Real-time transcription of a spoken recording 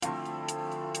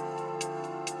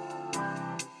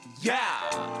Yeah.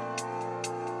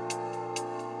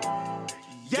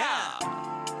 Yeah.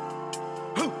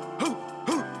 Hoo, hoo,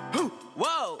 hoo, hoo.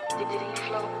 Whoa.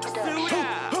 Suit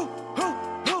up.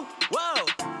 Whoa.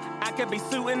 I could be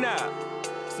suiting up.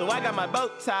 So I got my bow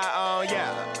tie on,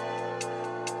 yeah.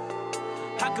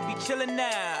 I could be chilling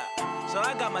now. So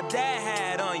I got my dad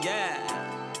hat on, yeah.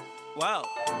 Whoa.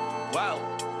 Whoa.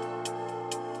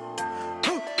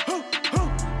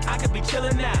 I could be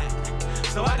chillin' now,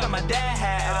 so I got my dad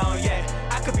hat on, yeah.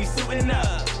 I could be suiting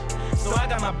up, so I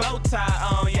got my bow tie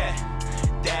on, yeah.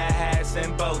 Dad hats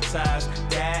and bow ties,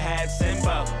 dad hats and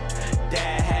bow,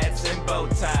 dad hats and bow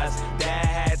ties, dad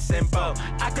hats and bow.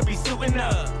 I could be suiting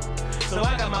up, so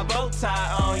I got my bow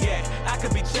tie on, yeah. I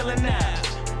could be chillin' now,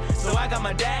 so I got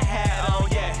my dad hat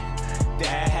on, yeah.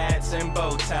 Dad hats and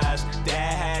bow ties,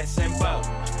 dad hats and bow,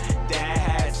 dad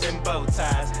hats and bow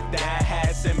ties, dad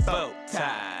hats and bow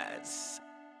ties.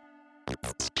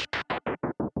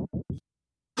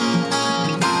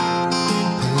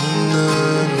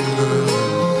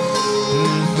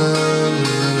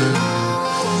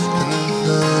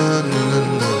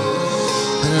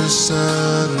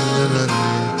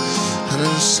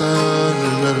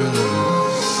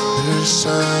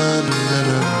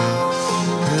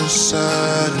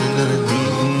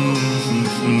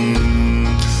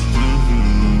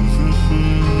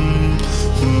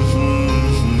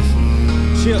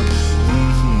 Chill.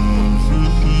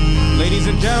 Ladies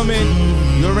and gentlemen,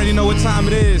 you already know what time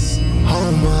it is.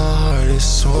 Oh, my heart is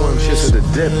sore. Shit to the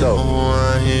dip though.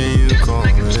 I hear you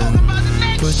calling.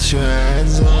 Put your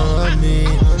hands on me.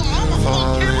 I'm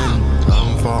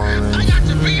falling.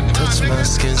 Touch my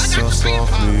skin so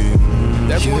softly.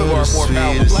 That's one of our more powerful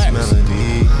sweetest blacks.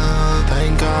 melody.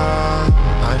 Thank God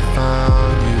I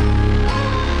found you.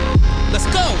 Let's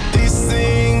go. These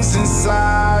things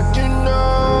inside, you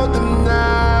know them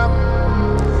now.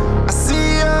 I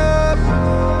see you.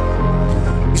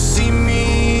 You see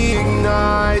me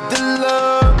ignite the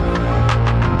love.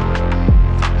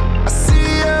 I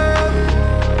see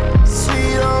you,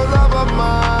 sweet old love of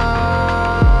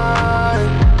mine.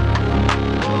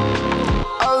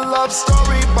 A love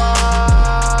story by.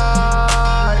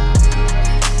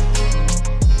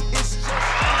 It's just.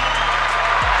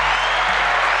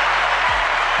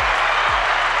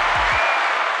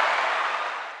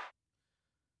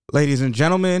 Ladies and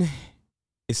gentlemen,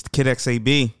 it's the Kid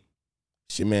XAB.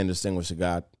 It's your man, Distinguished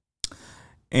God.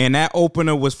 And that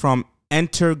opener was from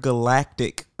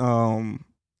Intergalactic. I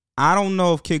don't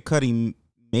know if Kid Cudi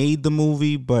made the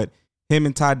movie, but him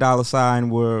and Ty Dolla $ign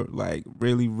were like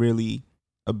really, really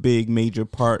a big major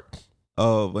part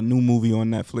of a new movie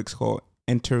on Netflix called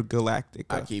Intergalactic.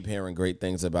 I keep hearing great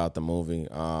things about the movie.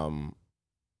 And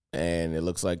it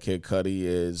looks like Kid Cudi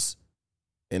is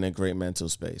in a great mental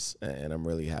space. And I'm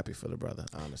really happy for the brother,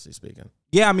 honestly speaking.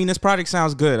 Yeah, I mean, this project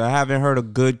sounds good. I haven't heard a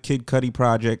good Kid Cudi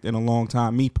project in a long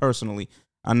time, me personally.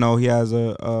 I know he has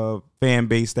a fan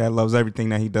base that loves everything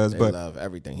that he does, They but love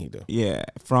everything he do. yeah,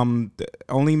 from the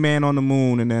Only Man on the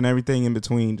Moon and then everything in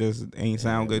between just ain't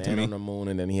sound good to Man me. on the Moon,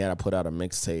 and then he had to put out a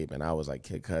mixtape, and I was like,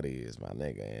 Kid Cudi is my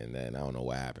nigga, and then I don't know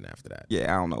what happened after that.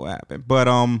 Yeah, I don't know what happened. But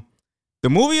the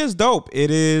movie is dope.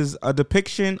 It is a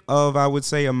depiction of, I would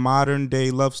say, a modern day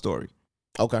love story.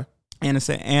 Okay. And it's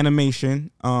an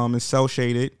animation. It's cel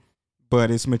shaded,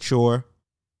 but it's mature.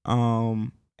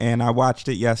 And I watched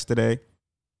it yesterday.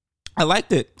 I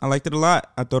liked it. I liked it a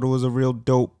lot. I thought it was a real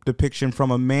dope depiction from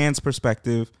a man's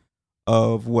perspective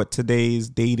of what today's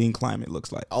dating climate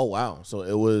looks like. Oh wow! So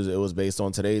it was based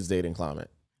on today's dating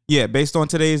climate. Yeah, based on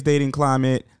today's dating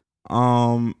climate.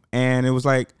 And it was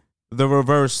like the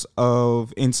reverse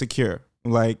of Insecure.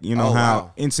 Like, you know, how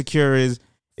wow. Insecure is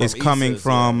coming Issa's,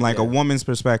 from yeah, like a yeah. woman's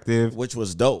perspective, Which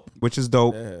was dope. which is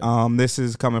dope. Yeah. This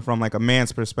is coming from like a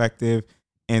man's perspective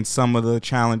and some of the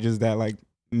challenges that like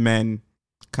men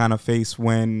kind of face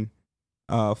when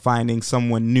finding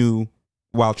someone new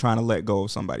while trying to let go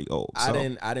of somebody old. So,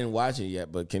 I didn't watch it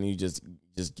yet, but can you just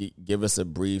give us a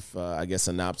brief, I guess,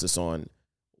 synopsis on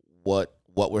what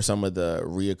were some of the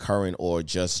reoccurring or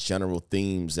just general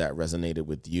themes that resonated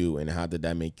with you, and how did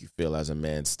that make you feel as a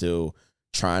man still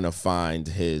trying to find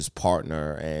his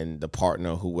partner and the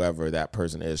partner, whoever that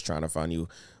person is, trying to find you?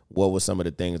 What were some of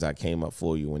the things that came up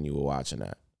for you when you were watching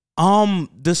that?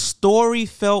 The story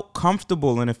felt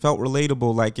comfortable and it felt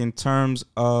relatable, like in terms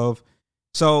of,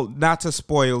 so not to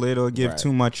spoil it or give Right.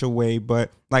 too much away, but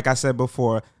like I said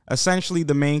before, essentially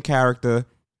the main character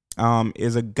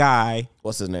is a guy.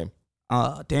 What's his name?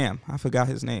 Damn, I forgot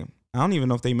his name. I don't even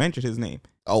know if they mentioned his name.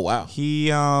 Oh wow. He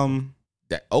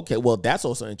Okay, well, that's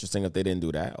also interesting if they didn't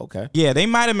do that. Okay. Yeah, they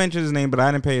might have mentioned his name, but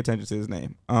I didn't pay attention to his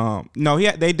name. No,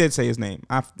 they did say his name.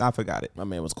 I forgot it. My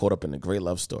man was caught up in a great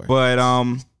love story. But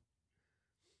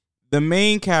the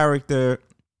main character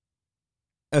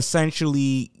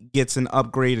essentially gets an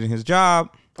upgrade in his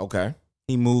job. Okay.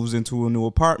 He moves into a new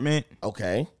apartment.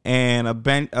 Okay. And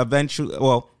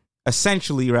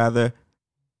essentially,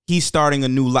 he's starting a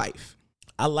new life.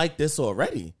 I like this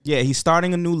already. Yeah, he's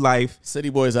starting a new life. City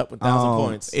Boys up 1,000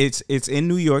 points. It's in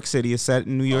New York City. It's set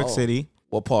in New York City.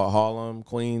 What part? Harlem,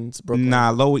 Queens, Brooklyn? Nah,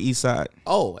 Lower East Side.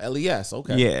 Oh, LES.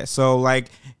 Okay. Yeah, so like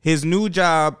his new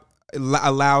job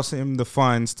allows him the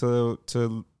funds to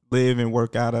live and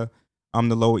work out of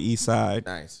the Lower East Side.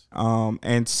 Nice.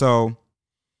 And so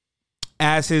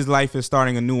as his life is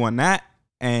starting anew on that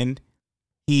end,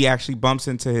 he actually bumps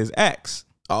into his ex.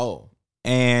 Oh.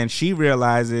 And she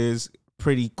realizes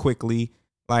pretty quickly,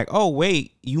 like, oh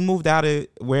wait, you moved out of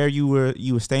where you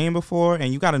were staying before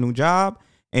and you got a new job,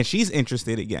 and she's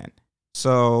interested again.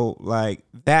 So like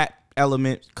that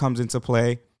element comes into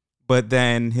play, but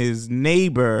then his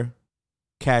neighbor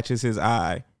catches his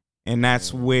eye, and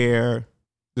that's where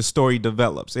the story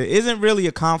develops. It isn't really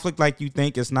a conflict like you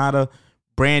think. It's not a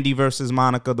Brandy versus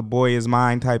Monica, the boy is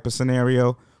mine type of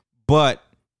scenario, but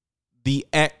the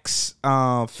X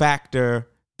factor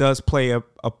does play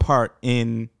a part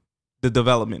in the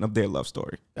development of their love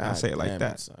story. I'll say it like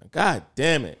that. Son. God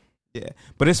damn it. Yeah.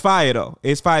 But it's fire though.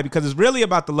 It's fire because it's really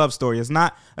about the love story. It's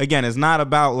not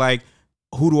about like,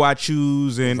 who do I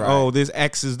choose? And this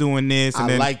X is doing this.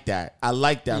 And I like that. I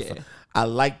like that. Yeah. I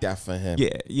like that for him.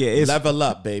 Yeah. Yeah. Level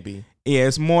up, baby. Yeah.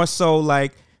 It's more so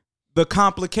like the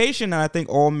complication that I think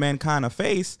all men kind of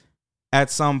face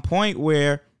at some point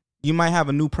where you might have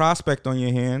a new prospect on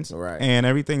your hands, right, and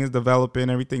everything is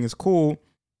developing, everything is cool,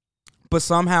 but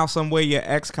somehow, some way, your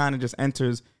ex kind of just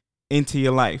enters into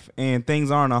your life, and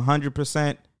things aren't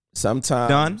 100%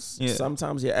 done. Yeah.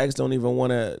 Sometimes your ex don't even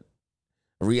want to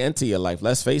re-enter your life.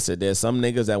 Let's face it, there's some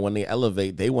niggas that when they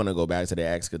elevate, they want to go back to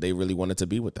their ex because they really wanted to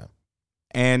be with them.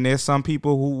 And there's some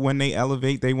people who, when they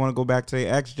elevate, they want to go back to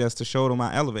their ex just to show them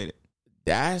I elevated.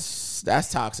 That's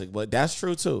toxic, but that's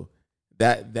true too.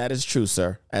 That is true,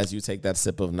 sir. As you take that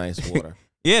sip of nice water.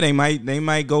 Yeah, they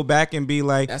might go back and be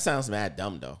like, that sounds mad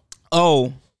dumb though.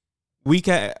 Oh, we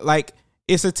can, like,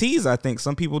 it's a tease. I think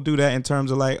some people do that in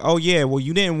terms of like, oh yeah, well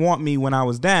you didn't want me when I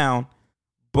was down,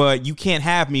 but you can't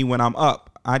have me when I'm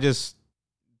up. I just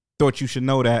thought you should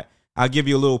know that. I'll give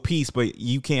you a little piece, but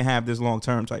you can't have this long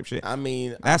term type shit. I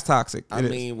mean, that's toxic.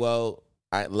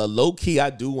 Low key, I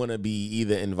do want to be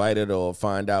either invited or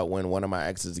find out when one of my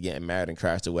exes is getting married and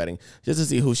crash the wedding just to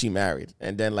see who she married,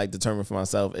 and then like determine for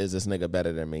myself, is this nigga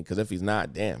better than me? Because if he's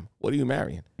not, damn, what are you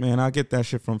marrying? Man, I'll get that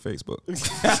shit from Facebook.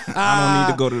 I don't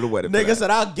need to go to the wedding. Nigga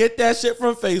said I'll get that shit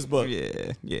from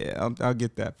Facebook. Yeah, I'll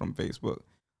get that from Facebook.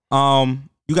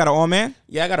 You got an all man?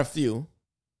 Yeah, I got a few.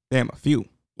 Damn, a few.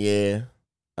 Yeah.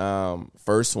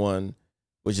 First one,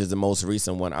 which is the most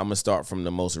recent one. I'm gonna start from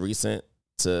the most recent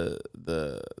to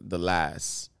the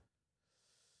last.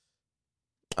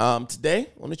 Today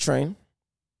on the train,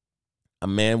 a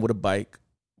man with a bike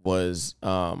was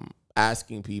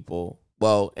asking people.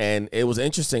 Well, and it was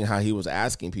interesting how he was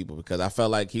asking people because I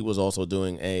felt like he was also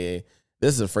doing this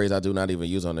is a phrase I do not even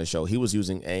use on the show. He was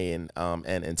using an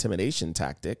intimidation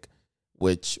tactic,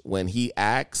 which when he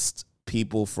asked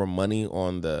people for money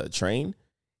on the train,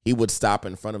 he would stop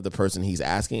in front of the person he's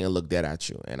asking and look dead at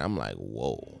you. And I'm like,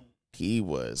 whoa. He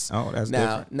was. Oh, that's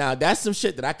different. Now that's some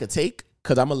shit that I could take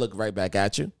because I'm gonna look right back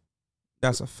at you.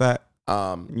 That's a fact.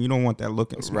 You don't want that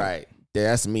looking smart. Right.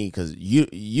 That's me because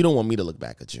you don't want me to look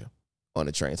back at you on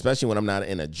the train, especially when I'm not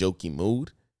in a jokey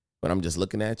mood. When I'm just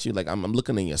looking at you, like I'm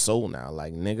looking in your soul now.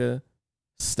 Like, nigga,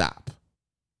 stop.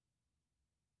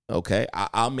 Okay,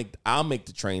 I'll make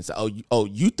the train say,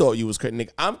 you thought you was crazy,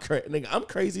 nigga. I'm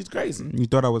crazy. It's crazy. You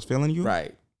thought I was feeling you,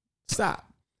 right? Stop.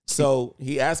 So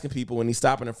he asking people when he's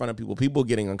stopping in front of people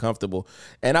getting uncomfortable.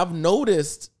 And I've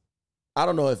noticed, I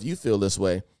don't know if you feel this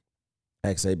way,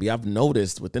 XAB, I've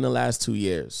noticed within the last 2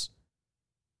 years,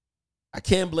 I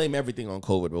can't blame everything on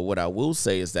COVID, but what I will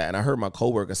say is that, and I heard my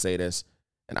coworker say this,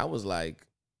 and I was like,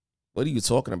 what are you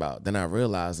talking about? Then I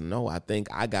realized, no, I think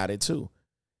I got it too.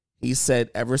 He said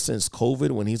ever since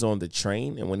COVID, when he's on the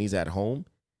train and when he's at home,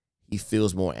 he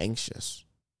feels more anxious.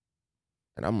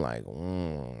 And I'm like,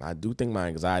 I do think my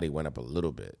anxiety went up a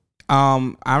little bit.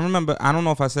 I remember, I don't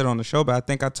know if I said it on the show, but I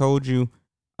think I told you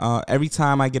every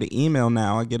time I get an email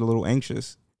now, I get a little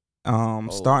anxious.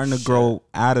 Starting to grow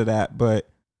out of that, but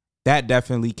that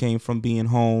definitely came from being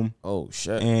home. Oh,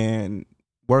 shit. And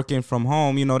working from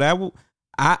home. You know,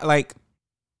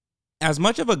 as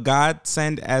much of a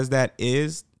godsend as that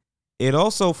is, it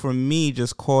also for me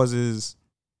just causes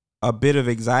a bit of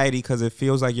anxiety because it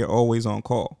feels like you're always on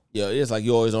call. Yeah, it's like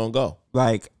you're always on go.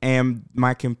 Like, and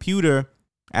my computer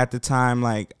at the time,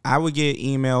 like, I would get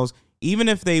emails, even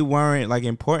if they weren't like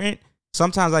important.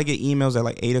 Sometimes I get emails at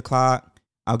like 8 o'clock.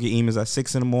 I'll get emails at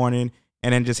 6 in the morning.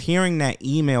 And then just hearing that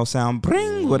email sound,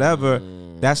 bring, whatever,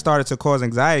 that started to cause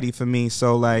anxiety for me.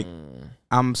 So, like,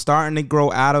 I'm starting to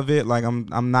grow out of it. Like,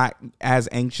 I'm not as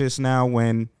anxious now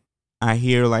when I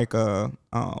hear like a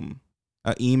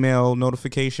email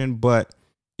notification. But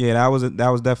yeah, that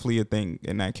was definitely a thing,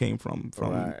 and that came from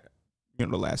Right.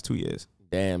 the last 2 years.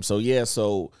 Damn. So yeah.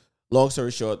 So long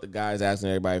story short, the guy's asking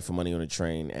everybody for money on the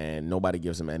train, and nobody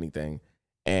gives him anything.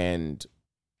 And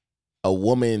a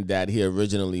woman that he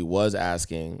originally was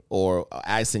asking, or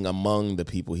asking among the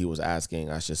people he was asking,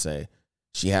 I should say,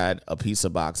 she had a pizza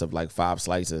box of like 5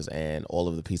 slices, and all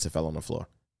of the pizza fell on the floor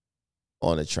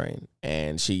on the train.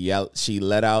 And she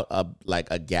let out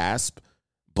a gasp,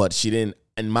 but she didn't.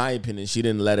 In my opinion, she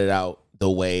didn't let it out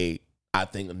the way I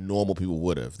think normal people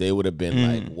would have. They would have been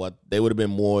like, what? They would have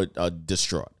been more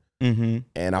distraught. Mm-hmm.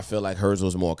 And I feel like hers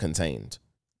was more contained.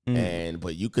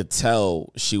 But you could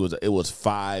tell it was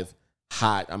 5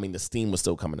 hot. I mean, the steam was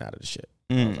still coming out of the shit.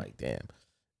 I was like, damn.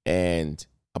 And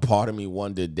a part of me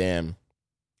wondered, damn,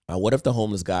 what if the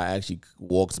homeless guy actually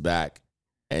walks back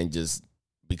and just,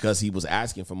 because he was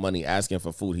asking for money, asking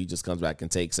for food, he just comes back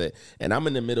and takes it. And I'm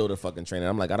in the middle of the fucking train, and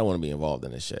I'm like, I don't want to be involved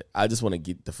in this shit. I just want to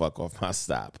get the fuck off my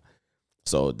stop.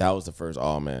 So that was the first,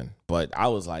 oh man. But I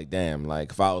was like, damn,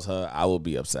 like if I was her, I would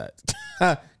be upset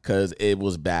because it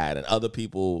was bad. And other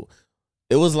people,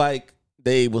 it was like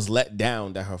they was let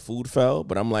down that her food fell.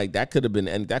 But I'm like, that could have been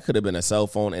a cell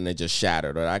phone and it just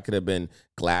shattered, or that could have been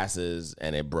glasses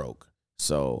and it broke.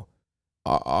 So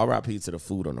RIP to the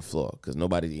food on the floor, because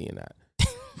nobody's eating that.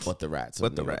 But the rats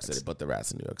in New York City. But the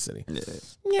rats in New York City.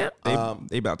 Yeah.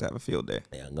 They about to have a field day.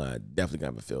 Yeah, I'm definitely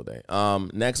gonna have a field day.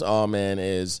 Next, oh man,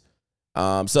 is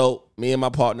so me and my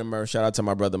partner Merce, shout out to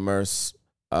my brother Merce.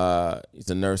 He's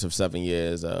a nurse of 7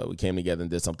 years. We came together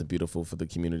and did something beautiful for the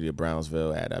community of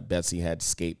Brownsville at Betsy Head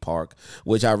Skate Park,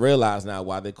 which I realize now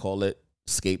why they call it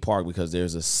skate park, because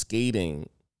there's a skating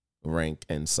rink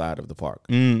inside of the park,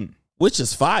 which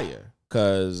is fire,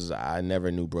 because I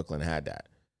never knew Brooklyn had that.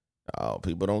 Oh,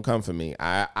 people don't come for me.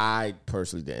 I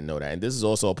personally didn't know that. And this is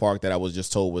also a park that I was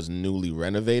just told was newly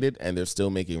renovated, and they're still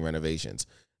making renovations.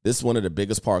 This is one of the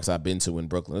biggest parks I've been to in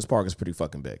Brooklyn. This park is pretty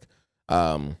fucking big.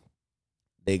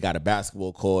 They got a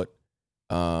basketball court.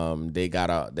 They got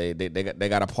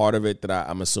a part of it that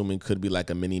I'm assuming could be like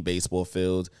a mini baseball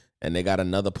field, and they got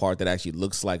another part that actually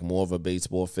looks like more of a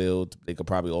baseball field. They could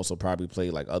probably play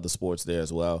like other sports there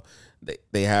as well.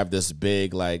 They have this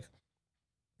big like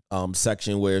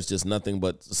section where it's just nothing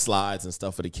but slides and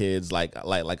stuff for the kids, like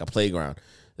a playground.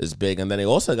 It's big. And then they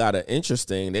also got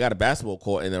they got a basketball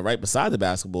court, and then right beside the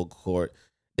basketball court,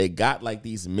 they got like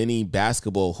these mini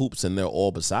basketball hoops, and they're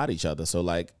all beside each other. So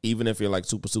like, even if you're like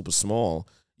super, super small,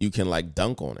 you can like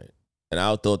dunk on it. And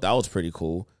I thought that was pretty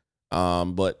cool.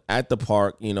 But at the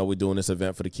park, we're doing this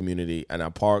event for the community, and I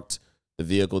parked the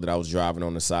vehicle that I was driving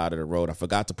on the side of the road. I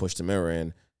forgot to push the mirror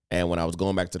in. And when I was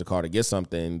going back to the car to get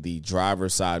something, the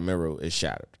driver's side mirror is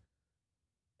shattered.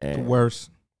 And The worst.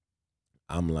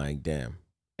 I'm like, damn.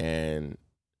 And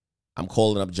I'm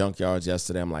calling up junkyards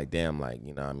yesterday. I'm like, damn, like,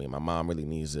 my mom really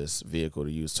needs this vehicle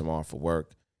to use tomorrow for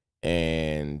work.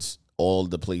 And all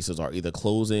the places are either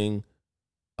closing,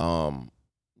 and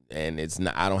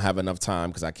I don't have enough time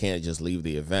because I can't just leave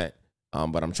the event.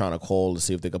 But I'm trying to call to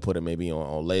see if they could put it maybe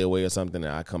on layaway or something,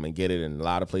 and I come and get it. And a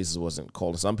lot of places wasn't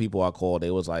calling. Some people I called,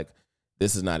 they was like,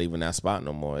 this is not even that spot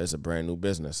no more. It's a brand new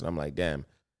business. And I'm like, damn.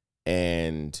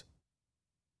 And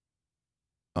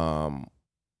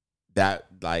that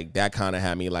kind of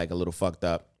had me like a little fucked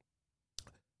up.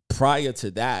 Prior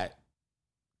to that,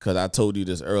 because I told you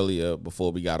this earlier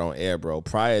before we got on air, bro.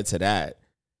 Prior to that,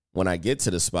 when I get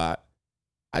to the spot,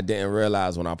 I didn't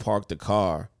realize when I parked the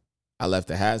car, I left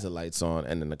the hazard lights on,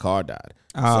 and then the car died.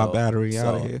 Battery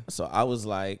out of here. So I was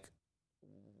like,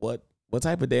 what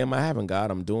type of day am I having, God?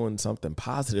 I'm doing something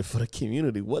positive for the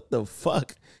community. What the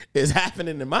fuck is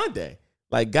happening in my day?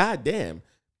 Like, goddamn.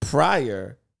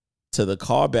 Prior to the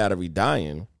car battery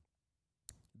dying,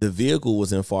 the vehicle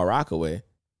was in Far Rockaway.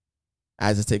 I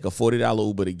had to take a $40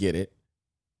 Uber to get it.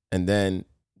 And then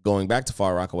going back to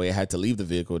Far Rockaway, I had to leave the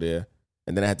vehicle there.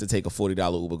 And then I had to take a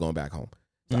 $40 Uber going back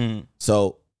home.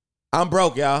 So I'm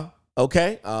broke, y'all.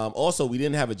 Okay. Also, we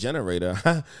didn't have a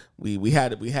generator. we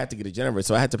had to get a generator,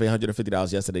 so I had to pay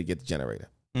 $150 yesterday to get the generator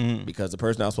because the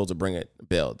person I was supposed to bring it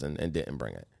bailed and didn't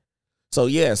bring it. So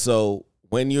yeah. So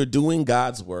when you're doing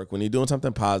God's work, when you're doing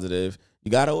something positive, you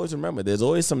got to always remember there's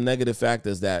always some negative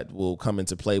factors that will come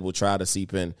into play, will try to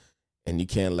seep in, and you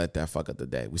can't let that fuck up the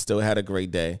day. We still had a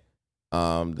great day.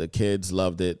 The kids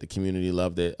loved it. The community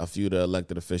loved it. A few of the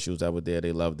elected officials that were there,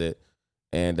 they loved it.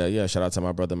 And, shout out to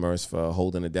my brother Merce for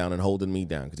holding it down and holding me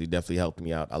down because he definitely helped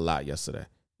me out a lot yesterday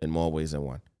in more ways than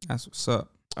one. That's what's up.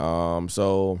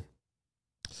 So,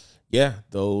 yeah,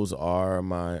 those are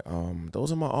my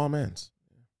all-mans.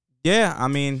 Yeah, I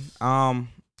mean,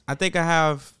 I think I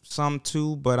have some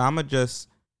too, but I'ma just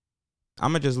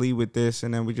leave with this,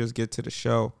 and then we just get to the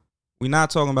show. We're not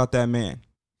talking about that man.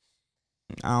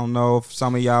 I don't know if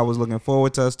some of y'all was looking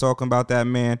forward to us talking about that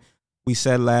man. We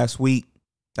said last week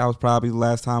that was probably the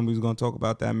last time we was gonna talk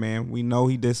about that man. We know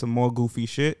he did some more goofy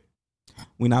shit.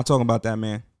 We're not talking about that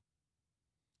man.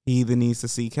 He either needs to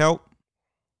seek help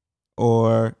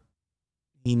or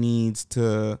he needs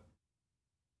to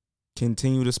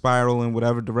continue to spiral in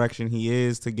whatever direction he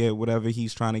is to get whatever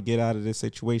he's trying to get out of this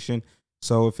situation.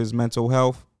 So if it's mental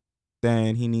health,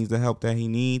 then he needs the help that he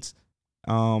needs.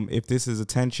 If this is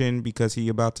attention because he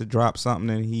about to drop something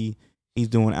and he's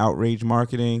doing outrage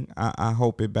marketing, I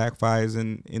hope it backfires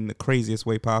in the craziest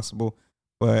way possible.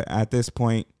 But at this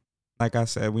point, like I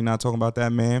said, we're not talking about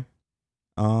that man.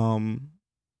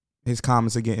 His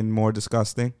comments are getting more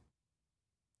disgusting,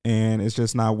 and it's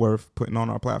just not worth putting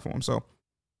on our platform. So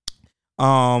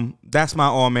that's my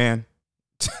all man.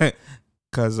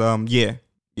 Cause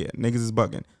niggas is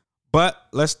bugging. But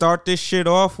let's start this shit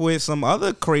off with some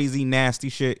other crazy nasty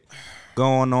shit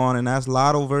going on, and that's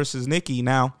Lotto versus Nicki.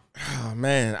 Now, oh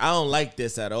man, I don't like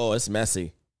this at all. It's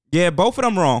messy. Yeah, both of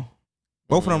them wrong.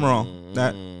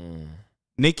 That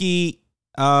Nicki,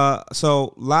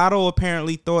 so Lotto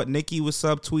apparently thought Nicki was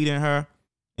subtweeting her,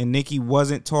 and Nicki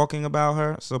wasn't talking about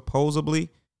her,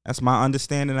 supposedly. That's my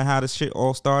understanding of how this shit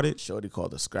all started. Shorty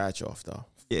called a scratch off, though.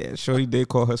 Yeah, Shorty did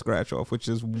call her scratch off, which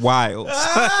is wild.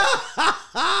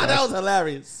 That was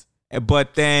hilarious.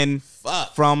 But then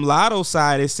from Lotto's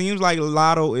side, it seems like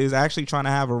Lotto is actually trying to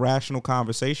have a rational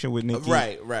conversation with Nicki.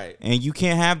 Right. And you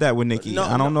can't have that with Nicki.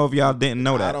 I don't know if y'all didn't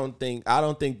know that. I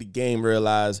don't think the game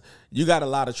realized you got a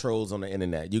lot of trolls on the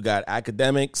internet. You got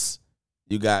academics,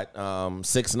 you got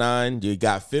 6ix9ine, you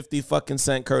got 50 fucking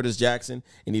Cent, Curtis Jackson,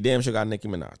 and you damn sure got Nicki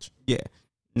Minaj. Yeah.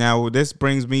 Now, this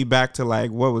brings me back to, like,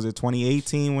 what was it,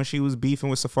 2018 when she was beefing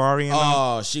with Safari?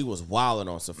 And she was wilding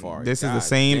on Safari. This is the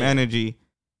same energy.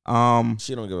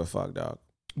 She don't give a fuck, dog.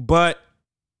 But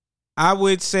I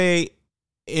would say,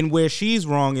 and where she's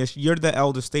wrong is you're the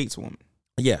elder stateswoman.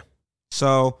 Yeah.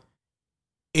 So,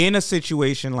 in a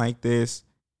situation like this,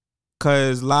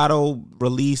 because Lotto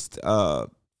released a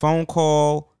phone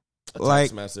call, a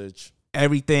text message,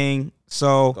 everything.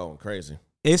 So, going crazy.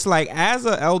 It's like, as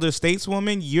an elder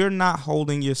stateswoman, you're not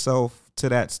holding yourself to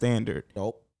that standard.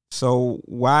 Nope. So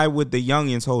why would the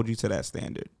youngins hold you to that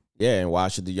standard? Yeah, and why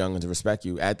should the youngins respect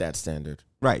you at that standard?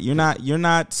 Right. You're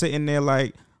not sitting there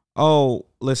like, oh,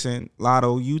 listen,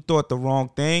 Lotto, you thought the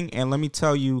wrong thing, and let me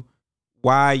tell you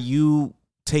why you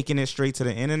taking it straight to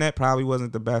the internet probably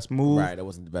wasn't the best move. Right, that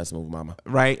wasn't the best move, mama.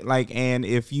 Right? Like, and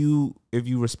if you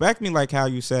respect me like how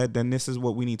you said, then this is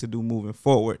what we need to do moving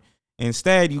forward.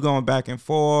 Instead, you going back and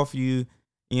forth. You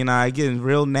getting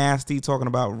real nasty, talking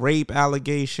about rape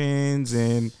allegations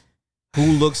and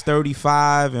who looks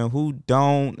 35 and who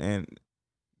don't, and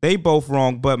they both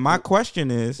wrong. But my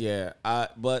question is, I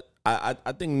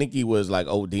think Nicki was like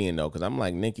ODing though, because I'm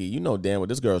like, Nicki, you know damn well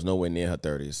this girl's nowhere near her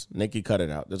 30s. Nicki, cut it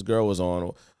out. This girl was on,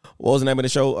 what was the name of the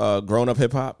show? Grown Up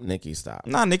Hip Hop. Nicki, stop.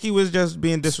 Nah, Nicki was just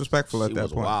being disrespectful at that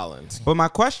point. Wildin'. But my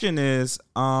question is,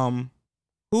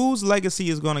 whose legacy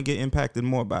is going to get impacted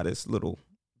more by this little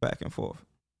back and forth?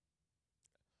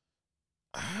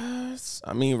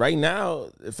 I mean, right now,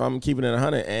 if I'm keeping it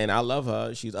 100, and I love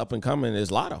her, she's up and coming,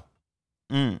 is Lotto.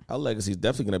 Her legacy is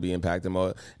definitely going to be impacted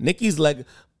more. Nicki's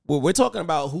we're talking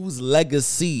about whose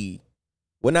legacy.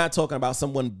 We're not talking about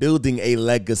someone building a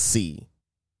legacy.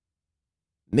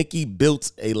 Nicki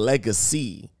built a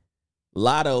legacy.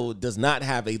 Lotto does not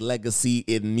have a legacy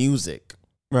in music.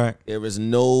 Right. There is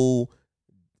no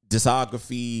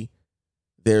discography,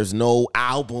 there's no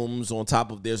albums on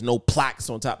top of, there's no plaques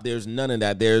on top, there's none of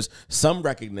that. There's some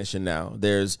recognition now,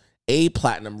 there's a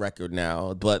platinum record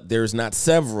now, but there's not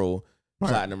several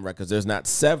platinum records, there's not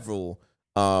several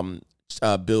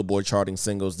Billboard charting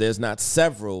singles, there's not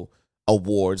several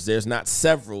awards, there's not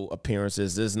several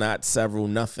appearances, there's not several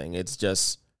nothing. It's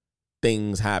just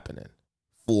things happening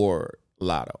for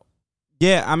Lotto.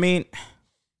 Yeah, I mean,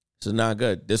 it's not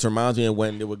good. This reminds me of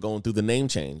when they were going through the name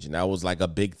change, and that was like a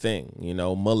big thing,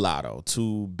 Mulatto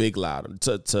to Big Lotto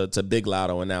to Big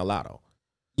Lotto and now Lotto.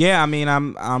 Yeah, I mean,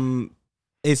 I'm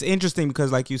it's interesting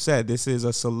because, like you said, this is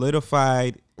a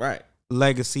solidified Right.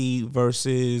 legacy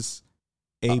versus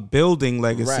a building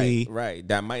legacy. Right.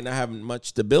 That might not have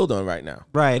much to build on right now.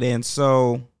 Right. And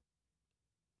so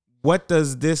what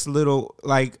does this little,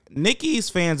 like, Nicki's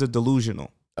fans are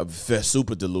delusional.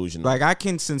 Super delusional. Like, I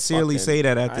can sincerely say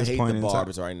that at this point in time. I hate the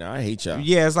Barbers right now. I hate y'all.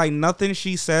 Yeah, it's like nothing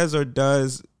she says or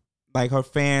does, like, her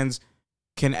fans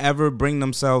can ever bring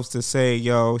themselves to say,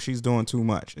 yo, she's doing too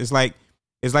much. It's like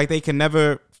they can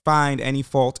never find any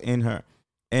fault in her.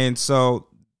 And so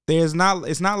it's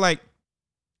not like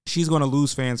she's going to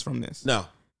lose fans from this. No.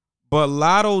 But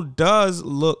Lotto does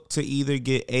look to either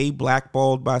get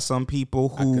blackballed by some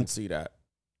people I who can see that.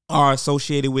 are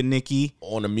associated with Nicki.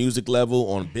 On a music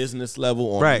level, on business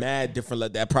level, on Right. mad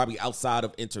different, that probably outside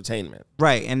of entertainment.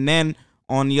 Right. And then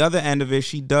on the other end of it,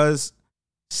 she does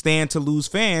stand to lose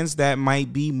fans that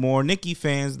might be more Nicki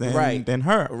fans than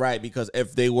her. Right, because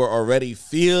if they were already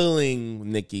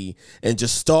feeling Nicki and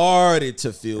just started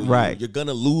to feel Right. you're going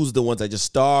to lose the ones that just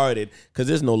started because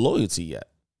there's no loyalty yet.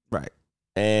 Right.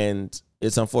 And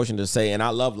it's unfortunate to say, and I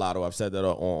love Lotto. I've said that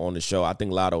on the show. I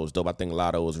think Lotto was dope. I think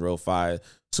Lotto was real fire,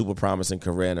 super promising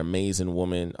career, an amazing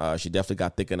woman. She definitely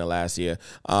got thick in the last year.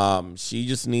 She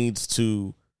just needs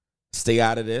to stay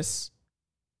out of this.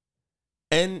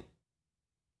 And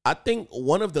I think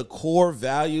one of the core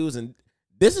values, and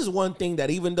this is one thing that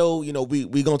even though, you know, we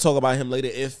going to talk about him later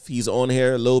if he's on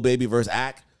here, Lil Baby versus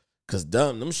Act, because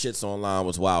them shits online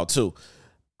was wild too.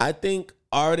 I think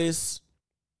artists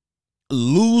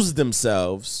lose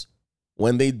themselves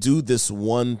when they do this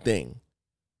one thing.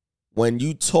 When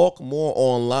you talk more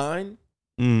online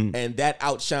and that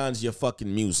outshines your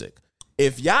fucking music.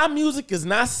 If y'all music is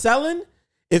not selling,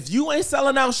 if you ain't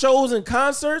selling out shows and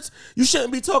concerts, you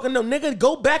shouldn't be talking to them. Nigga,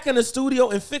 go back in the studio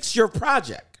and fix your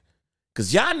project.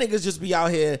 Because y'all niggas just be out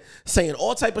here saying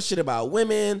all type of shit about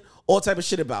women, all type of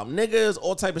shit about niggas,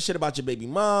 all type of shit about your baby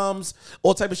moms,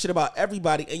 all type of shit about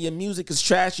everybody, and your music is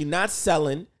trash. You're not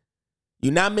selling.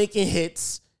 You're not making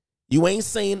hits. You ain't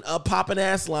saying popping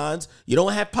ass lines. You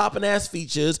don't have popping ass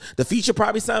features. The feature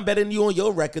probably sound better than you on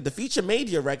your record. The feature made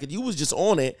your record. You was just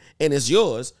on it and it's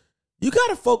yours. You got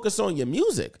to focus on your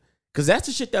music because that's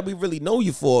the shit that we really know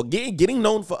you for. Getting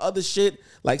known for other shit,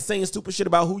 like saying stupid shit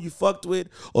about who you fucked with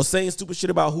or saying stupid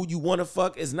shit about who you want to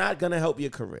fuck is not going to help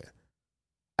your career.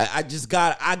 I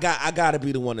got to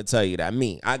be the one to tell you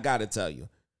that. I got to tell you.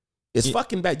 It's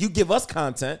fucking bad. You give us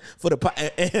content for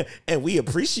and we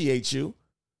appreciate you,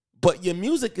 but your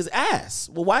music is ass.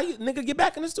 Well, why you nigga get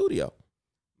back in the studio?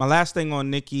 My last thing on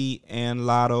Nicki and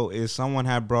Lotto is someone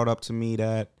had brought up to me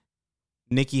that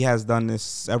Nicki has done this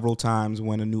several times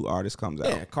when a new artist comes out.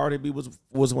 Yeah, Cardi B was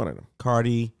one of them.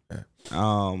 Cardi.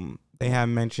 Yeah. They had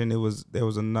mentioned there was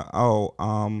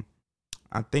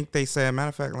I think they said, matter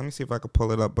of fact, let me see if I could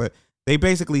pull it up, but they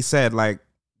basically said like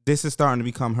this is starting to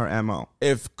become her MO.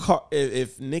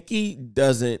 If Nicki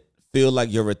doesn't feel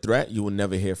like you're a threat, you will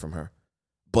never hear from her.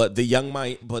 But the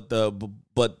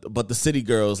city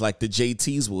girls like the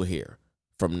JTs will hear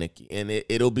from Nicki, and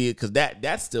it'll be because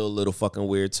that's still a little fucking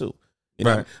weird too. You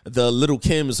know, the Little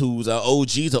Kims who's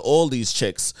OG to all these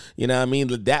chicks. You know what I mean?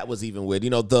 That was even weird.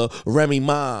 You know, the Remy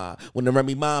Ma when the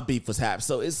Remy Ma beef was happening.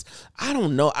 So I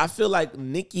don't know. I feel like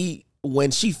Nicki,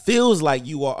 when she feels like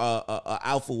you are a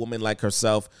alpha woman like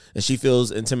herself, and she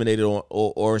feels intimidated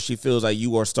or she feels like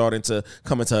you are starting to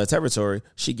come into her territory,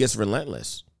 she gets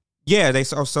relentless. Yeah, they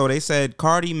said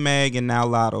Cardi, Meg, and now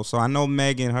Lotto. So I know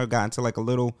Meg and her got into like a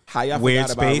little How y'all weird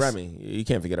forgot space. about Remy? You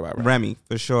can't forget about Remy. Remy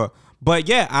for sure. But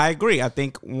yeah, I agree. I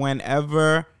think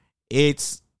whenever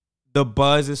it's the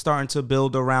buzz is starting to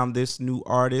build around this new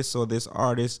artist or this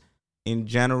artist in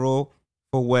general,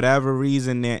 for whatever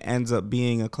reason, there ends up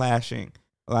being a clashing.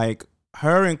 Like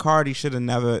her and Cardi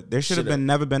never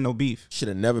been no beef. Should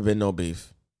have never been no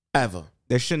beef. Ever.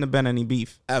 There shouldn't have been any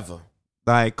beef. Ever.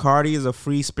 Like Cardi is a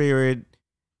free spirited,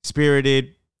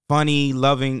 funny,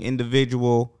 loving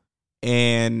individual,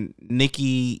 and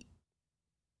Nicki,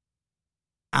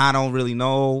 I don't really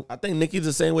know. I think Nicki's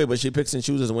the same way, but she picks and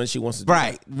chooses when she wants to do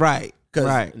Right.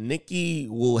 Because Nicki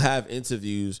will have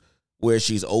interviews where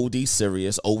she's OD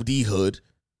serious, OD hood.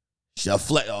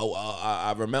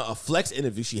 I remember a Flex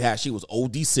interview she had. She was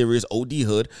OD serious, OD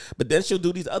hood. But then she'll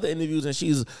do these other interviews and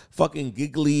she's fucking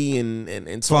giggly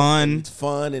and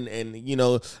fun and you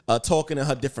know, talking in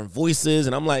her different voices.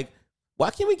 And I'm like,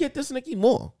 why can't we get this Nicki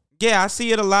more? Yeah, I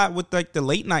see it a lot with like the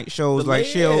late night shows.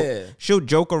 She'll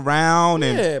joke around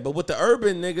and but with the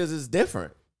urban niggas it's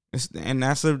different. And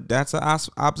that's a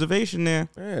observation there.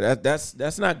 Yeah,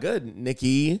 that's not good,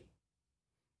 Nicki.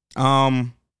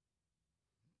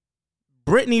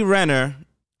 Brittany Renner.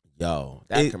 Yo,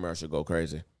 that commercial go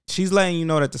crazy. she's letting you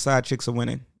know that the side chicks are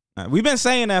winning. We've been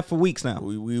saying that for weeks now.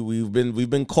 We've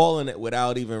been calling it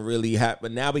without even really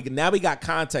but now we got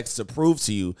context to prove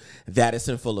to you that it's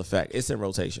in full effect. It's in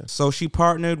rotation. So she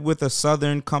partnered with a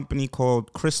Southern company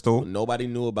called Crystal. Nobody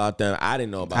knew about them. I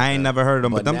didn't know about them. I ain't never heard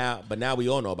of them. But now we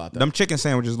all know about them. Them chicken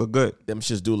sandwiches look good. Them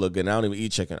shits do look good. And I don't even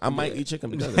eat chicken. I might eat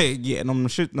chicken because of it. Yeah, them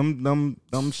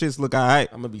shits look all right.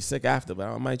 I'm gonna be sick after, but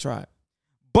I might try it.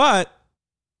 But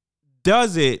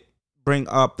does it bring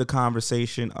up the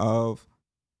conversation of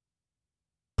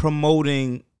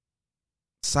promoting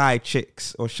side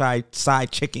chicks or side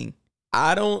chicking?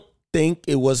 I don't think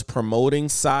it was promoting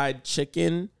side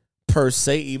chicken per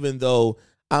se, even though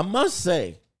I must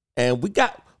say, and we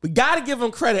got to give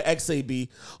him credit, XAB.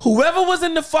 Whoever was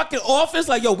in the fucking office,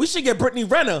 like, yo, we should get Brittany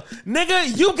Renner.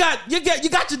 Nigga, you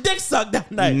got your dick sucked that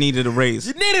night. You needed a raise.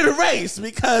 You needed a raise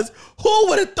because who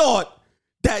would have thought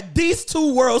that these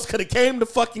two worlds could have came to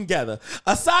fucking together?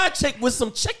 A side chick with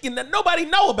some chicken that nobody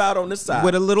know about on this side.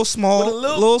 With a little small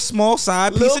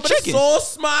side piece of chicken. Little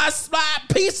small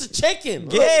piece of chicken.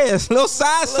 Yes, little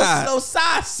side. Little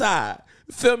side.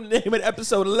 Film name of the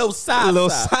episode, a little side.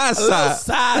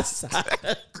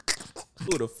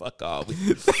 Who the fuck are we?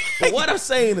 But what I'm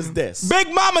saying is this.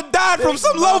 Big Mama died from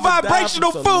some low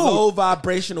vibrational food. Low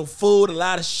vibrational food, a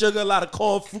lot of sugar, a lot of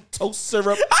corn fructose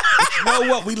syrup. You know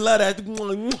what? We love that.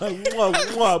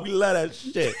 We love that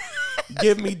shit.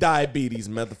 Give me diabetes,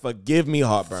 motherfucker. Give me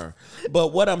heartburn.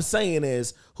 But what I'm saying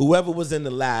is, whoever was in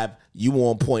the lab, you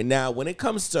on point. Now, when it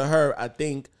comes to her, I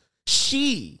think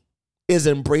she is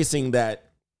embracing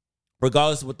that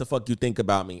regardless of what the fuck you think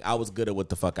about me, I was good at what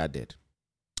the fuck I did.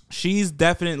 She's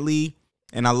definitely,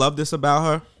 and I love this about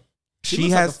her. She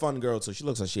looks like a fun girl, so she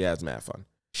looks like she has mad fun.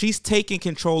 She's taking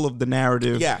control of the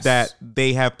narrative that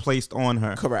they have placed on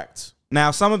her. Correct.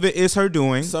 Now, some of it is her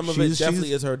doing. Some of it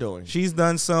definitely is her doing. She's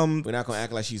done some. We're not gonna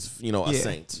act like she's, a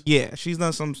saint. Yeah, she's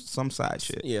done some side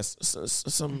shit. Yes,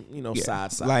 some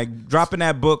side. Like dropping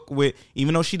that book with,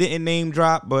 even though she didn't name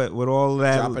drop, but with all of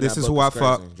that, dropping this that is who I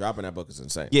fuck. Dropping that book is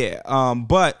insane. Yeah,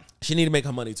 but she need to make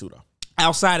her money too, though.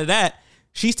 Outside of that,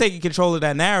 she's taking control of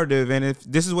that narrative, and if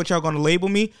this is what y'all gonna label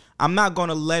me, I'm not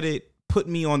gonna let it put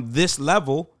me on this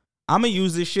level. I'm gonna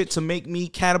use this shit to make me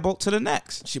catapult to the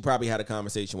next. She probably had a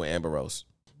conversation with Amber Rose.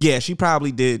 Yeah, she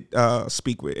probably did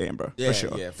speak with Amber. Yeah, for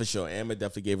sure. Yeah, for sure. Amber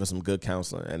definitely gave her some good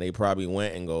counseling, and they probably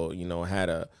went and had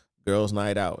a girls'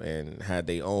 night out and had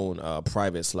their own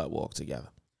private slut walk together.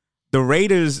 The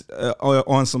Raiders are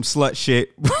on some slut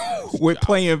shit with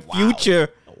playing Future.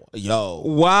 Yo,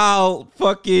 while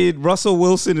fucking Russell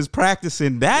Wilson is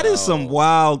practicing. That is some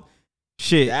wild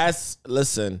shit.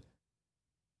 Listen,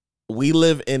 we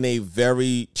live in a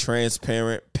very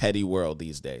transparent, petty world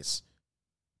these days.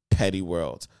 Petty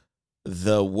world.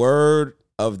 The word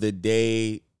of the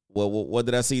day. Well, what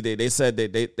did I see? They said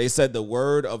that they said the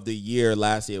word of the year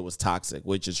last year was toxic,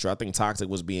 which is true. I think toxic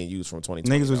was being used from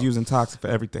 2020. Niggas was using toxic for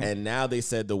everything. And now they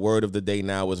said the word of the day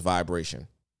now was vibration.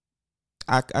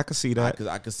 I could see that.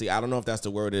 I could see. I don't know if that's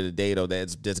the word of the day though.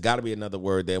 There's got to be another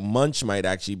word there. Munch might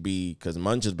actually be, because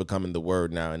munch is becoming the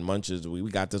word now, and munch is we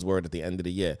got this word at the end of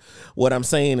the year. What I'm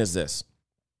saying is this: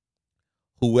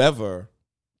 whoever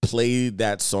played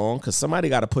that song, because somebody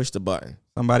got to push the button.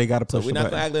 Somebody got to push. So we're not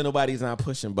gonna act like nobody's not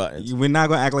pushing buttons. We're not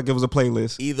gonna act like it was a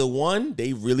playlist. Either one,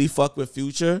 they really fuck with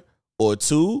Future, or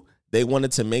two, they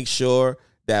wanted to make sure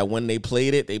that when they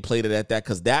played it at that,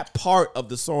 because that part of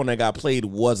the song that got played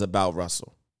was about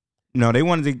Russell. No, they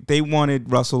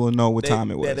wanted Russell to know what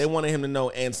time it was. Yeah, they wanted him to know.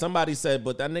 And somebody said,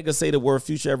 but that nigga say the word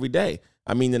Future every day.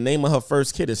 I mean, the name of her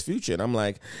first kid is Future. And I'm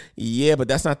like, yeah, but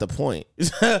that's not the point.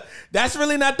 That's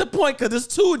really not the point, because there's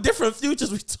two different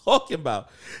Futures we talking about.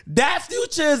 That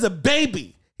Future is a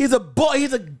baby. He's a boy.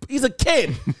 He's a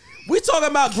kid. We talking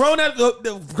about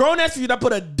grown-ass Future that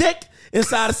put a dick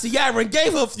inside of Ciara and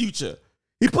gave her a Future.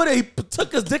 He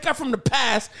took his dick out from the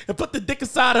past and put the dick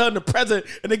inside her in the present,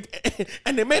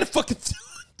 and they made a fucking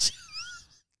Future.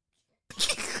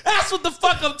 That's what the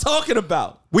fuck I'm talking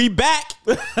about. We back.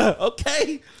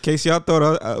 Okay. In case y'all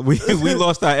thought we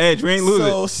lost our edge. We ain't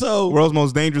losing. So world's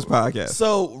most dangerous podcast.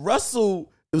 So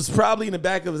Russell was probably in the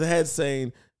back of his head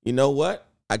saying, you know what?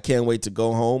 I can't wait to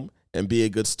go home and be a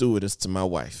good stewardess to my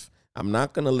wife. I'm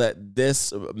not going to let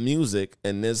this music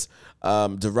and this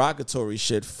derogatory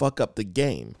shit fuck up the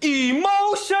game.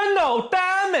 Emotional,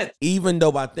 damn it. Even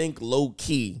though I think low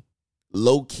key,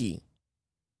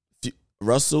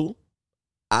 Russell,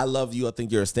 I love you. I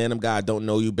think you're a stand-up guy. I don't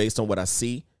know you based on what I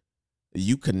see.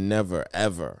 You can never,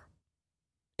 ever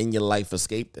in your life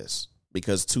escape this,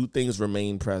 because two things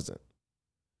remain present.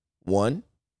 One,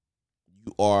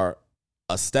 you are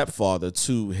a stepfather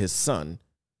to his son.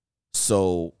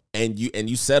 So And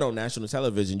you said on national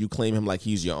television, you claim him like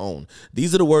he's your own.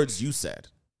 These are the words you said.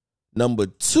 Number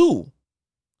 2,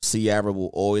 Ciara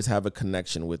will always have a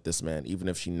connection with this man, even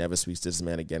if she never speaks to this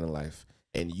man again in life.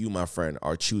 And you, my friend,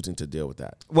 are choosing to deal with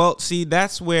that. Well, see,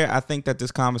 that's where I think that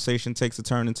this conversation takes a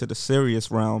turn into the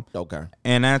serious realm. Okay.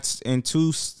 And that's in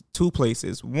two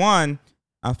places. One,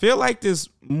 I feel like this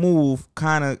move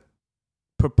kind of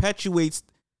perpetuates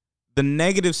the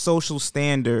negative social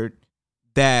standard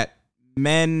that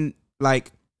men,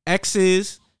 like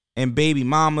exes and baby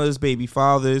mamas, baby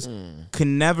fathers,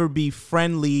 can never be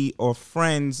friendly or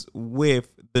friends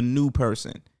with the new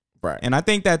person. Right. And I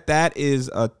think that is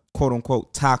a quote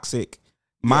unquote toxic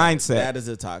mindset. That is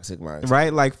a toxic mindset.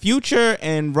 Right? Like Future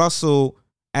and Russell,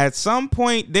 at some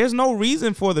point, there's no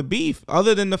reason for the beef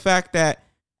other than the fact that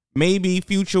maybe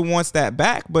Future wants that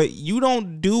back, but you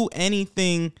don't do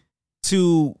anything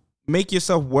to make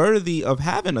yourself worthy of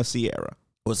having a Ciara.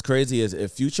 What's crazy is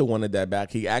if Future wanted that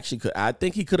back, he actually could. I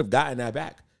think he could have gotten that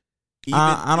back.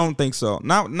 I don't think so.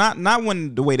 Not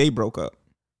when the way they broke up.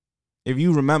 If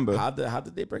you remember, how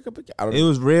did they break up again? It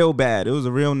was real bad. It was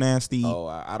a real nasty. Oh,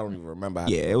 I don't even remember.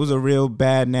 It was a real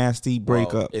bad, nasty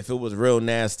breakup. Well, if it was real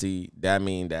nasty, that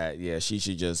mean that she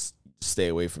should just stay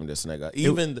away from this nigga.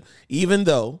 Even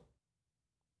though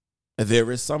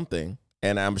there is something,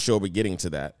 and I'm sure we're getting to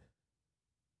that.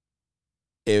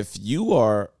 If you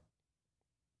are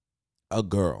a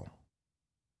girl,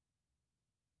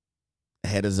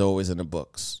 head is always in the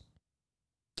books.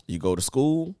 You go to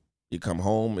school, you come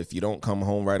home. If you don't come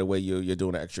home right away, you're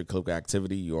doing an extracurricular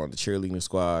activity. You're on the cheerleading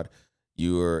squad.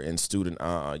 You're in student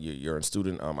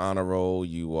honor roll.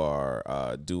 You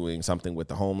are doing something with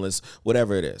the homeless.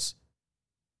 Whatever it is,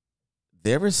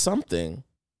 there is something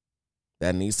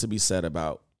that needs to be said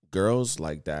about girls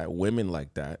like that, women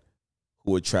like that,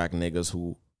 who attract niggas,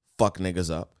 who fuck niggas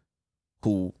up,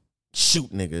 who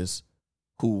shoot niggas,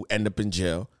 who end up in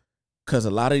jail. Because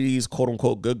a lot of these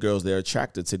quote-unquote good girls, they're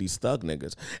attracted to these thug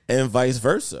niggas. And vice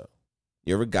versa.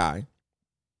 You're a guy.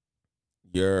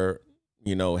 Your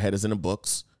head is in the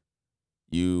books.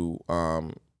 You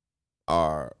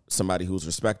are somebody who's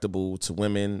respectable to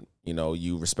women.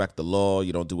 You respect the law.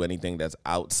 You don't do anything that's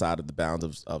outside of the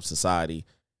bounds of society.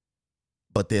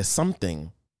 But there's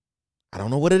something, I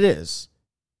don't know what it is.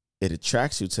 It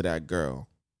attracts you to that girl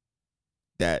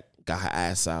that got her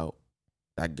ass out.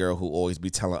 That girl who always be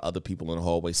telling other people in the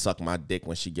hallway, suck my dick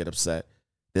when she get upset.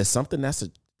 There's something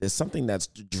that's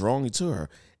drawing you to her.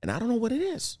 And I don't know what it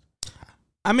is.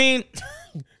 I mean,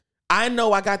 I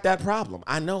know I got that problem.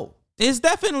 I know. There's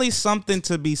definitely something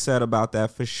to be said about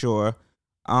that for sure.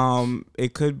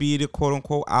 It could be the quote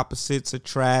unquote opposites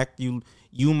attract.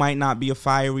 You might not be a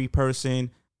fiery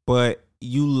person, but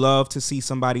you love to see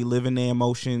somebody live in their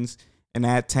emotions. And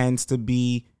that tends to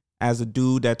be, as a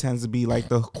dude, that tends to be like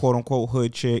the quote unquote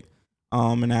hood chick.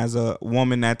 And as a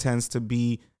woman, that tends to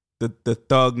be the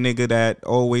thug nigga that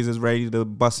always is ready to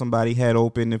bust somebody's head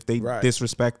open if they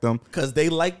disrespect them. Because they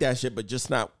like that shit, but just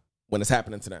not when it's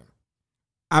happening to them.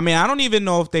 I mean, I don't even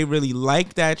know if they really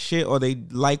like that shit or they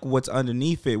like what's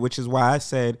underneath it, which is why I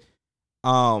said,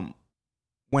 when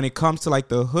it comes to like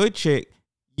the hood chick,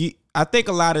 I think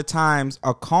a lot of times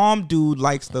a calm dude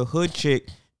likes the hood chick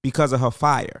because of her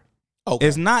fire. Okay.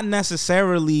 It's not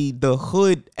necessarily the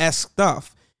hood-esque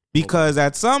stuff, because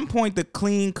at some point the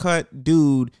clean-cut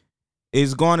dude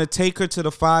is going to take her to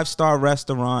the 5-star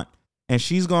restaurant and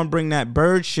she's going to bring that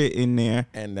bird shit in there,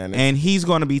 and he's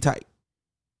going to be tight.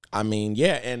 I mean,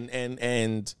 yeah,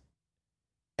 and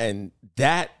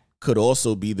that could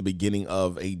also be the beginning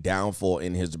of a downfall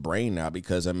in his brain now,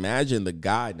 because imagine the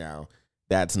guy now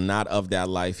that's not of that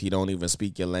life. He don't even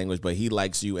speak your language, but he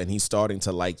likes you and he's starting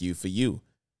to like you for you.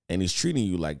 And he's treating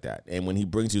you like that. And when he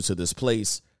brings you to this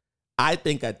place, I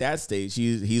think at that stage,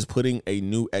 he's putting a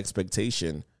new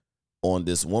expectation on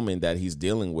this woman that he's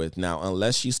dealing with. Now,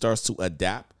 unless she starts to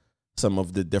adapt some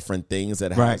of the different things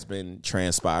that has been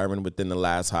transpiring within the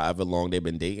last however long they've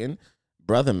been dating,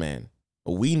 brother, man,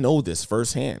 we know this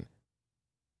firsthand.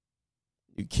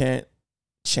 You can't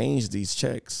change these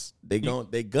chicks. They're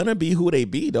gonna be who they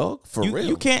be, dog. For real.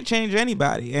 You can't change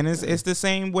anybody. And it's the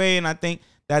same way. And I think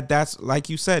that's like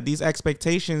you said, these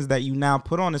expectations that you now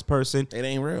put on this person, it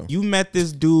ain't real. You met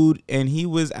this dude and he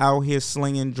was out here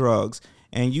slinging drugs,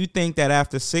 and you think that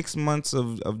after 6 months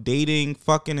of dating,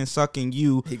 fucking and sucking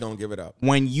you, he gonna give it up.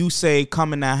 When you say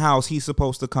come in the house, he's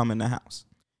supposed to come in the house.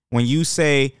 When you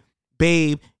say,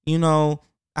 babe,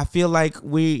 I feel like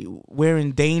we're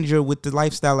in danger with the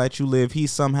lifestyle that you live,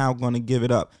 he's somehow gonna give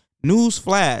it up. News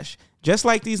flash, just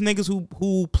like these niggas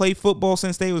who play football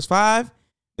since they was 5,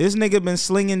 This nigga been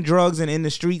slinging drugs and in the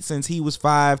street since he was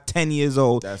 5, 10 years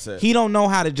old. That's it. He don't know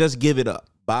how to just give it up.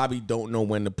 Bobby don't know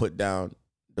when to put down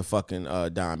the fucking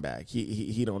dime bag.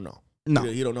 He don't know. No.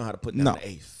 He don't know how to put down No. the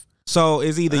eighth. So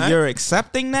it's either All right. you're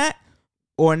accepting that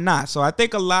or not. So I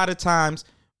think a lot of times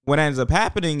what ends up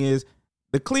happening is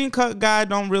the clean cut guy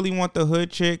don't really want the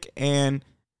hood chick, and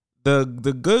the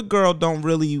good girl don't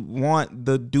really want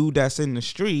the dude that's in the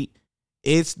street.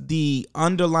 It's the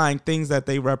underlying things that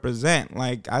they represent.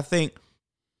 Like, I think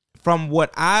from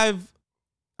what I've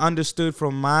understood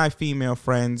from my female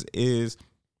friends is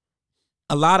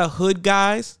a lot of hood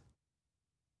guys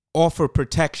offer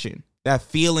protection. That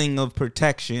feeling of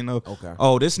protection of, Okay.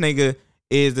 oh, this nigga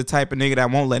is the type of nigga that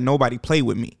won't let nobody play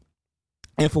with me.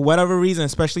 And for whatever reason,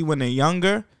 especially when they're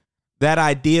younger, that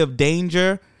idea of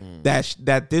danger,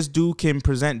 that this dude can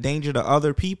present danger to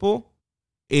other people,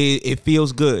 it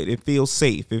feels good. It feels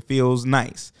safe. It feels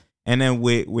nice. And then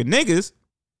with niggas,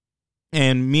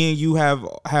 and me and you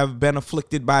have been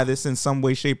afflicted by this in some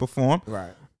way, shape, or form.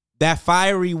 Right. That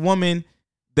fiery woman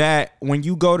that when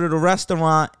you go to the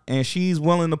restaurant and she's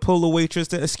willing to pull the waitress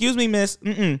to, excuse me, miss,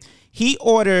 he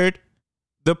ordered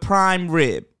the prime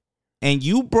rib and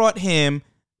you brought him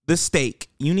the steak.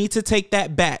 You need to take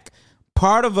that back.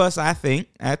 Part of us, I think,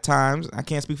 at times, I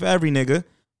can't speak for every nigga,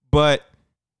 but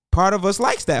part of us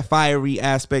likes that fiery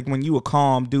aspect when you a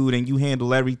calm dude and you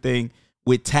handle everything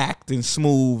with tact and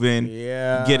smooth and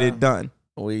get it done.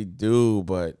 We do,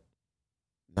 but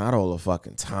not all the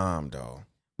fucking time, though.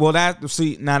 Well, that's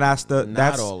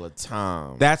All the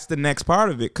time. That's the next part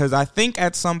of it, because I think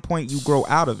at some point you grow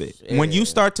out of it. Yeah. When you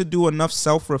start to do enough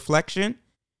self-reflection,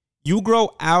 you grow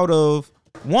out of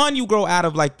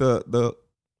like the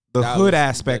hood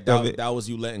aspect of it. That was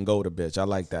you letting go of the bitch. I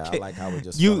like that. I like how it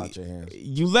just fell out your hands.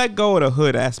 You let go of the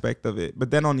hood aspect of it, but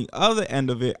then on the other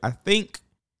end of it, I think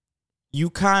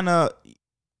you kind of,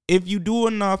 if you do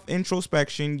enough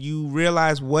introspection, you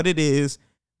realize what it is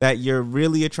that you're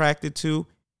really attracted to.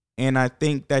 And I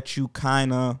think that you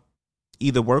kind of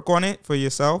either work on it for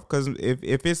yourself, because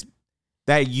if it's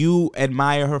that you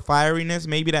admire her fieriness,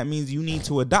 maybe that means you need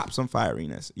to adopt some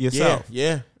fieriness yourself.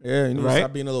 Yeah. You need to Right?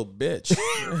 stop being a little bitch.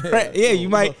 Right? Yeah, you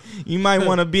might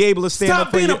want to be able to stand Stop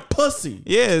up for being your, a pussy.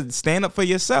 yeah, stand up for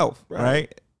yourself,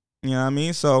 right? You know what I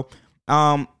mean? So,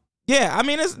 yeah, I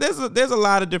mean, there's a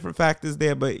lot of different factors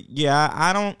there, but yeah,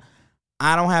 I don't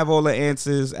have all the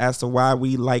answers as to why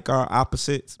we like our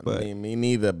opposites, but Me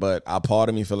neither. But a part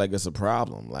of me feel like it's a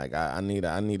problem. Like I need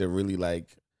to really, like,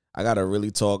 I gotta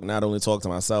really talk. Not only talk to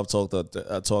myself, talk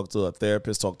to a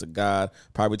therapist, talk to God,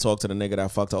 probably talk to the nigga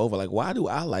that fucked her over. Like, why do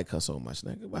I like her so much,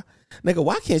 nigga?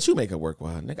 Why can't you make her work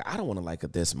with her, nigga? I don't want to like her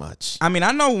this much. I mean,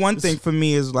 I know one thing for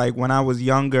me is, like, when I was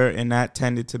younger, and that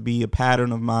tended to be a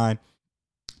pattern of mine,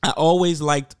 I always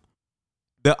liked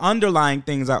the underlying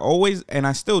things. And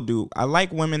I still do, I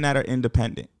like women that are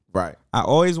independent. Right. I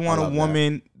always want a love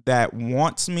woman that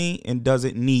wants me and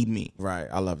doesn't need me. Right.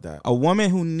 I love that. A woman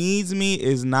who needs me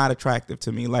is not attractive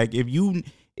to me. Like,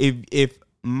 if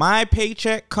my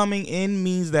paycheck coming in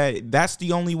means that that's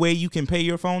the only way you can pay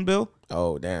your phone bill,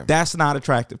 Oh, damn. that's not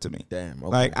attractive to me. Damn.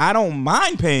 Okay. Like, I don't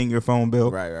mind paying your phone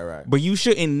bill. Right. But you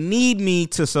shouldn't need me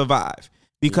to survive,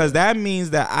 because that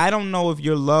means that I don't know if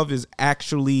your love is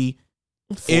actually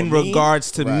in me?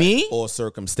 regards to Right. me or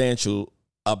circumstantial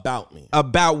about me.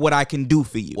 about what I can do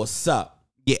for you. What's up?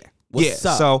 Yeah. What's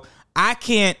up? So I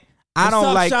can't, I What's don't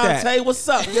up, like Shantae? that. What's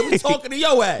up? Yeah, we talking to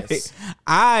your ass.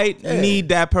 I need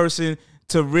that person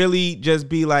to really just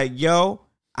be like, yo,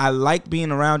 I like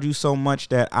being around you so much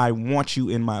that I want you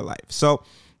in my life. So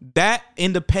that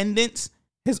independence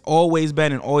has always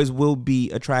been and always will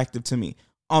be attractive to me.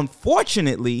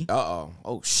 Unfortunately,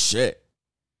 Oh shit.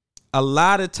 a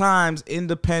lot of times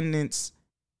independence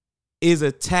is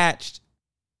attached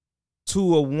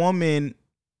to a woman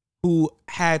who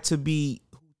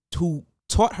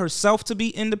taught herself to be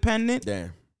independent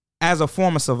Damn. as a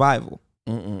form of survival.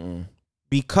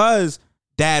 Because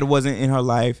dad wasn't in her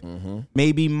life.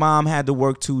 Maybe mom had to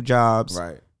work 2 jobs.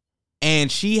 Right.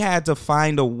 And she had to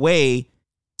find a way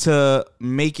to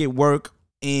make it work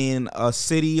in a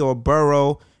city or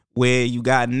borough where you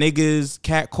got niggas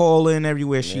catcalling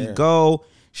everywhere she go.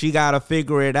 She got to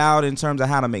figure it out in terms of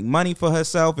how to make money for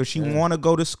herself. If she want to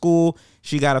go to school,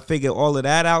 she got to figure all of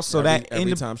that out. So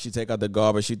every time she take out the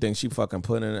garbage, she thinks she fucking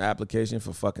put in an application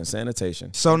for fucking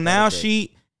sanitation. So now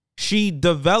she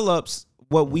develops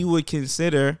what we would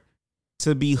consider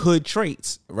to be hood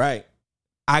traits. Right.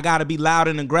 I got to be loud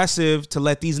and aggressive to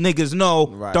let these niggas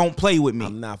know, don't play with me.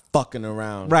 I'm not fucking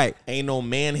around. Right. Ain't no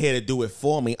man here to do it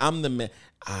for me. I'm the man.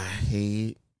 I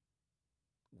hate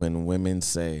when women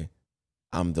say,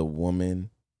 I'm the woman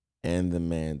and the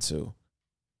man too.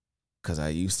 Because I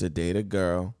used to date a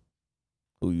girl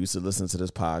who used to listen to this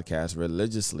podcast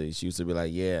religiously. She used to be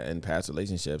like, yeah, in past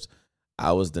relationships,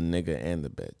 I was the nigga and the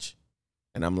bitch.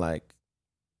 And I'm like,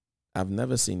 I've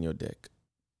never seen your dick.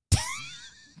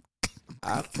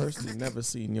 I've personally never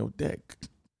seen your dick.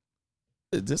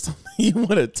 Is this something you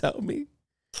want to tell me?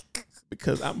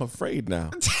 Because I'm afraid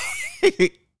now.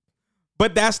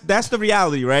 But that's the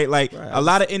reality, right? Like Right. a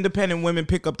lot of independent women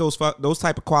pick up those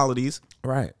type of qualities,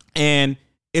 Right. and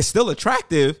it's still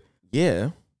attractive. Yeah.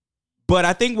 But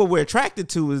I think what we're attracted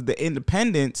to is the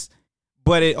independence.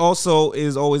 But it also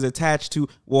is always attached to,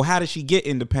 well, how does she get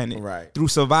independent? Right. Through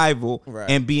survival, Right.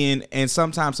 and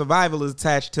sometimes survival is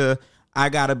attached to, I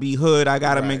gotta be hood. I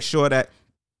gotta Right. make sure that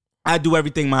I do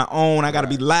everything my own. I gotta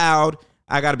be loud.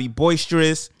 I gotta be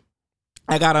boisterous.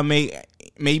 I gotta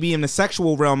maybe in the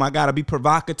sexual realm, I gotta be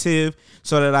provocative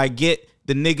so that I get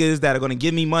the niggas that are gonna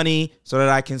give me money so that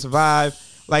I can survive.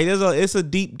 Like it's a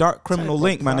deep dark criminal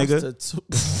link, my nigga.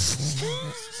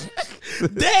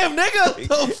 Damn, nigga.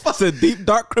 The fuck? It's a deep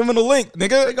dark criminal link,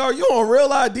 nigga. Nigga, are you on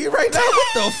Real ID right now?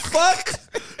 What the fuck?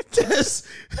 Just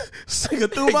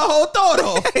nigga threw my whole thought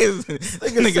off.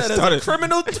 Nigga said started as a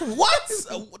criminal. What?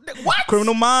 What?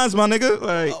 Criminal Minds, my nigga.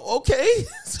 Like, Okay.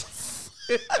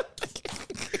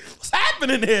 What's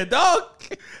happening here, dog?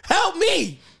 Help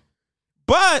me.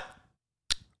 but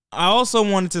I also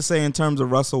wanted to say in terms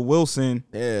of Russell Wilson,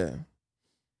 Yeah.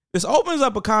 this opens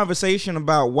up a conversation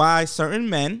about why certain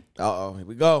men Uh-oh. Here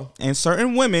we go. and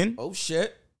certain women Oh,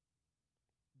 shit.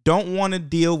 don't want to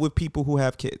deal with people who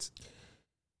have kids.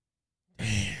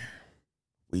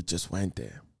 We just went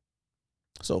there.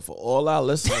 So for all our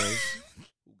listeners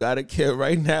who got a kid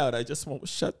right now that just won't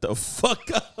shut the fuck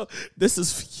up, this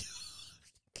is for you.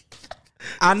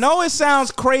 I know it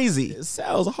sounds crazy. It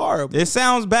sounds horrible. It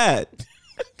sounds bad.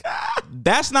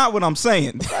 That's not what I'm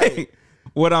saying. Right.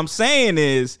 What I'm saying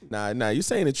is, Nah, you're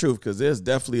saying the truth because there's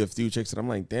definitely a few chicks that I'm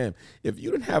like, damn, if you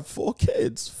didn't have 4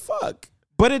 kids, fuck.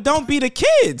 but it don't be the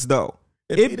kids though.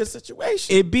 It'd be the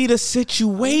situation. It be the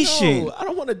situation. No, I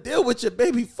don't want to deal with your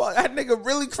baby. Fuck, that nigga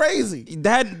really crazy.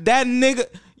 That nigga,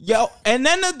 yo, and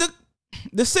then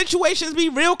the situations be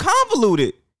real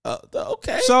convoluted.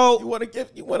 Okay. So- you want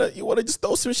to just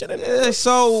throw some shit in there?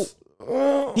 So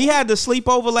he had to sleep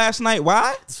over last night.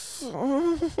 Why?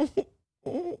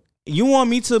 You want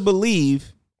me to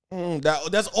believe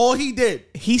That's all he did.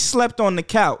 he slept on the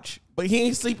couch, But he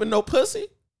ain't sleeping no pussy.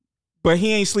 but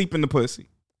he ain't sleeping the pussy?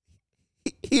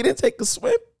 He didn't take a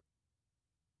swim.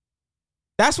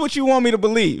 That's what you want me to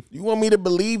believe. You want me to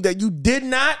believe that you did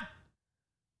not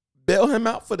bail him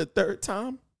out for the 3rd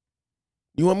time?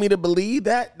 You want me to believe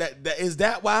that? That is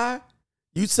that why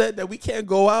you said that we can't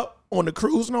go out on the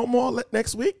cruise no more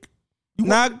next week?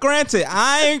 Now, granted,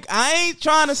 I ain't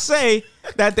trying to say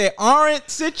that there aren't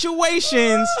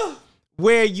situations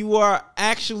where you are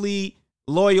actually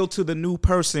loyal to the new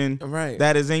person Right.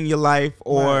 that is in your life,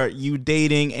 or Right. you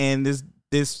dating and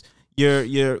this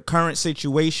your current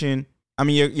situation, I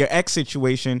mean your ex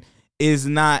situation is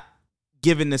not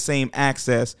given the same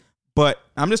access. But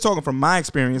I'm just talking from my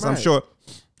experience. I'm Right. sure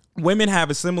women have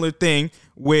a similar thing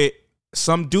with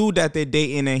some dude that they're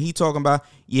dating and he talking about,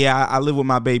 yeah, I live with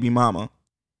my baby mama.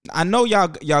 I know y'all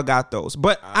got those,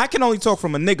 but I can only talk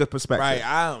from a nigga perspective. Right.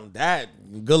 I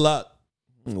don't. Good luck.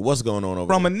 What's going on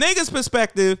over From a there? nigga's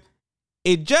perspective,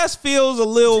 it just feels a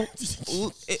little.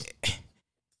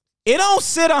 It don't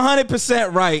sit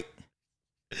 100% right.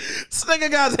 This nigga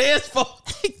got his hands full.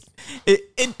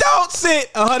 It don't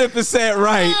sit 100%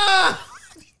 right.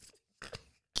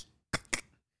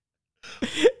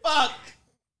 Fuck.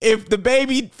 If the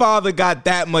baby father got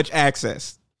that much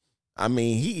access. I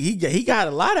mean, he got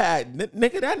a lot of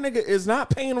nigga. That nigga is not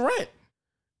paying rent.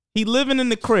 He living in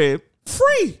the crib,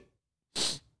 Free.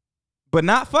 but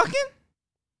not fucking?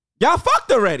 Y'all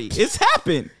fucked already. It's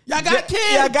happened. Y'all got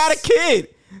kids. Y'all got a kid.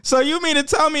 So you mean to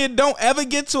tell me it don't ever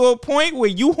get to a point where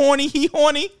you horny, he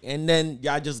horny? And then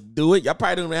y'all just do it. Y'all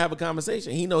probably don't even have a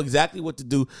conversation. He know exactly what to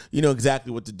do. You know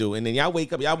exactly what to do. And then y'all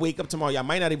wake up tomorrow. Y'all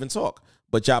might not even talk,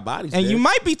 but y'all bodies. And dead. you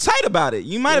might be tight about it.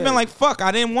 You might have been Yeah. like, fuck,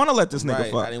 I didn't want to let this nigga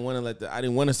Right. fuck. I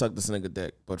didn't want to suck this nigga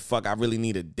dick, but fuck, I really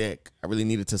need a dick. I really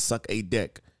needed to suck a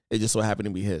dick. It just so happened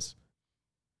to be his.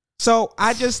 So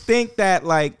I just think that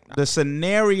like the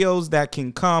scenarios that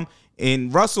can come in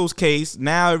Russell's case,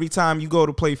 now every time you go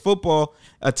to play football,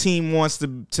 a team wants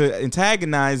to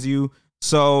antagonize you.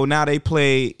 So now they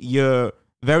play your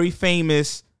very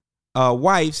famous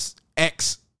wife's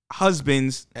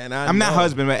ex-husband's, And I I'm not know-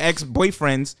 husband, but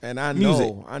ex-boyfriend's And I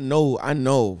music.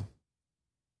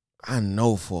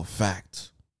 know for a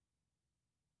fact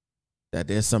that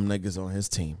there's some niggas on his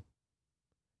team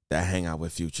that hang out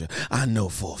with Future. I know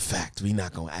for a fact we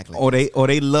not gonna act like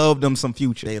they love them some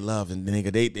Future. they love and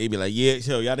nigga they be like, yeah,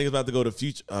 yo, y'all niggas about to go to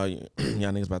Future. Y'all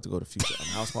niggas about to go to Future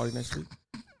house party next week.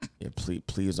 Yeah,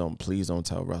 please don't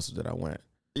tell Russell that I went.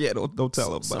 Yeah, don't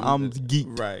tell him. But I'm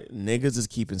geeked. Right, niggas is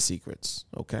keeping secrets.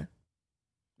 Okay,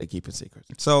 they keeping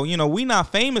secrets. So we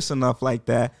not famous enough like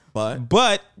that.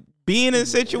 But being in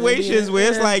situations where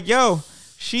it's like, yo,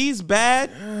 she's bad.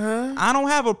 I don't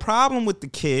have a problem with the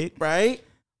kid. Right.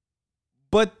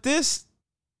 But this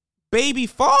baby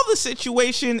father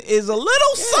situation is a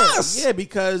little sus. Yeah,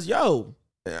 because yo,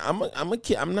 I'm a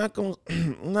kid. I'm not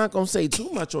gonna say too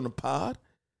much on the pod,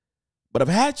 but I've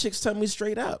had chicks tell me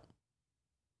straight up,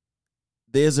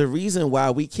 there's a reason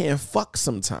why we can't fuck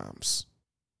sometimes.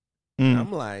 And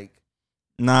I'm like,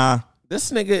 nah,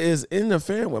 this nigga is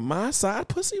interfering with my side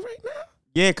pussy right now.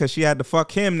 Yeah, because she had to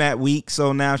fuck him that week,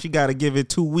 so now she got to give it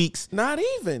 2 weeks. Not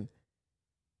even.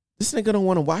 This nigga don't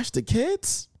want to watch the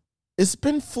kids. It's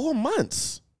been 4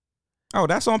 months. Oh,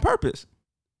 that's on purpose.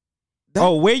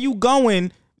 Where you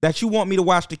going that you want me to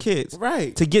watch the kids?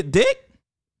 Right. To get dick?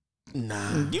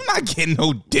 Nah. You not getting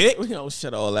no dick.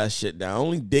 Shut all that shit down.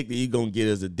 Only dick that you gonna get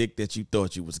is the dick that you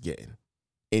thought you was getting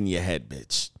in your head,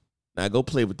 bitch. Now go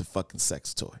play with the fucking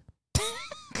sex toy.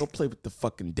 Go play with the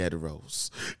fucking dead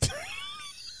rose.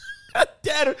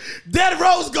 Dead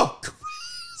rose go crazy.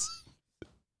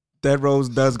 Dead Rose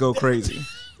does go crazy.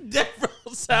 Dead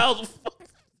Rose sounds.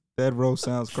 Dead Rose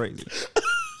sounds crazy.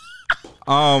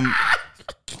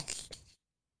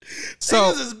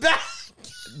 So is back.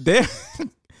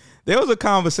 There was a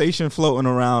conversation floating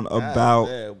around about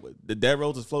the Dead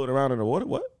Rose is floating around in the water.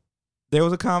 What? There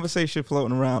was a conversation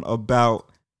floating around about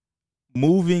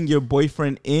moving your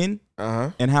boyfriend in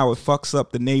and how it fucks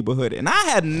up the neighborhood. And I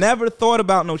had never thought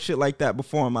about no shit like that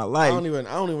before in my life. I don't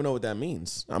even know what that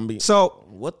means. So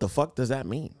what the fuck does that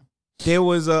mean? There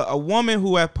was a woman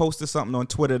who had posted something on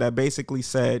Twitter that basically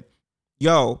said,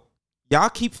 yo, y'all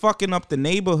keep fucking up the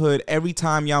neighborhood every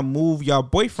time y'all move y'all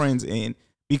boyfriends in,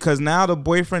 because now the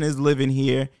boyfriend is living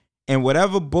here and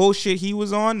whatever bullshit he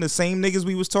was on, the same niggas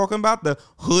we was talking about, the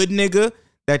hood nigga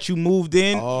that you moved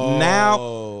in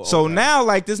now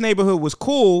like this neighborhood was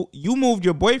cool, you moved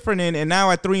your boyfriend in, and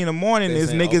now at 3 a.m.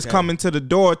 there's niggas coming to the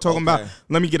door talking about,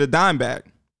 let me get a dime bag.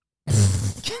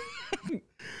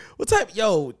 What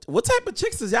type of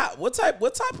chicks is y'all, what type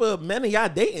of men are y'all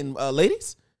dating,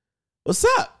 ladies? What's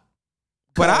up?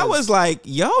 But I was like,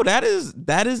 yo, that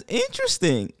is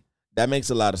interesting. That makes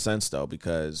a lot of sense though,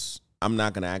 because I'm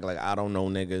not gonna act like I don't know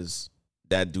niggas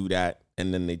that do that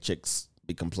and then they chicks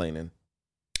be complaining.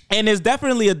 And there's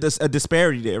definitely a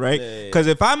disparity there, right? Because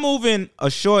if I move in a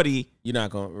shorty, you're not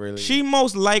going to really. She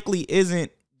most likely isn't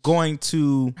going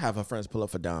to have her friends pull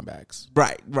up for dime bags.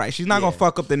 Right. She's not going to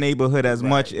fuck up the neighborhood as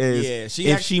much as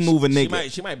she move a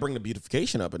nigga. She might bring the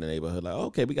beautification up in the neighborhood. Like,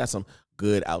 okay, we got some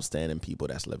good, outstanding people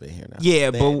that's living here now. Yeah,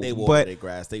 they water their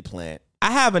grass, they plant.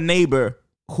 I have a neighbor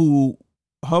who,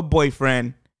 her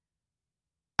boyfriend,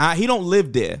 he don't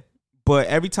live there, but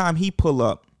every time he pull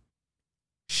up,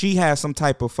 she has some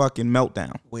type of fucking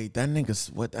meltdown. Wait, that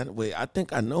nigga's what? I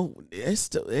think I know. It's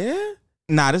still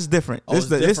Nah, this is different. This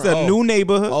the new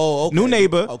neighborhood. Oh, okay. New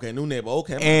neighbor. Okay, new neighbor.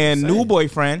 Okay, and new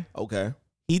boyfriend. Okay.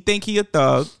 He think he a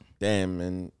thug. Damn,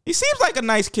 man. He seems like a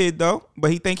nice kid though,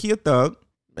 but he think he a thug.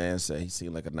 Man, say he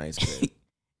seemed like a nice kid.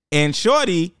 And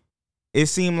shorty, it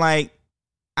seemed like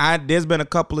there's been a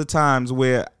couple of times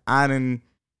where I done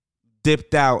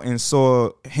dipped out and saw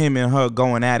him and her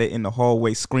going at it in the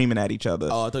hallway, screaming at each other.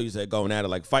 Oh, I thought you said going at it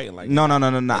like fighting. Like no.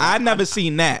 I never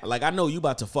seen that. Like I know you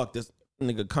about to fuck this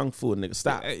nigga kung fu nigga.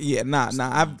 Stop. Yeah, nah.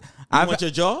 I want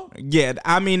your jaw. Yeah,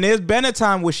 I mean, there's been a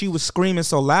time where she was screaming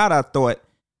so loud I thought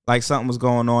like something was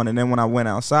going on, and then when I went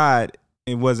outside,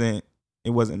 it wasn't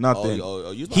nothing.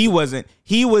 He was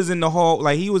in the hall,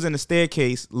 like he was in the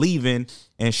staircase leaving,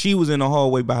 and she was in the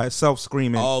hallway by herself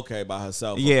screaming. Oh, okay, by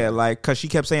herself. Yeah, okay. like cause she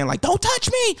kept saying like, "Don't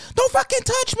touch me! Don't fucking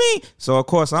touch me!" So of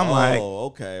course I'm like, "Oh,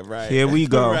 okay, right." Here we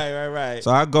go. right.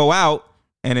 So I go out,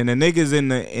 and then the niggas in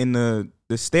the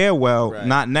stairwell,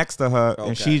 not next to her,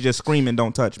 and she's just screaming,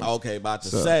 "Don't touch me!" Okay, about to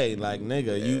say like,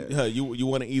 nigga, you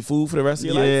want to eat food for the rest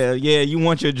of your life? Yeah, you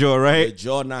want your jaw, right? Your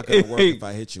jaw not gonna work if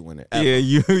I hit you in it. Ever. Yeah,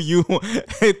 you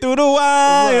through the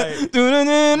wire, right.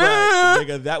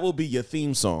 Nigga, that will be your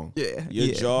theme song. Yeah,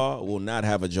 your jaw will not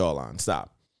have a jawline.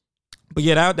 Stop. But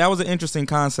yeah, that was an interesting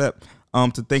concept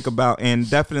to think about, and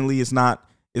definitely it's not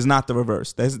the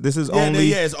reverse. This is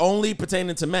it's only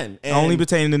pertaining to men, and only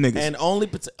pertaining to niggas, and only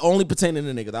pertaining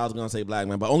to niggas. I was gonna say black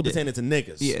men, but only pertaining to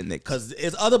niggas. Yeah, niggas. Because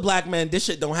it's other black men. This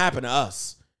shit don't happen to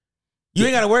us. You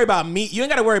ain't got to worry about me. You ain't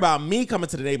got to worry about me coming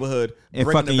to the neighborhood And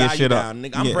bringing the fucking your value shit down.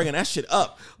 up. Nigga, I'm Yeah. bringing that shit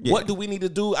up. Yeah. What do we need to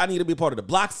do? I need to be part of the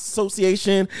Blocks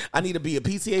Association. I need to be a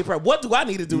PTA prep. What do I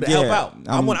need to do to help out?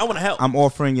 I want to help. I'm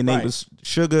offering your neighbors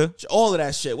sugar. All of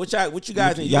that shit. What you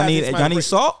guys need? Y'all need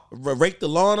salt? Rake the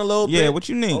lawn a little bit. Yeah, what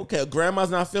you need? Okay, grandma's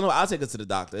not feeling well. I'll take her to the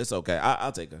doctor. It's okay.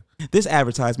 I'll take her. This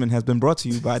advertisement has been brought to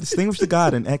you by Distinguished the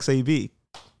God and XAB.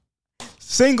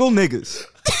 Single niggas.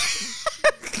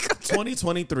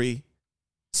 2023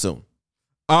 soon.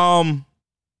 Shout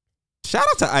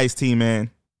out to Ice-T,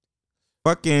 man.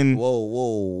 Fucking.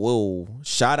 Whoa.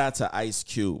 Shout out to Ice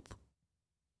Cube.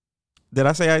 Did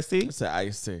I say Ice-T? It's an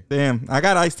Ice-T. Damn, I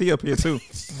got Ice-T up here too.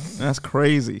 That's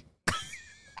crazy.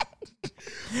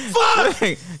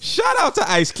 Fuck! Shout out to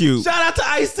Ice Cube. Shout out to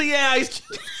Ice-T and Ice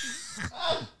Cube.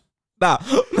 Nah.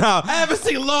 I haven't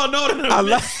seen Law and Order in a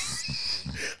minute.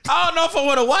 I don't know if I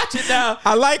want to watch it now.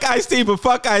 I like Ice-T, but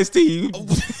fuck Ice-T.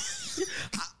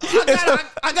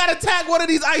 I gotta tag one of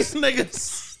these Ice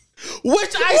niggas.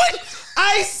 Which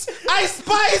Ice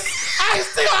Spice,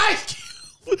 Ice-T, Ice Cube.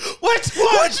 Which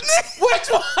one? Which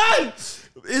one?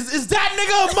 Is that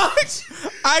nigga a much?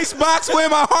 Icebox where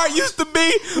my heart used to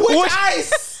be. Which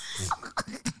Ice?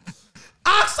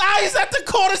 Ox Ice at the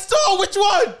corner store. Which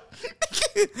one?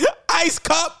 Ice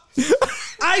cup.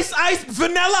 Ice,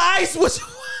 Vanilla Ice. Which one?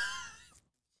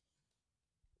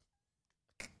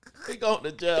 He going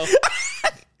to jail.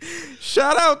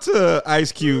 Shout out to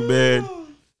Ice Cube, man.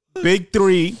 Big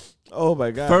Three. Oh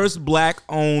my God. First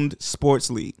black-owned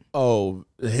sports league. Oh,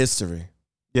 history.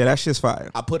 Yeah, that shit's fire.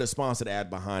 I put a sponsored ad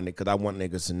behind it because I want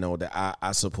niggas to know that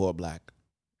I support black.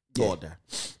 Yeah. All that.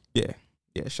 Yeah.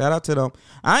 Shout out to them.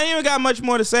 I ain't even got much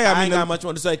more to say. I ain't got much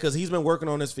more to say because he's been working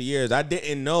on this for years. I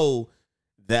didn't know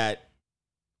that.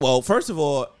 Well, first of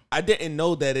all, I didn't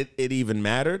know that it even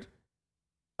mattered.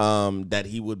 That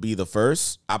he would be the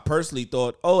first. I personally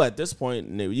thought, at this point,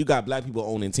 you got black people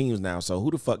owning teams now, so who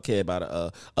the fuck care about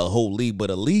a whole league? But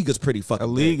a league is pretty fucking A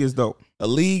league big. is dope. A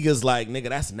league is like, nigga,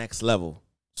 that's next level.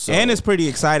 So, And it's pretty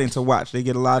exciting to watch. They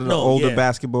get a lot of the older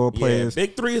basketball players.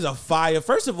 Big Three is a fire.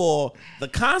 First of all, the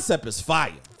concept is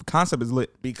fire. The concept is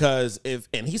lit. Because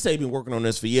and he said he's been working on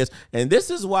this for years, and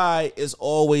this is why it's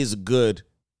always good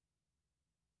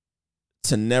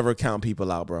to never count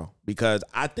people out, bro. Because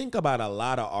I think about a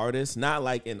lot of artists, not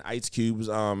like in Ice Cube's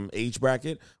age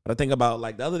bracket, but I think about,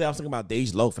 like, the other day I was thinking about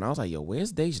Dej Loaf, and I was like, yo,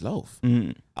 where's Dej Loaf?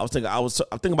 Mm. I'm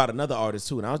thinking about another artist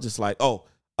too, and I was just like,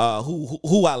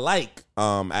 who I like,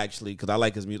 actually, because I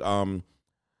like his music,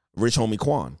 Rich Homie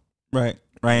Quan. Right.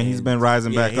 And he's been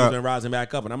rising back he's up. been rising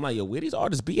back up, and I'm like, yo, where these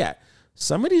artists be at?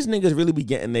 Some of these niggas really be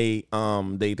getting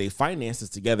they finances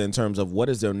together in terms of what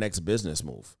is their next business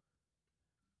move.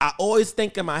 I always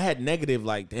think in my head negative,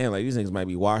 like, damn, like these niggas might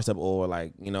be washed up or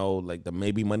like, like the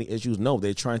maybe money issues. No,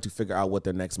 they're trying to figure out what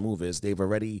their next move is. They've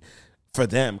already, for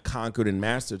them, conquered and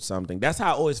mastered something. That's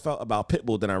how I always felt about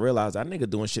Pitbull. Then I realized that nigga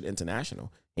doing shit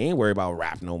international. He ain't worried about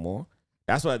rap no more.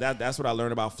 That's what I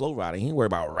learned about Flo Rida. He ain't worried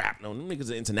about rap no. Them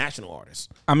niggas are international artists.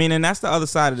 I mean, and that's the other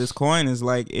side of this coin is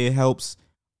like it helps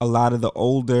a lot of the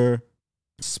older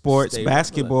sports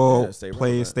basketball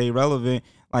players stay relevant.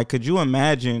 Like, could you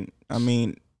imagine? I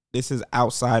mean, this is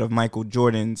outside of Michael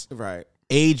Jordan's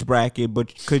age bracket,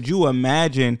 but could you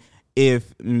imagine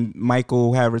if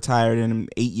Michael had retired and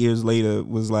 8 years later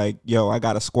was like, yo, I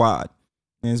got a squad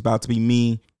and it's about to be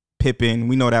me, Pippen.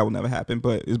 We know that will never happen,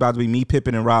 but it's about to be me,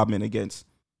 Pippen, and Rodman against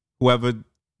whoever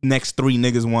next three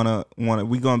niggas wanna.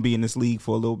 We gonna be in this league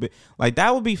for a little bit. Like,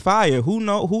 that would be fire.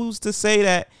 Who's to say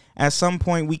that at some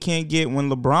point we can't get when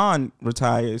LeBron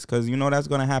retires? Because that's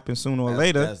gonna happen sooner or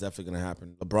later. That's definitely gonna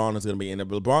happen. LeBron's gonna be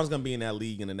in that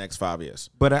league in the next 5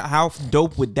 years. But how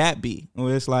dope would that be?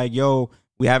 Where it's like, yo,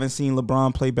 we haven't seen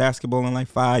LeBron play basketball in like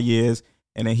 5 years,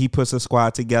 and then he puts a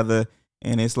squad together,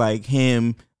 and it's like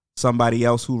him, somebody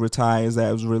else who retires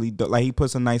that was really dope. Like, he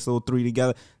puts a nice little three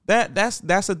together.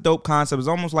 That's a dope concept. It's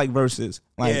almost like Versus.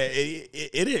 Like, yeah,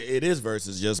 it is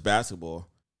Versus, just basketball.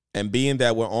 And being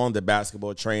that we're on the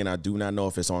basketball train, I do not know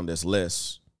if it's on this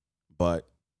list, but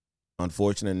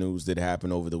unfortunate news did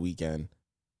happen over the weekend.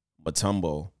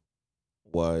 Mutombo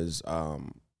was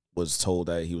told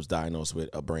that he was diagnosed with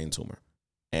a brain tumor,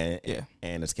 and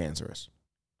it's cancerous.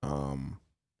 I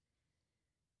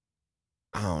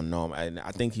don't know.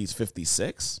 I think he's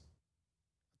 56.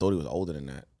 Thought he was older than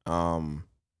that.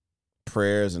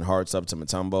 Prayers and hearts up to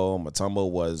Mutombo. Mutombo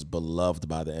was beloved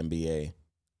by the NBA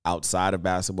outside of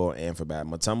basketball and for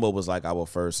Mutombo was like our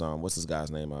first what's this guy's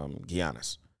name?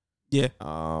 Giannis. Yeah.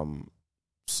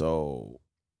 So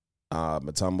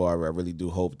Mutombo, I really do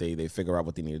hope they figure out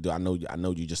what they need to do. I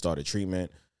know you just started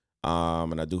treatment.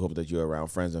 And I do hope that you're around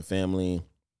friends and family.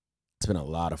 It's been a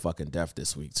lot of fucking death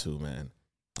this week too, man.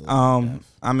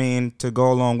 I mean, to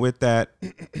go along with that,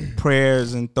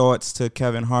 prayers and thoughts to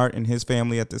Kevin Hart and his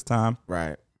family at this time.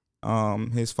 Right.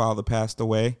 His father passed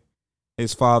away.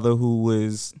 His father, who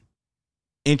was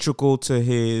integral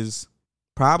to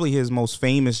probably his most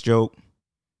famous joke.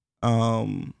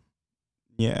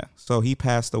 Yeah, so he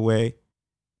passed away,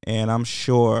 and I'm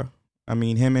sure, I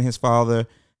mean, him and his father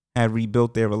had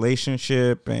rebuilt their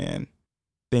relationship and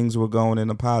things were going in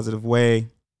a positive way.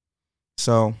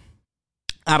 So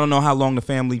I don't know how long the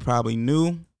family probably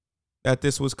knew that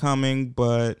this was coming,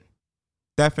 but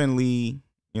definitely,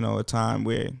 a time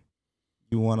where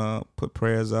you want to put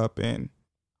prayers up and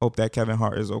hope that Kevin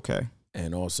Hart is okay.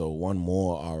 And also one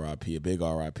more RIP, a big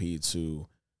RIP to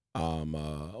a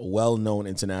well-known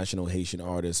international Haitian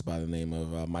artist by the name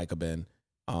of Micah Ben.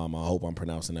 I hope I'm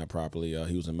pronouncing that properly.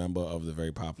 He was a member of the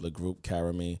very popular group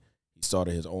Karami. He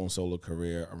started his own solo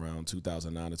career around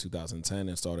 2009 to 2010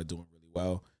 and started doing really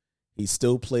well. He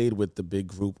still played with the big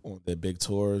group on their big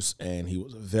tours, and he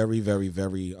was a very, very,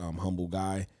 very humble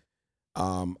guy.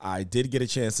 I did get a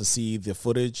chance to see the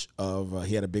footage of,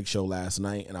 he had a big show last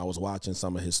night, and I was watching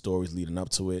some of his stories leading up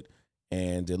to it,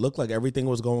 and it looked like everything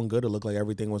was going good. It looked like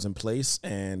everything was in place,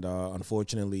 and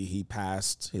unfortunately, he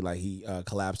passed. He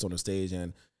collapsed on the stage,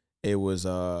 and it was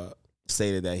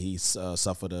stated that he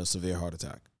suffered a severe heart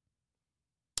attack.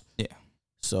 Yeah.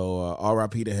 So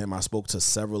RIP to him. I spoke to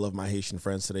several of my Haitian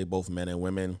friends today, both men and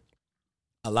women.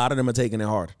 A lot of them are taking it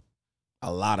hard.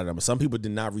 A lot of them. Some people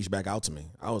did not reach back out to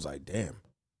me. I was like, damn.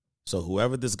 So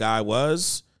whoever this guy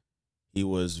was, he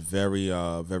was very,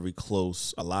 very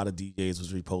close. A lot of DJs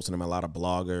was reposting him. A lot of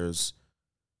bloggers.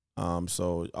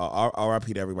 So RIP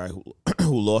to everybody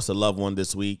who lost a loved one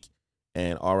this week,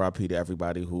 and RIP to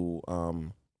everybody who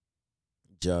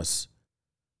just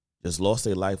lost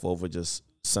their life over just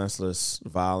senseless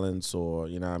violence, or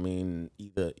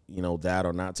either that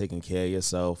or not taking care of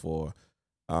yourself, or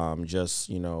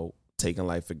just taking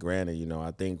life for granted. I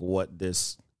think what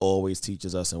this always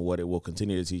teaches us, and what it will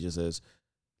continue to teach us, is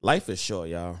life is short,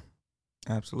 y'all.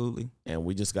 Absolutely. And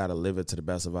we just got to live it to the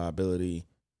best of our ability,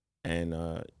 and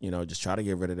just try to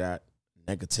get rid of that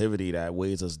negativity that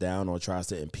weighs us down or tries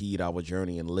to impede our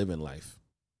journey in living life,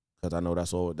 because I know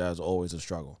that's always a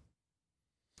struggle.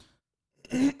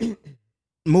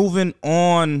 Moving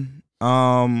on,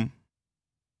 now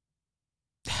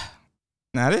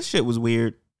this shit was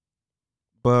weird,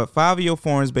 but Fabio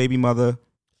Foreign's baby mother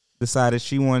decided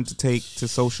she wanted to take to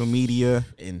social media.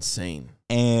 Insane.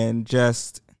 And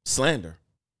just slander.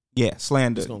 Yeah,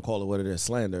 slander. Just gonna call it what it is,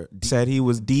 slander. Said he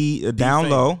was down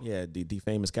low. Yeah,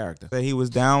 defame his character. Said he was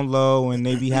down low and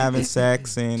they be having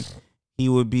sex, and he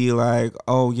would be like,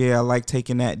 "Oh yeah, I like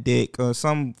taking that dick," or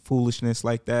some foolishness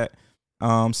like that.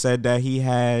 Said that he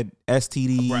had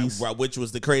STDs, right, which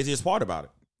was the craziest part about it.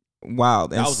 Wow,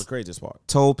 that was the craziest part.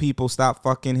 Told people stop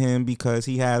fucking him because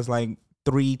he has like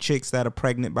 3 chicks that are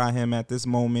pregnant by him at this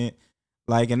moment.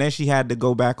 Like, and then she had to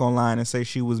go back online and say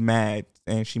she was mad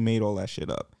and she made all that shit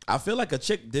up. I feel like a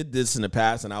chick did this in the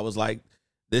past, and I was like,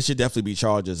 there should definitely be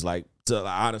charges, like, to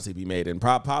honestly be made, and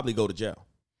probably go to jail.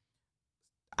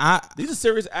 These are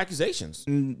serious accusations.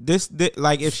 This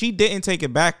like, if she didn't take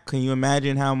it back, can you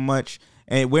imagine how much?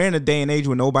 And we're in a day and age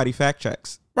where nobody fact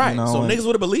checks. Right. So niggas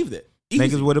would have believed it. Easy.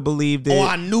 Niggas would have believed it. Oh,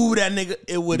 I knew that nigga.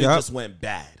 It would have just went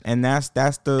bad. And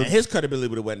and his credibility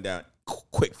would have went down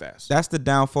quick, fast. That's the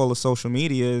downfall of social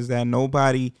media, is that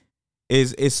nobody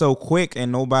is so quick,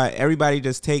 and everybody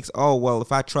just takes, oh well,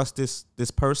 if I trust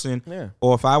this person,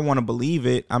 or if I want to believe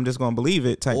it, I'm just gonna believe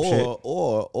it type shit.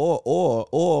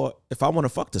 Or if I want to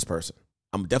fuck this person,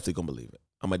 I'm definitely gonna believe it.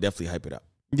 I'm gonna definitely hype it up.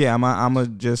 Yeah, I'm gonna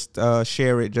just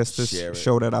share it just to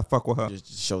show that I fuck with her.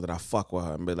 Just show that I fuck with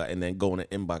her, and be like, and then go in the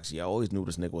inbox. Yeah, I always knew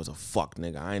this nigga was a fuck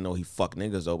nigga. I didn't know he fucked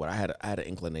niggas though, but I had an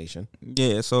inclination.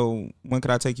 Yeah, so when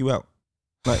could I take you out?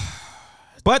 Like,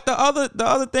 but the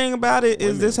other thing about it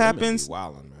is this happens.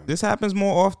 Wildin', man. This happens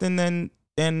more often than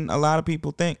a lot of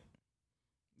people think.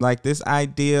 Like, this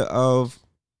idea of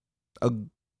a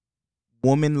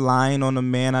woman lying on a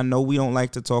man. I know we don't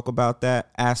like to talk about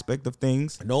that aspect of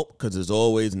things. Nope, because there's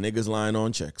always niggas lying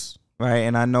on chicks. Right,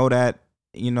 and I know that,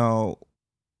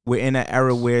 we're in an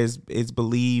era where it's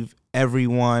believe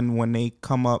everyone when they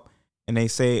come up and they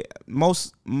say,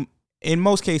 in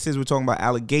most cases we're talking about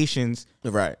allegations,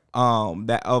 right,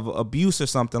 that of abuse or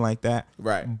something like that.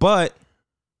 Right. But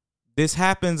this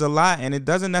happens a lot, and it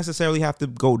doesn't necessarily have to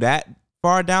go that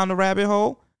far down the rabbit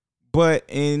hole, but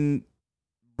in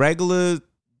regular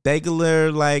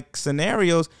like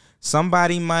scenarios,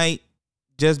 somebody might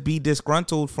just be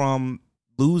disgruntled from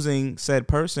losing said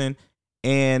person,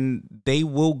 and they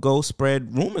will go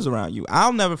spread rumors around you.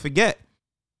 I'll never forget.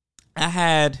 I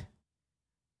had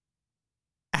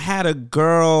a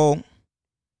girl,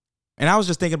 and I was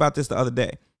just thinking about this the other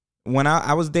day. When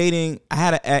I was dating, I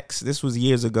had an ex. This was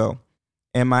years ago,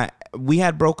 and we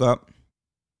had broke up,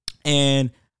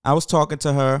 and I was talking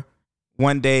to her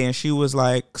one day, and she was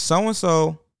like, "So and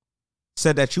so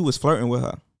said that you was flirting with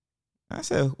her." I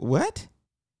said, "What?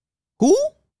 Who?"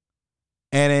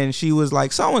 And then she was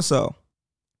like, "So and so,"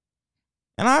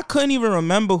 and I couldn't even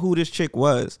remember who this chick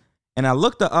was. And I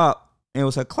looked her up, and it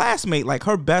was her classmate, like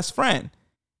her best friend.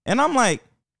 And I'm like,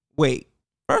 "Wait,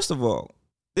 first of all,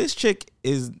 this chick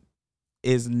is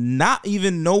not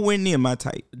even nowhere near my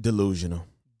type." Delusional.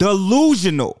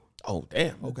 Oh,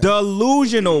 damn. Okay.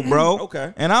 Delusional, bro.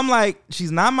 Okay. And I'm like,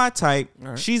 she's not my type.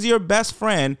 All right. She's your best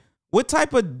friend. What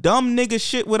type of dumb nigga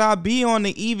shit would I be on to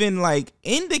even like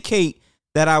indicate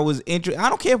that I was interested? I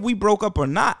don't care if we broke up or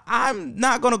not. I'm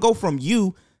not going to go from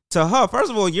you to her.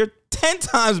 First of all, you're 10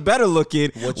 times better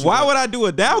looking. Why would I do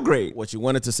a downgrade? What you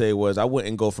wanted to say was, I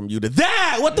wouldn't go from you to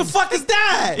that. What the fuck is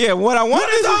that? Yeah, what I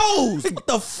wanted those? What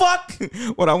the fuck?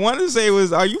 What I wanted to say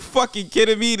was, are you fucking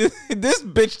kidding me? This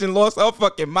bitch done lost her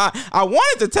fucking mind. I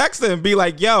wanted to text her and be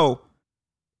like, yo,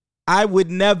 I would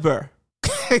never.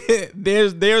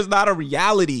 There's not a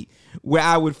reality where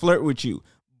I would flirt with you.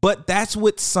 But that's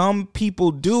what some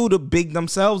people do to big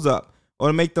themselves up or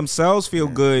to make themselves feel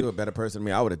good. You're a better person than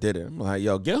me. I would have did it. I'm like,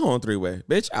 yo, get home 3-way.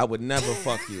 Bitch, I would never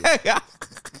fuck you.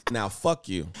 Now, fuck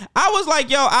you. I was like,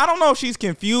 yo, I don't know if she's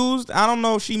confused. I don't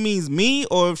know if she means me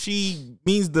or if she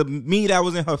means the me that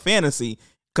was in her fantasy.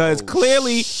 Because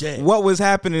clearly what was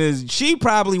happening is she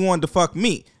probably wanted to fuck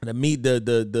me.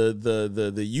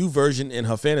 The you version in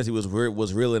her fantasy was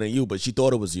realer than you, but she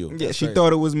thought it was you. Yeah, she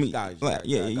thought it was me.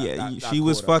 She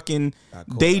was fucking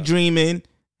daydreaming,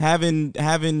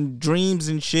 having dreams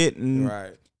and shit, and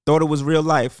thought it was real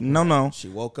life. No. She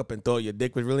woke up and thought your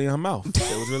dick was really in her mouth.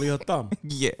 It was really her thumb.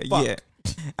 Yeah.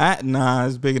 Nah,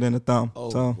 it's bigger than a thumb. Oh,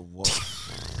 so. whoa.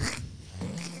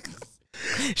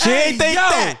 She ain't think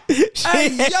that.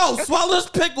 Yo, swallow this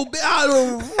pickle.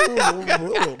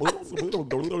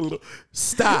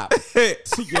 Stop.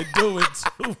 You're doing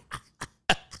too much.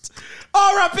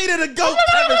 R.I.P. to the GOAT,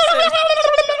 Kevin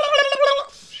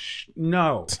Samuels.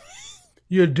 No.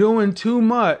 You're doing too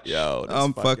much. Yo,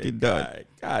 I'm fucking done. Guy.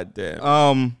 God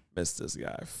damn. Miss this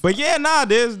guy. But yeah,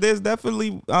 there's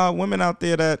definitely women out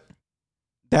there that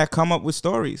come up with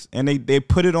stories and they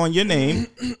put it on your name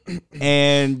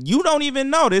and you don't even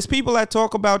know. There's people that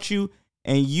talk about you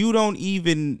and you don't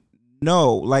even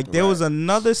know. Like there was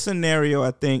another scenario,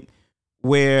 I think,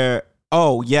 where,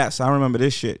 oh yes, I remember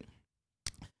this shit.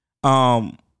 A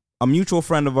mutual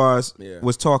friend of ours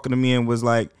was talking to me and was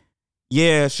like,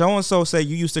 yeah, so-and-so said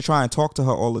you used to try and talk to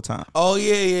her all the time. Oh,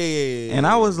 yeah. And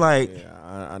I was like,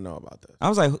 I know about that. I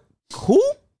was like, who?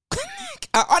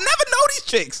 I never know these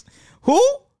chicks. Who?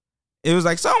 It was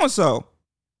like so-and-so.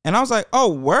 And I was like,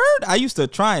 oh, word? I used to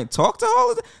try and talk to her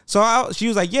all the time. So she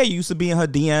was like, yeah, you used to be in her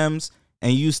DMs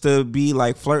and you used to be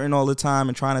like flirting all the time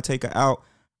and trying to take her out.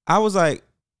 I was like,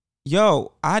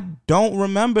 yo, I don't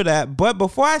remember that. But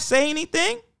before I say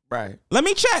anything, let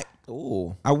me check.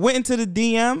 Ooh. I went into the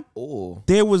DM. Ooh.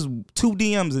 There was 2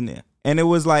 DMs in there. And it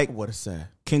was like, what is that?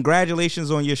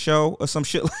 Congratulations on your show or some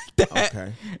shit like that.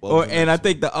 Okay. And I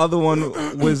think the other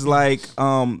one was like,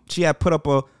 she had put up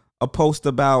a post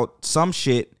about some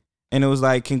shit and it was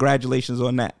like, congratulations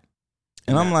on that.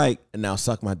 And I'm like, and now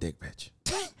suck my dick, bitch.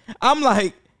 I'm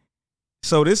like,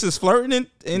 so this is flirting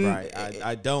and right.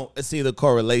 I don't see the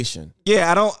correlation.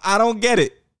 Yeah, I don't get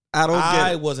it.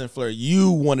 I wasn't flirting.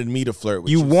 You wanted me to flirt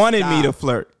with you. You wanted me to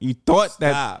flirt. You thought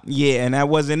that. Yeah, and that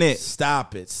wasn't it.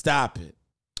 Stop it.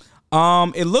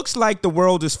 It looks like the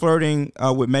world is flirting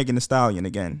with Megan Thee Stallion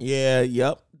again. Yeah,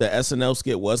 yep. The SNL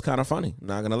skit was kind of funny.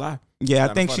 Not gonna lie. Yeah,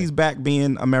 I think she's back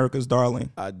being America's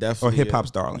darling. I definitely, or hip hop's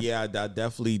darling. Yeah, I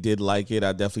definitely did like it.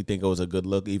 I definitely think it was a good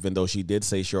look. Even though she did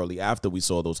say shortly after we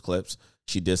saw those clips,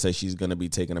 she did say she's gonna be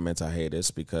taking a mental hiatus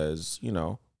because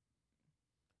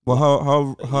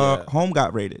Well, her home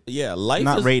got raided. Yeah,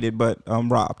 raided, but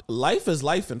robbed. Life is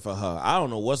lifing for her. I don't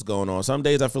know what's going on. Some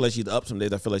days I feel like she's up. Some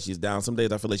days I feel like she's down. Some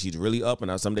days I feel like she's really up,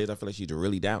 and some days I feel like she's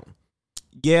really down.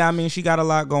 Yeah, I mean, she got a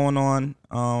lot going on.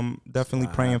 Definitely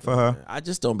praying for her. I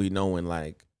just don't be knowing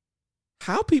like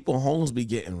how people homes be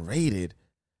getting raided.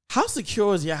 How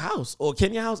secure is your house? Or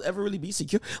can your house ever really be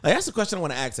secure? Like, that's the question I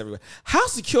want to ask everyone. How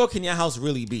secure can your house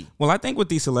really be? Well, I think with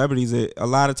these celebrities, a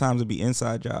lot of times it'd be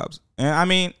inside jobs. And I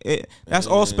mean, that's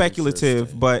all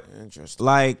speculative, but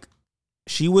like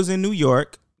she was in New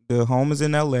York. The home is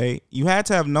in LA. You had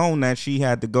to have known that she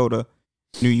had to go to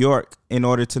New York in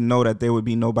order to know that there would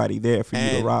be nobody there for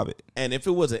you to rob it. And if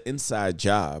it was an inside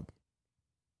job,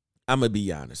 I'm gonna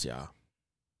be honest, y'all.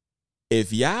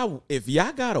 If y'all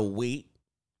gotta wait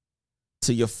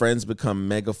till your friends become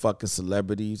mega fucking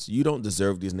celebrities, you don't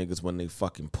deserve these niggas when they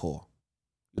fucking poor.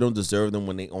 You don't deserve them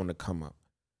when they on the come up.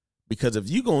 Because if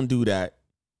you gonna do that,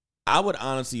 I would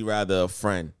honestly rather a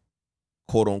friend,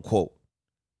 quote unquote,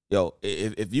 yo,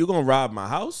 if you gonna rob my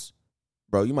house,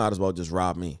 bro, you might as well just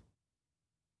rob me.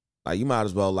 Like, you might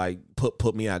as well like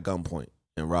put me at gunpoint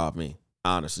and rob me.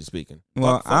 Honestly speaking.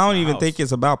 Well, fuck I don't my even house. think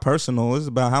it's about personal. It's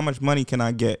about how much money can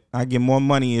I get. I get more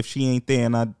money if she ain't there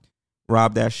and I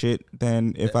rob that shit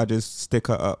than if I just stick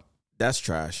her up. That's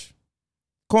trash.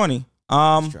 Corny.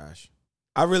 That's trash.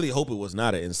 I really hope it was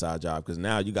not an inside job, because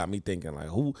now you got me thinking like,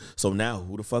 who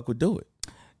the fuck would do it?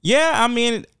 Yeah, I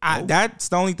mean, that's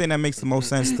the only thing that makes the most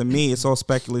sense to me. It's all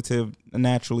speculative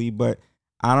naturally, but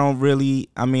I don't really,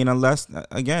 I mean, unless,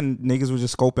 again, niggas was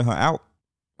just scoping her out.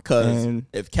 Because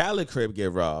if Khaled crib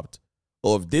get robbed,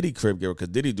 or if Diddy crib get robbed,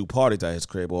 because Diddy do parties at his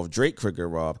crib, or if Drake crib get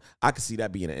robbed, I could see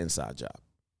that being an inside job.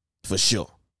 For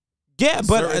sure. Yeah,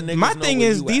 but my thing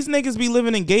is, these niggas be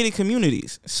living in gated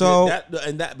communities. So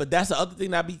but that's the other thing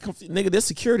that be nigga, there's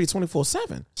security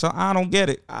 24/7. So I don't get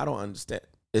it. I don't understand.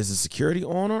 Is the security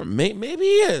on or maybe it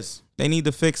is? They need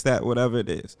to fix that, whatever it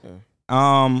is.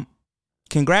 Yeah.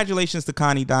 Congratulations to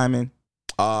Connie Diamond.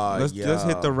 Let's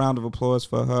hit the round of applause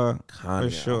for her.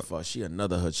 Connie, for sure. She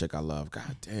another hood chick I love.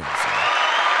 God damn.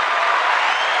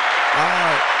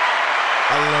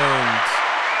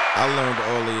 I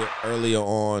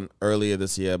learned earlier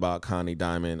this year about Connie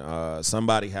Diamond.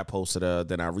 Somebody had posted her,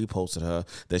 then I reposted her,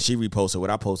 then she reposted what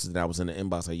I posted, and I was in the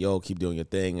inbox like, yo, keep doing your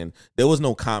thing. And there was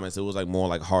no comments. It was like more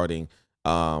like hearting.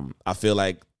 I feel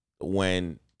like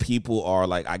when people are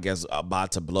like, I guess,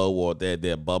 about to blow or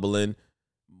they're bubbling,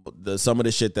 some of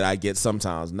the shit that I get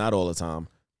sometimes, not all the time,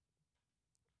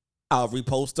 I'll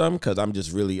repost them because I'm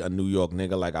just really a New York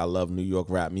nigga. Like, I love New York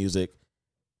rap music.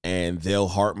 And they'll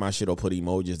heart my shit or put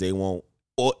emojis. They won't,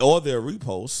 or they'll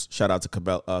repost. Shout out to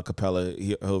Capella,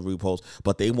 he'll repost,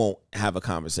 but they won't have a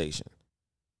conversation.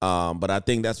 But I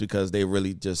think that's because they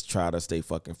really just try to stay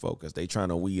fucking focused. They trying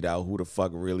to weed out who the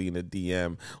fuck really in the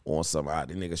DM on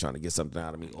somebody. Niggas trying to get something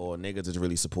out of me, or niggas is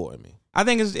really supporting me. I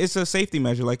think it's a safety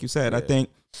measure, like you said. Yeah. I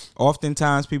think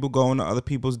oftentimes people go into other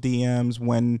people's DMs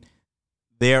when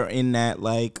they're in that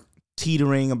like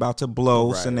teetering about to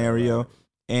blow scenario. Right.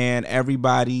 And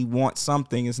everybody wants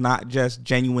something. It's not just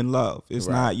genuine love. It's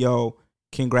not, yo,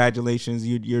 congratulations,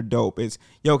 you're dope. It's,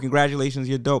 yo, congratulations,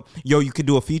 you're dope. Yo, you could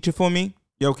do a feature for me.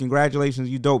 Yo, congratulations,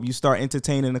 you dope. You start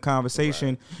entertaining the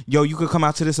conversation. Right. Yo, you could come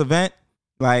out to this event.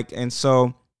 Like, and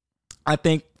so I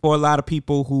think for a lot of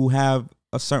people who have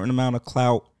a certain amount of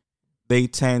clout, they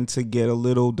tend to get a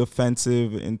little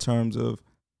defensive in terms of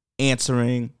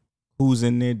answering who's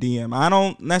in their DM. I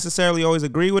don't necessarily always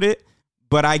agree with it,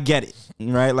 but I get it,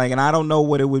 right? Like, and I don't know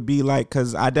what it would be like,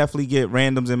 because I definitely get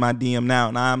randoms in my DM now,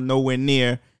 and I'm nowhere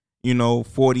near,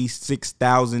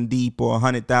 46,000 deep or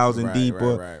 100,000 deep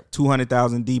or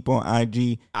 200,000 deep on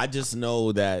IG. I just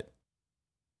know that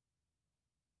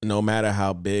no matter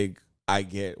how big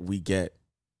we get,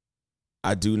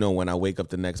 I do know when I wake up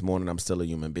the next morning, I'm still a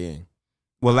human being.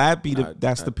 Well,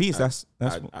 that's the piece.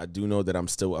 I do know that I'm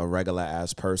still a regular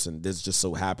ass person. This just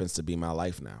so happens to be my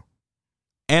life now.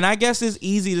 And I guess it's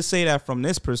easy to say that from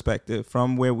this perspective,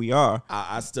 from where we are.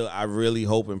 I really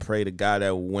hope and pray to God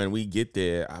that when we get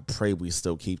there, I pray we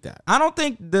still keep that. I don't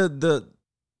think the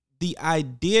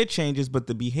idea changes, but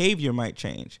the behavior might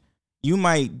change. You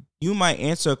might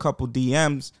answer a couple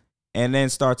DMs and then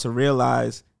start to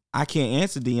realize I can't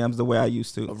answer DMs the way I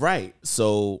used to. Right.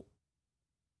 So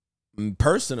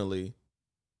personally,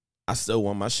 I still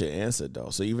want my shit answered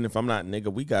though. So even if I'm not,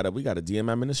 nigga, we got a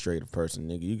DM administrative person,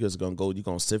 nigga. You just gonna go, you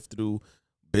gonna sift through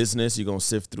business, you gonna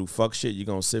sift through fuck shit, you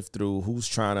gonna sift through who's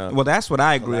trying to. Well, that's what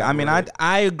I agree. I mean,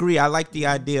 I agree. I like the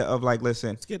idea of like,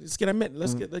 listen, let's get an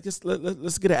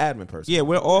admin person. Yeah,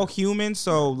 we're all human,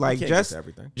 so like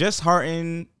just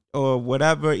hearting or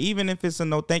whatever, even if it's a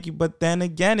no thank you. But then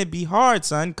again, it'd be hard,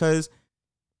 son, because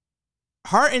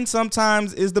hearting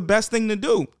sometimes is the best thing to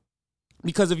do,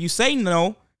 because if you say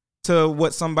no to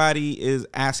what somebody is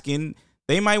asking,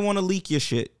 they might want to leak your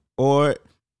shit, or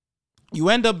you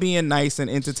end up being nice and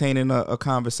entertaining a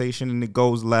conversation and it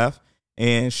goes left,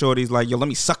 and shorty's like, yo, let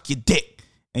me suck your dick,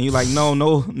 and you're like,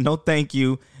 no thank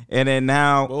you. And then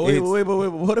now wait,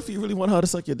 what if you really want her to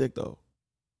suck your dick though?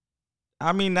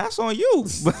 I mean, that's on you.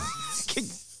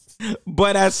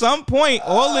 But at some point,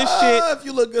 all this shit, if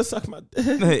you look good, suck my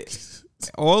dick.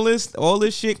 all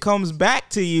this shit comes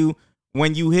back to you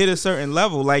when you hit a certain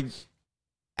level. Like,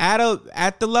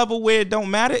 at the level where it don't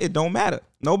matter, it don't matter.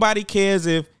 Nobody cares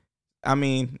if, I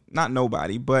mean, not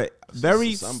nobody, but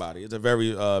somebody. It's a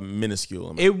very minuscule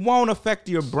amount. It won't affect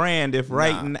your brand if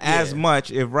as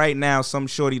much if right now some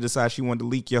shorty decides she wanted to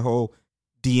leak your whole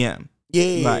DM.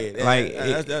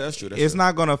 That's true. It's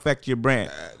not gonna affect your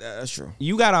brand. That's true.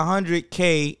 You got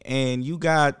 100K and you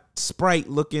got Sprite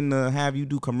looking to have you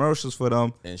do commercials for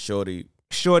them, and shorty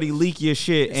leak your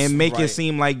shit and make it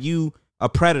seem like you a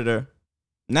predator.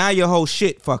 Now your whole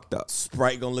shit fucked up.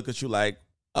 Sprite gonna look at you like,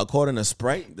 according to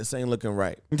Sprite, this ain't looking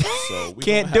right. So we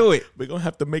can't do it. We're gonna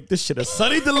have to make this shit a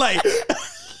sunny delight.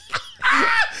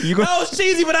 You gonna, that was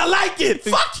cheesy, but I like it.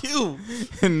 Fuck you.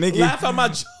 Nigga, laugh at my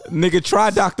nigga,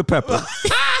 try Dr. Pepper.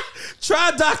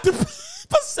 Try Dr. Pepper.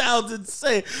 Sounds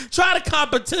insane. Try the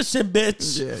competition,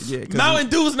 bitch. Yeah. Mountain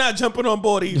Dew's not jumping on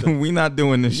board either. We not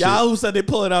doing this Yahoo said they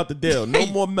pulling out the deal. No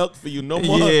more milk for you. No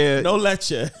more. No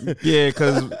lecture. Yeah,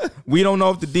 because we don't know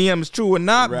if the DM is true or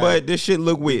not, but this shit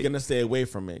look weird. We're gonna stay away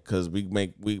from it because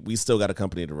we still got a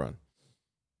company to run.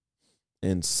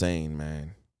 Insane,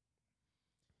 man.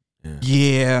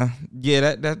 Yeah,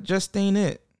 that just ain't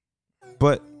it.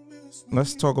 But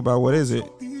let's talk about what is it.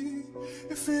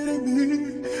 If it ain't me,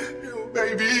 you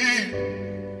baby,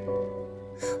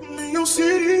 me your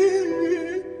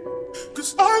city,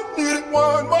 'cause I need it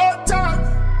one more time.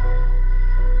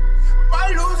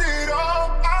 Might lose it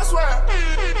all, I swear.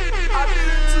 I did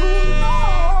it too long.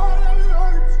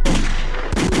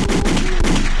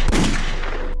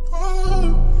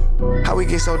 How we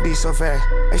get so deep so fast?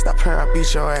 Hey, stop playing, I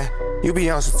beat your ass. You be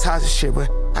on some toxic shit, but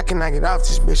I cannot get off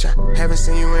this bitch. I haven't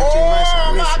seen you in 3 months.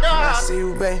 I miss you. When I see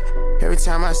you, babe. Every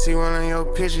time I see one on your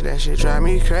picture, that shit drive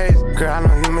me crazy. Girl, I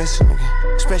know you missing me,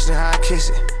 especially how I kiss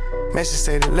it. Message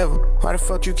say deliver. Why the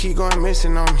fuck you keep going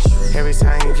missing on me? Every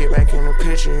time you get back in the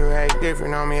picture, you act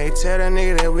different on me. Hey, tell that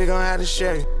nigga that we gon' have to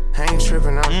share you. I ain't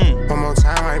tripping on you. One more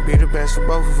time might be the best for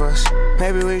both of us.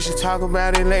 Maybe we should talk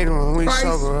about it later when we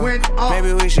sober up.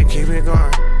 Maybe we should keep it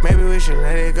going. Maybe we should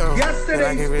let it go.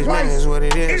 Yesterday's price is what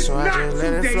it is, so I just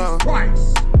let it flow.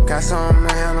 Got something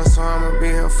to handle, so I'ma be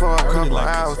here for a couple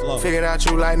hours. Figured out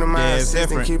you like the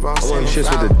mindset and keep on saying shit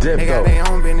with the dip. They got their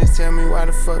own business, tell me why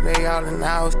the fuck they all in the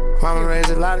house. Mama raised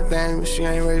a lot of things, but she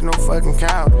ain't raised no fucking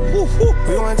cow.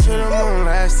 We went to the moon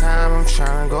last time, I'm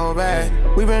tryna go back.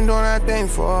 We been doing our thing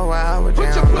for a while, but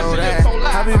they don't know that.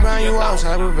 I be buying you all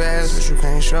type of bags, but you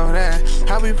can't show that.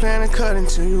 I be planning to cut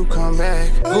until you come back.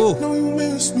 Ooh. Know you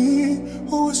miss me,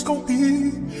 who it's gon'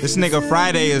 be? This nigga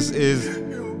Friday is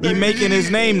he making his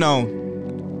name known.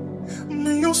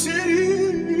 Me your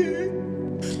city,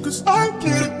 'cause I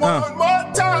get it one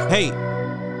more time. Hey.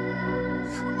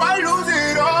 Might lose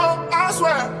it all, I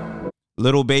swear.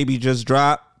 Little Baby just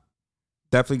dropped.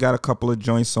 Definitely got a couple of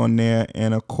joints on there.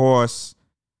 And of course,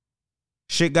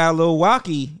 shit got a little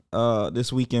wacky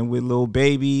this weekend with Lil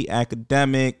Baby,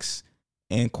 Academics,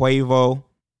 and Quavo.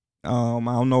 I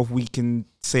don't know if we can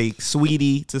say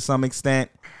Sweetie to some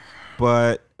extent,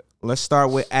 but let's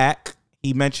start with Ak.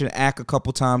 He mentioned Ak a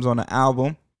couple times on the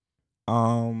album.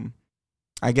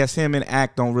 I guess him and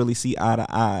Ak don't really see eye to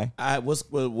eye.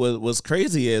 What's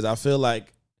crazy is I feel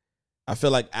like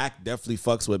Ak definitely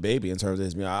fucks with Baby in terms of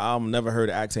his music. I've never heard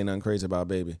Ak say nothing crazy about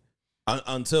Baby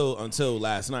until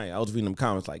last night. I was reading them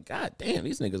comments like, God damn,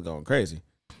 these niggas going crazy.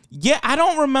 Yeah, I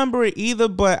don't remember it either,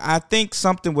 but I think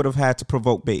something would have had to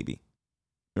provoke Baby,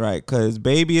 right? Because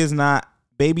Baby's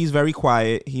very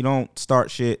quiet. He don't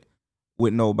start shit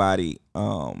with nobody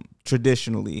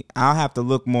traditionally. I'll have to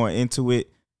look more into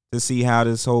it to see how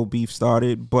this whole beef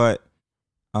started, but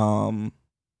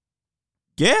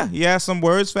yeah, he has some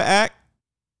words for Ak,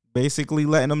 basically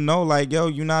letting him know like, yo,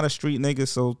 you're not a street nigga,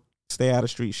 so stay out of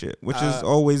street shit, which has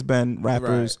always been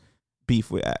rappers'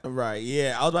 beef with Ak. Right,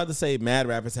 yeah. I was about to say mad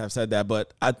rappers have said that,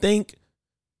 but I think,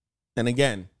 and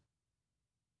again,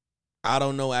 I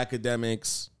don't know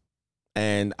Academics,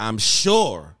 and I'm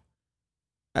sure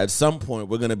at some point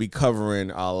we're going to be covering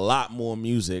a lot more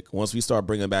music. Once we start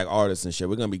bringing back artists and shit,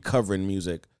 we're going to be covering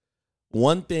music.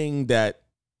 One thing that,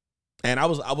 and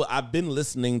I've been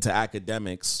listening to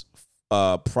Academics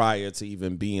prior to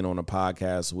even being on a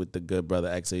podcast with the good brother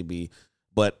XAB,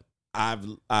 but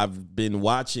I've been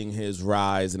watching his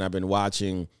rise and I've been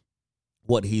watching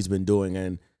what he's been doing,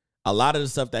 and a lot of the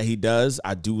stuff that he does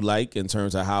I do like in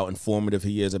terms of how informative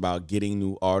he is about getting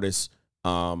new artists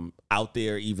out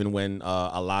there, even when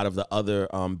a lot of the other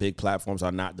big platforms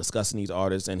are not discussing these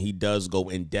artists, and he does go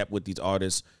in depth with these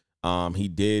artists. He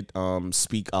did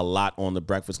speak a lot on the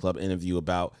Breakfast Club interview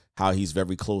about how he's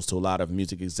very close to a lot of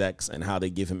music execs and how they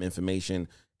give him information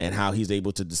and how he's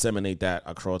able to disseminate that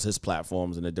across his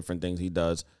platforms and the different things he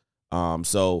does.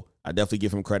 So I definitely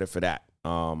give him credit for that.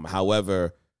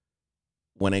 However,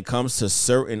 when it comes to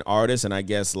certain artists, and I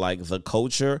guess like the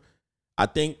culture, I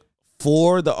think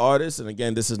for the artists, and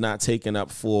again, this is not taken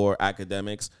up for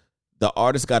academics, the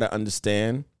artist got to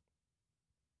understand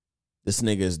this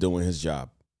nigga is doing his job.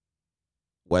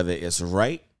 Whether it's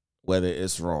right, whether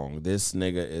it's wrong, this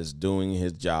nigga is doing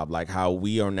his job. Like how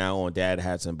we are now on Dad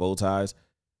Hats and Bow Ties,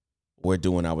 we're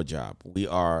doing our job. We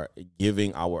are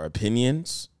giving our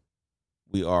opinions.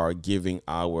 We are giving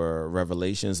our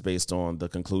revelations based on the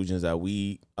conclusions that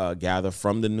we gather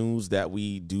from the news that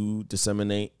we do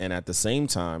disseminate. And at the same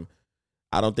time,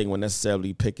 I don't think we're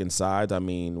necessarily picking sides. I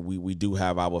mean, we do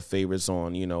have our favorites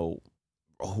on, you know,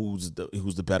 who's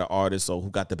the better artist or who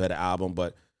got the better album,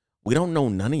 but we don't know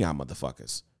none of y'all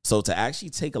motherfuckers. So to actually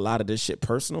take a lot of this shit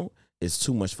personal is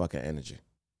too much fucking energy.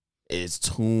 It's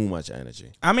too much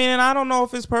energy. I mean, and I don't know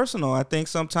if it's personal. I think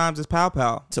sometimes it's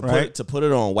pow-pow. To put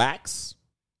it on wax.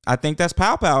 I think that's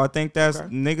pow-pow. I think that's,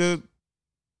 nigga,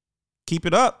 keep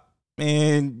it up.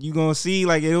 And you're going to see,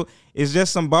 like, it's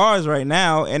just some bars right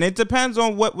now. And it depends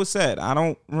on what was said. I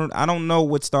don't know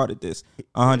what started this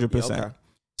 100%. Yeah, okay.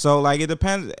 So, like, it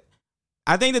depends.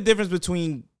 I think the difference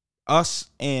between us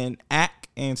and ACK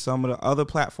and some of the other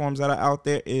platforms that are out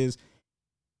there is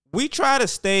we try to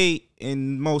stay,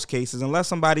 in most cases, unless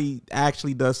somebody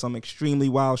actually does some extremely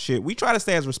wild shit, we try to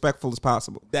stay as respectful as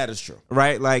possible. That is true.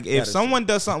 Right? Like, if someone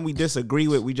does something we disagree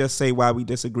with, we just say why we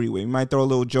disagree with. We might throw a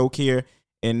little joke here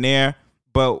and there,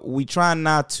 but we try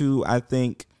not to, I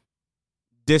think,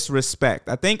 disrespect.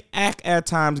 I think ACK at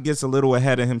times gets a little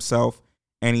ahead of himself,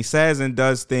 and he says and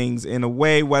does things in a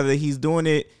way, whether he's doing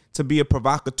it to be a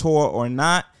provocateur or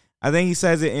not, I think he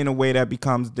says it in a way that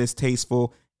becomes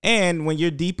distasteful. And when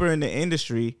you're deeper in the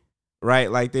industry,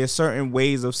 right, like there's certain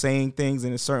ways of saying things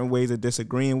and there's certain ways of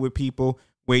disagreeing with people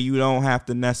where you don't have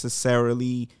to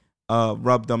necessarily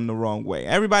rub them the wrong way.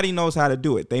 Everybody knows how to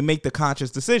do it. They make the conscious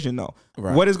decision, though.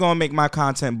 Right. What is going to make my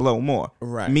content blow more?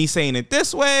 Right. Me saying it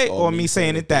this way or me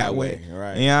saying it that way?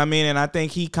 Right. You know what I mean? And I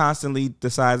think he constantly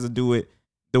decides to do it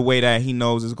the way that he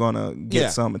knows is going to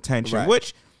get some attention,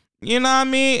 which, you know what I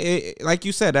mean? Like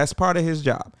you said, that's part of his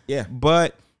job. Yeah.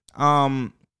 But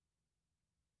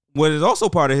what is also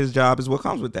part of his job is what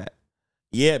comes with that.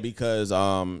 Yeah, because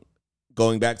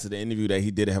going back to the interview that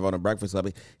he did have on the Breakfast Club,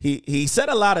 he said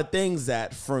a lot of things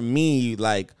that, for me,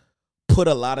 like, put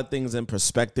a lot of things in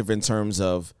perspective in terms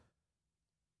of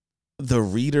the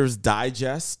Reader's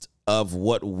Digest of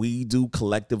what we do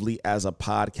collectively as a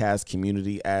podcast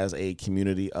community, as a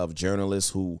community of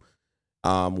journalists who,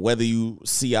 whether you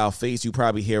see our face, you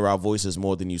probably hear our voices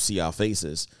more than you see our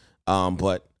faces.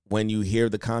 But when you hear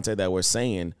the content that we're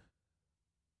saying,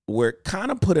 we're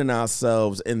kind of putting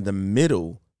ourselves in the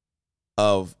middle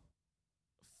of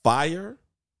fire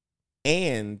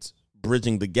and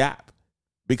bridging the gap,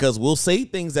 because we'll say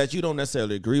things that you don't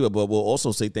necessarily agree with, but we'll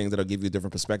also say things that'll give you a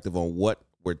different perspective on what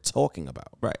we're talking about.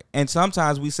 Right. And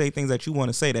sometimes we say things that you want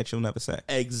to say that you'll never say.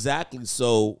 Exactly.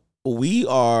 So we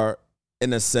are,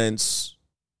 in a sense,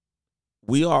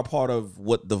 we are part of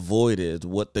what the void is,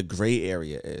 what the gray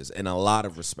area is in a lot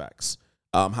of respects.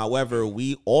 However,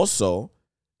 we also,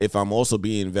 if I'm also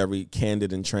being very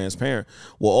candid and transparent,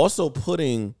 we're also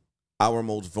putting our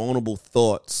most vulnerable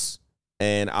thoughts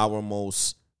and our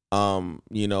most,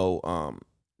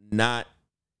 not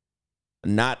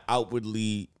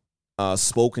outwardly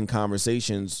spoken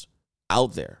conversations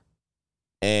out there.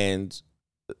 And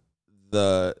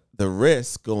the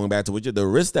risk, going back to the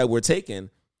risk that we're taking,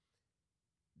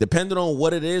 depending on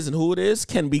what it is and who it is,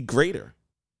 can be greater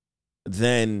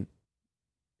than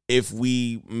if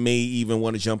we may even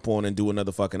want to jump on and do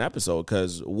another fucking episode,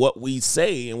 because what we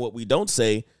say and what we don't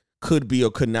say could be or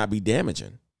could not be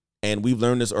damaging. And we've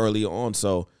learned this earlier on.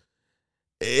 So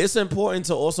it's important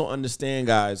to also understand,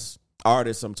 guys,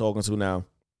 artists I'm talking to now,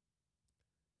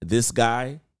 this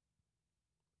guy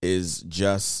is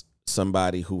just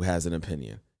somebody who has an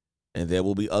opinion. And there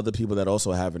will be other people that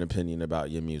also have an opinion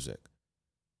about your music.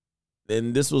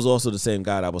 And this was also the same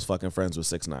guy that was fucking friends with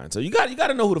 6ix9ine. So you got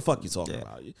to know who the fuck you're talking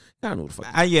about. You gotta know who the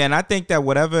fuck. Yeah, and I think that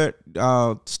whatever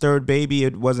stirred Baby,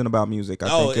 it wasn't about music. I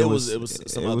think it was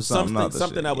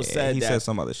something that was said. He said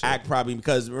some other shit. ACK probably,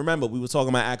 because remember we were talking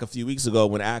about ACK a few weeks ago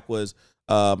when ACK was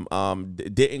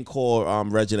didn't call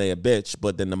Regina a bitch,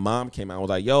 but then the mom came out and was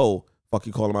like, "Yo, fuck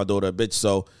you calling my daughter a bitch."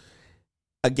 So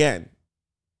again,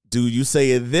 do you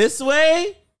say it this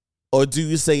way? Or do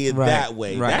you say it that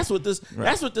way? Right. That's what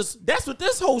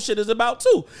this whole shit is about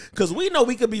too. Because we know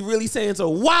we could be really saying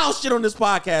some wild shit on this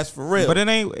podcast for real. But it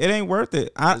ain't worth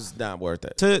it. It's not worth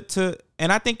it.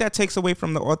 And I think that takes away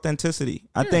from the authenticity.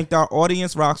 I think our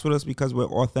audience rocks with us because we're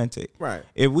authentic. Right.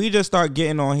 If we just start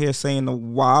getting on here saying the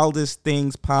wildest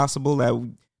things possible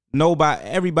that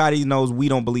everybody knows we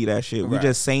don't believe that shit. We're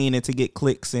just saying it to get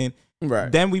clicks in.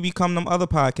 Right. Then we become them other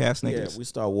podcast niggas. Yeah, we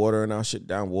start watering our shit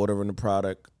down, watering the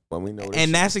product when we know this and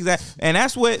shit. that's exact. And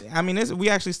that's what I mean. We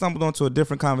actually stumbled onto a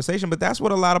different conversation, but that's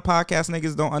what a lot of podcast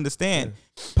niggas don't understand.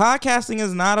 Podcasting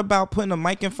is not about putting a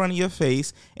mic in front of your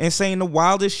face and saying the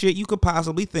wildest shit you could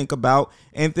possibly think about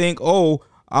and think, oh,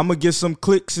 I'm gonna get some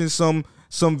clicks and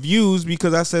some views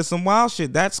because I said some wild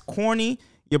shit. That's corny.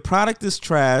 Your product is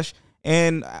trash,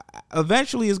 and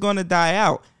eventually it's going to die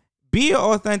out. Be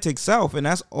your authentic self, and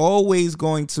that's always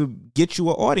going to get you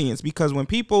an audience, because when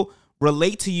people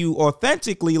relate to you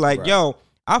authentically, like, yo,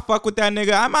 I fuck with that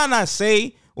nigga. I might not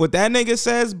say what that nigga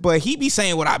says, but he be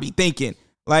saying what I be thinking.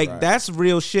 Like, that's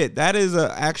real shit. That is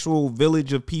an actual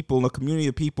village of people, a community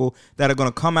of people that are going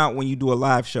to come out when you do a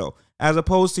live show, as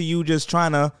opposed to you just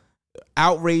trying to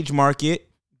outrage market,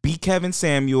 be Kevin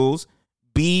Samuels,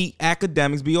 be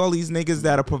academics, be all these niggas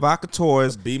that are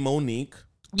provocateurs. Be Monique.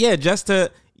 Yeah, just to...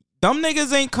 Them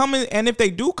niggas ain't coming, and if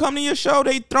they do come to your show,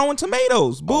 they throwing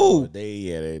tomatoes. Boo. Oh,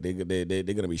 they're gonna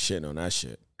be shitting on that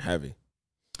shit heavy.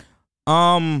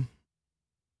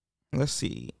 Let's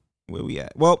see where we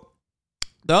at. Well,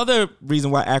 the other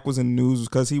reason why Ack was in the news was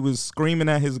because he was screaming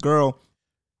at his girl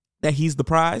that he's the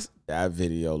prize. That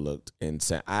video looked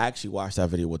insane. I actually watched that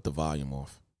video with the volume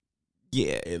off.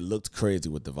 Yeah, it looked crazy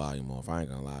with the volume off. I ain't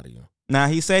gonna lie to you. Now,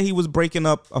 he said he was breaking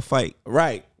up a fight.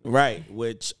 Right,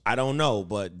 which I don't know,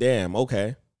 but damn,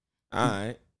 okay. All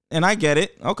right. And I get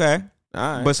it, okay.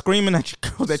 All right. But screaming at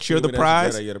your girl that you're the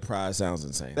prize? You're the prize sounds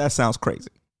insane. That sounds crazy.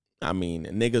 I mean,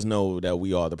 niggas know that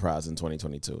we are the prize in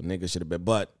 2022. Niggas should have been,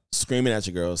 but screaming at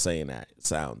your girl saying that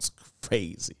sounds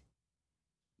crazy.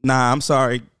 Nah, I'm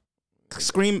sorry.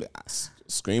 Screaming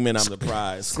I'm the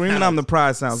prize. Screaming I'm the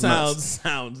prize sounds nuts.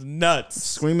 Sounds nuts.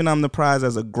 Screaming I'm the prize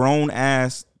as a grown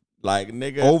ass, like,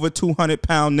 nigga, over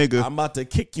 200-pound nigga. I'm about to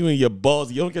kick you in your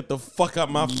balls. You don't get the fuck out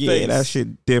my face. Yeah, that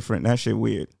shit different. That shit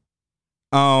weird.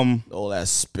 All that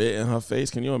spit in her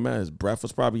face. Can you imagine? His breath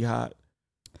was probably hot.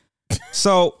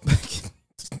 So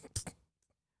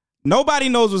nobody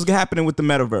knows what's happening with the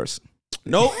metaverse.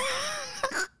 Nope.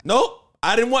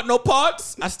 I didn't want no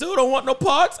parts. I still don't want no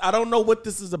parts. I don't know what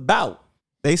this is about.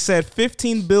 They said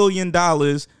 $15 billion,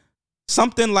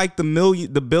 something like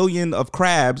the billion of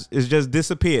crabs is just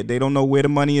disappeared. They don't know where the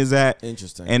money is at.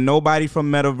 Interesting. And nobody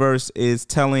from metaverse is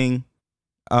telling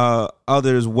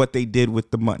others what they did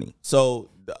with the money. So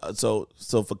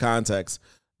for context,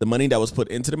 the money that was put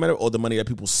into the metaverse or the money that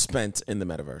people spent in the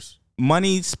metaverse?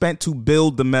 Money spent to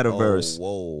build the metaverse.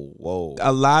 Whoa.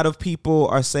 A lot of people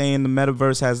are saying the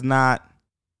metaverse has not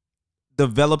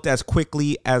developed as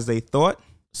quickly as they thought.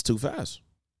 It's too fast.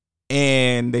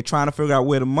 And they're trying to figure out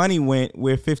where the money went,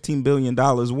 where $15 billion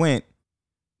went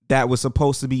that was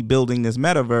supposed to be building this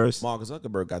metaverse. Mark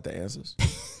Zuckerberg got the answers.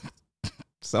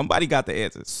 Somebody got the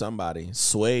answers. Somebody.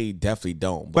 Sway definitely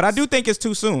don't. But I do think it's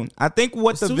too soon. I think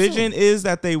what the vision is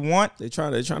that they want. They're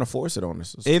trying to force it on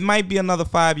us. It might be another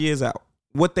 5 years out.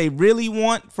 What they really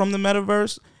want from the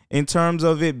metaverse, in terms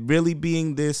of it really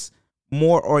being this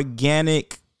more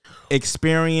organic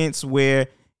experience where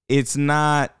it's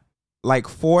not like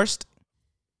forced,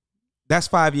 that's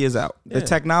 5 years out. Yeah. The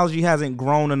technology hasn't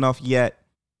grown enough yet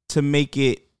to make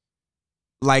it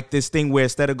like this thing where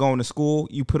instead of going to school,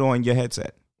 you put on your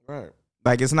headset. Right.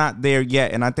 Like, it's not there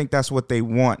yet, and I think that's what they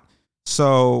want.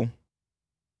 So,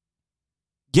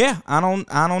 yeah, I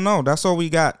don't know. That's all we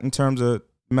got in terms of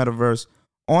metaverse.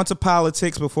 On to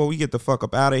politics before we get the fuck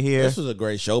up out of here. This was a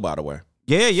great show, by the way.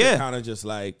 Yeah. Kind of just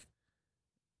like,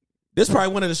 this is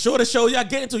probably one of the shortest shows y'all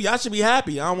get into. Y'all should be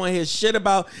happy. I don't want to hear shit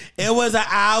about it was an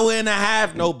hour and a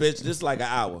half. No, bitch, this is like an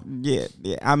hour. Yeah.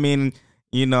 I mean,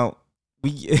 you know,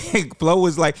 Flo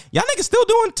was like, y'all niggas still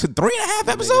doing 3.5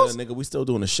 episodes? Nigga, we still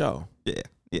doing the show.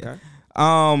 Yeah.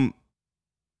 Okay.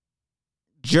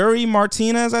 Jury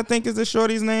Martinez, I think is the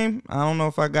shorty's name. I don't know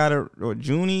if I got it, or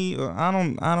Junie, or I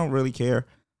don't really care.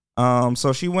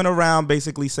 So she went around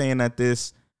basically saying that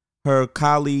her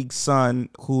colleague's son,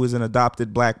 who is an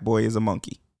adopted black boy, is a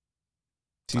monkey.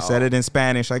 She said it in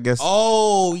Spanish, I guess.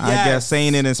 Oh, yes. I guess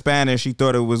saying it in Spanish, she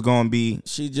thought it was going to be.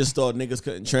 She just thought niggas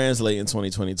couldn't translate in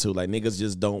 2022. Like, niggas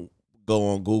just don't go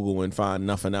on Google and find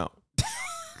nothing out.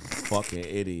 Fucking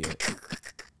idiot.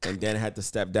 And then had to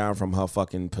step down from her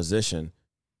fucking position.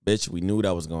 Bitch, we knew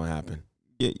that was going to happen.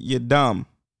 You're dumb.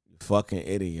 You fucking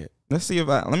idiot. Let's see if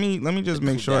let me just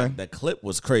make sure. That clip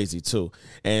was crazy too,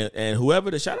 and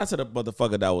whoever shout out to the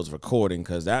motherfucker that was recording,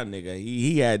 because that nigga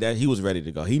he had that, he was ready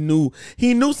to go. He knew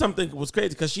something was crazy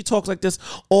because she talks like this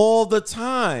all the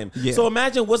time. Yeah. So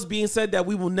imagine what's being said that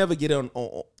we will never get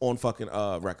on fucking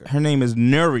record. Her name is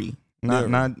Nuri,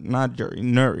 not Jury,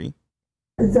 Nuri.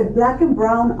 It's like black and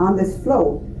brown on this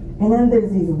float, and then there's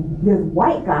this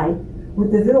white guy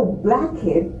with this little black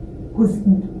kid who's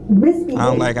misbehaving. I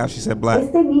don't like how she said black.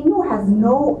 Este niño has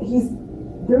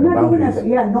they're not even,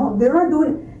 they're not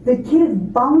doing, the kid is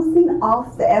bouncing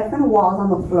off the effing walls on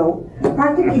the float,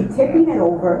 practically tipping it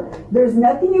over. There's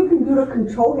nothing you can do to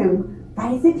control him.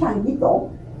 Parece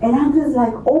changuito. And I'm just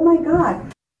like, oh my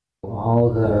God.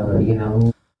 All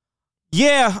the,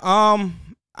 Yeah,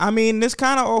 I mean, this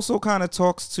kind of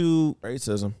talks to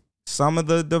Racism. some of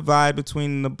the divide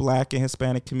between the black and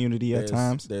Hispanic community at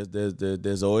times.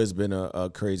 There's always been a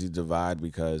crazy divide,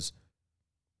 because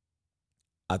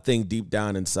I think deep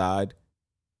down inside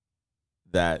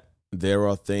that there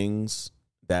are things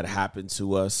that happen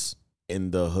to us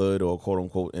in the hood, or quote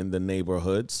unquote in the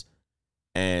neighborhoods,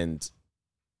 and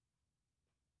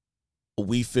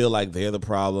we feel like they're the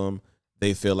problem.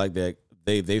 They feel like that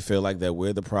they feel like that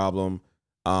we're the problem.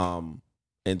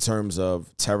 In terms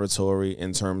of territory,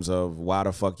 in terms of why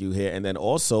the fuck you here. And then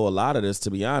also a lot of this, to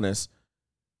be honest,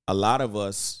 a lot of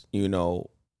us,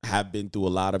 have been through a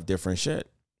lot of different shit.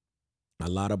 A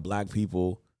lot of black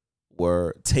people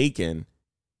were taken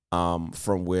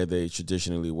from where they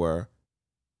traditionally were.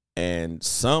 And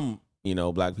some,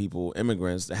 black people,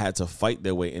 immigrants, had to fight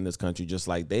their way in this country just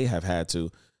like they have had to.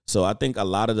 So I think a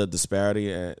lot of the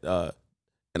disparity and a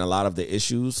lot of the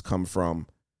issues come from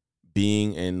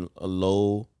being in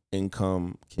low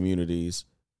income communities,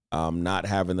 not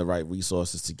having the right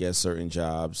resources to get certain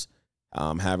jobs,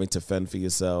 having to fend for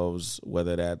yourselves,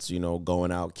 whether that's,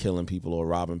 going out killing people or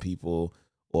robbing people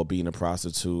or being a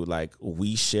prostitute. Like,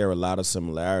 we share a lot of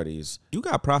similarities. You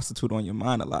got prostitute on your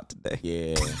mind a lot today.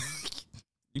 Yeah.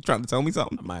 You trying to tell me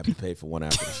something? I might have to pay for one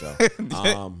after the show.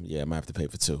 I might have to pay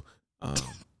for two.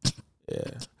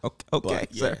 Yeah. Okay,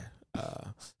 but, sir.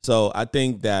 So I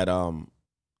think that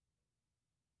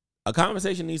a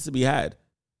conversation needs to be had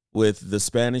with the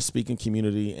Spanish-speaking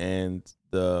community and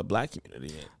the black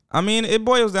community. I mean, it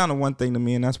boils down to one thing to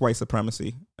me, and that's white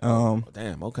supremacy.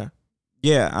 Damn, okay.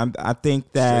 Yeah, I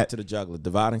think that... Straight to the jugular,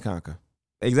 divide and conquer.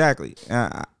 Exactly.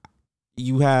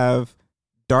 You have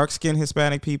dark-skinned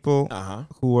Hispanic people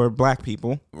who are black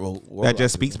people that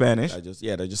just speak Spanish. They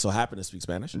just so happen to speak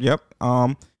Spanish. Yep.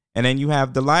 And then you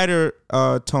have the lighter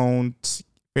toned,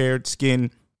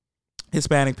 fair-skinned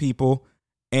Hispanic people.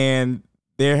 And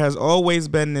there has always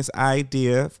been this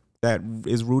idea that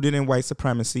is rooted in white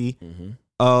supremacy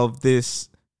of this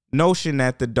notion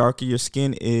that the darker your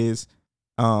skin is,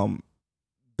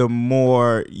 the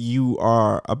more you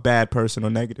are a bad person or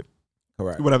negative.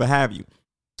 Correct. Whatever have you.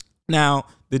 Now,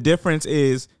 the difference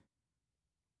is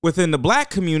within the black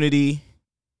community,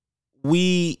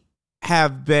 we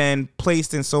have been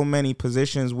placed in so many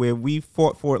positions where we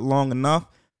fought for it long enough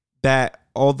that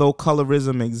although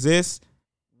colorism exists,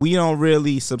 we don't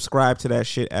really subscribe to that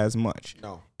shit as much.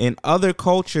 No. In other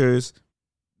cultures,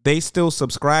 they still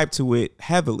subscribe to it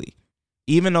heavily.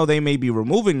 Even though they may be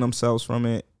removing themselves from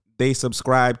it, they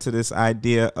subscribe to this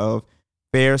idea of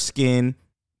fair skin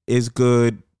is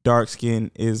good, dark skin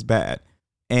is bad.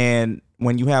 And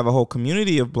when you have a whole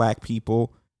community of black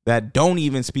people that don't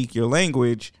even speak your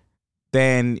language,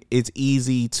 then it's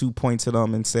easy to point to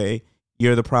them and say,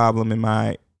 you're the problem in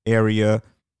my area.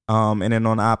 And then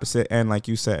on the opposite end, like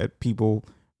you said, people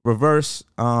reverse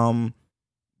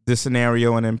the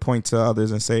scenario and then point to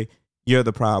others and say, you're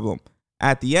the problem.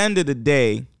 At the end of the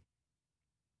day,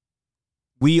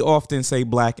 we often say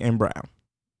black and brown,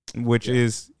 which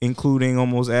is including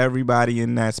almost everybody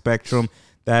in that spectrum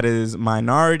that is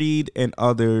minoritied and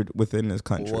othered within this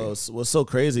country. Well, what's so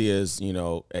crazy is,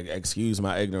 excuse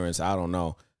my ignorance, I don't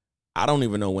know. I don't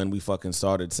even know when we fucking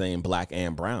started saying black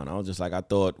and brown. I was just like, I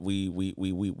thought we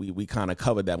kind of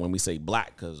covered that when we say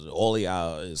black, because all of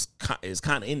y'all is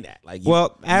kind of in that. Like,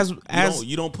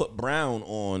 you don't put brown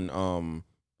on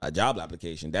a job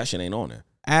application. That shit ain't on there.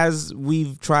 As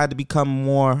we've tried to become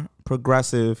more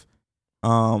progressive,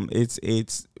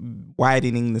 it's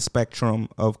widening the spectrum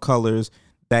of colors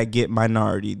that get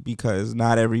minority, because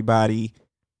not everybody,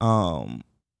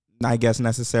 I guess,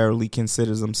 necessarily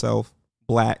considers themselves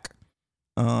black.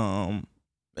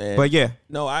 But yeah,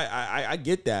 no, I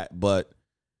get that, but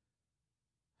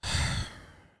I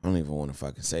don't even want to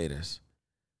fucking say this,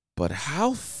 but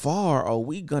how far are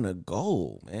we gonna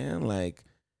go, man? Like,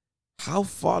 how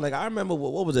far? Like, I remember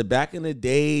what was it back in the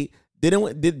day?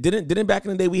 Didn't back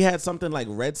in the day we had something like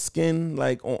Redskin,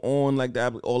 like on like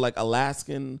that, or like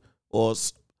Alaskan or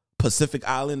Pacific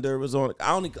Islander was on.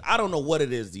 I don't know what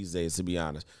it is these days, to be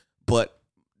honest. But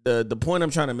the point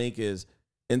I'm trying to make is,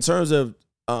 in terms of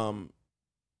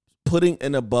putting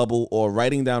in a bubble or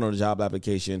writing down on a job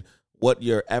application what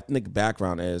your ethnic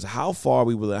background is, how far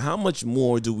we willing, how much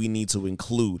more do we need to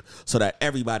include so that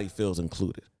everybody feels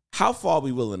included? How far are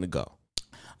we willing to go?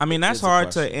 I mean, that's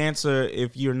hard to answer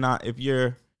if you're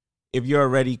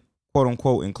already quote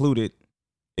unquote included.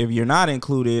 If you're not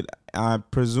included, I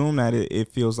presume that it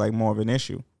feels like more of an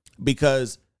issue.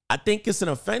 Because I think it's an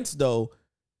offense, though.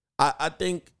 I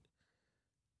think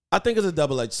it's a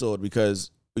double-edged sword,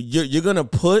 because you're gonna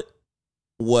put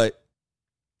what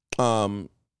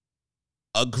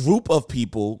a group of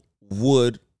people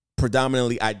would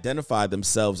predominantly identify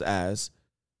themselves as.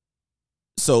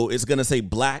 So it's going to say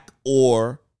black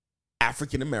or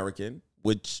African American,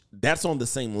 which that's on the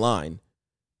same line.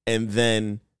 And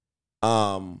then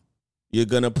you're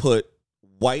going to put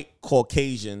white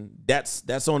Caucasian.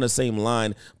 That's on the same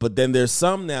line. But then there's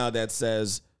some now that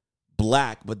says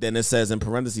black, but then it says in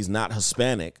parentheses not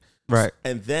Hispanic. Right.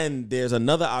 And then there's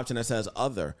another option that says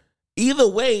other. Either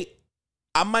way,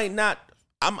 I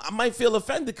might feel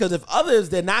offended, because if others,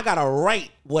 then I got to write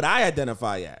what I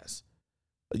identify as.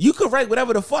 You could write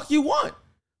whatever the fuck you want.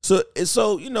 So,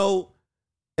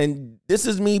 and this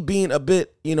is me being a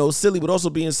bit, silly, but also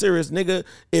being serious. Nigga,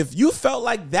 if you felt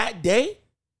like that day,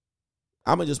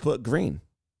 I'm going to just put green.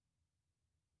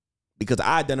 Because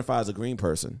I identify as a green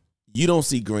person. You don't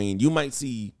see green. You might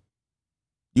see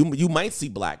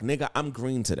black. Nigga, I'm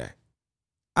green today.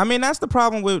 I mean, that's the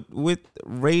problem with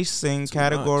race and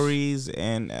categories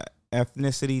and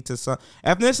ethnicity to some.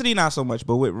 Ethnicity, not so much,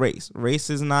 but with race. Race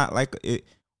is not like it.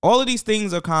 All of these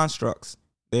things are constructs.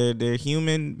 They're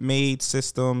human-made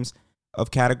systems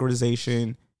of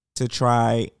categorization to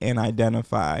try and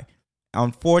identify.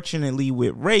 Unfortunately,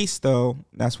 with race, though,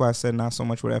 that's why I said not so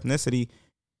much with ethnicity,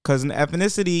 because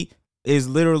ethnicity is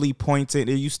literally pointed.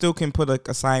 You still can put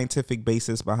a scientific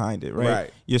basis behind it, right?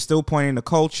 Right. You're still pointing to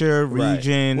culture,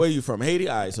 region. Right. Where are you from? Haiti?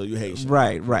 All right, so you Haitian.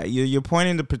 Right. You're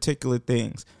pointing to particular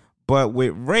things. But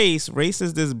with race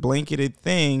is this blanketed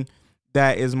thing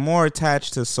that is more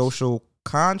attached to social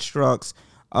constructs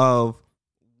of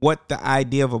what the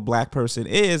idea of a black person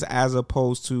is, as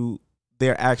opposed to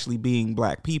there actually being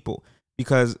black people.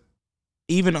 Because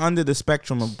even under the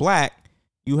spectrum of black,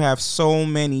 you have so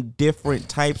many different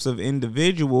types of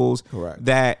individuals. Correct.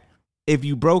 That if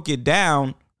you broke it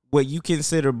down, what you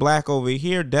consider black over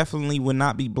here definitely would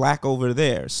not be black over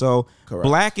there. So correct.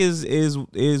 Black is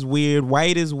weird.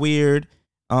 White is weird.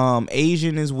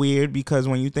 Asian is weird, because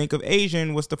when you think of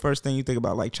Asian, what's the first thing you think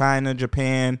about? Like China,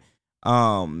 Japan,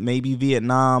 maybe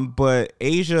Vietnam. But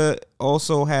Asia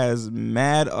also has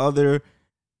mad other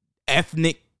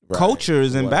ethnic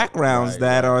cultures and backgrounds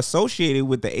that are associated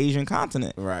with the Asian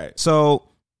continent. Right. So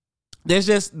there's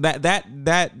just that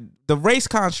the race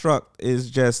construct is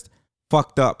just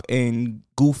fucked up and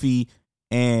goofy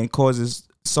and causes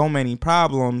so many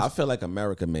problems. I feel like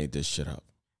America made this shit up.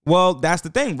 Well, that's the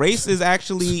thing. Race is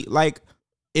actually like,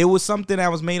 it was something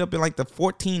that was made up in like the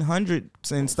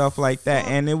 1400s and stuff like that,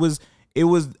 and it was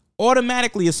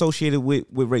automatically associated with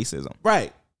racism.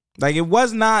 Right. Like it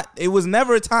was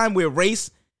never a time where race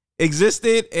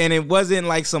existed, and it wasn't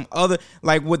like some other,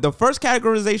 like what the first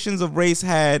categorizations of race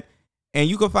had, and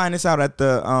you can find this out at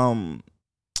the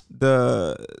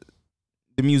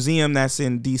museum that's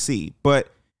in DC.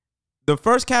 But the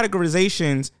first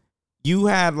categorizations, you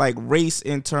had like race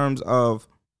in terms of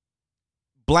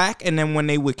black, and then when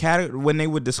they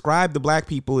would describe the black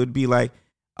people, it'd be like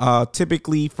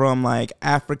typically from like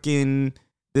African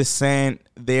descent.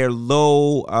 They're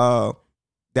low.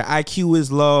 Their IQ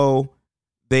is low.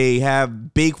 They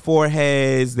have big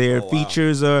foreheads. Their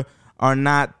features are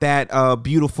not that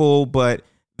beautiful, but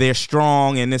they're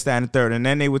strong, and this, that, and the third. And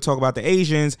then they would talk about the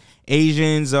Asians.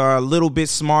 Asians are a little bit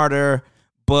smarter,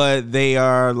 but they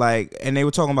are like, and they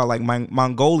were talking about like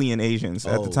Mongolian Asians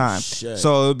at the time. Shit.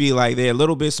 So it would be like they're a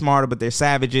little bit smarter, but they're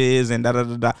savages and da da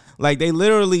da da. Like they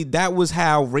literally, that was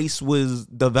how race was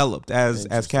developed as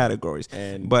categories.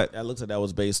 But that looks like that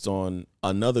was based on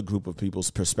another group of people's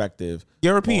perspective,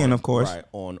 European, of course, right?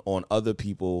 On other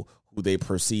people who they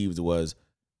perceived was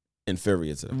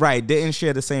inferior to them. Right, didn't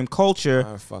share the same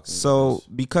culture. So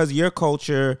because your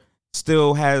culture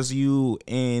still has you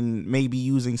in maybe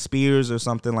using spears or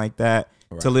something like that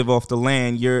to live off the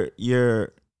land,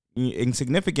 you're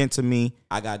insignificant to me.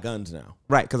 I got guns now.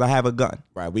 Right, because I have a gun.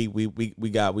 Right, we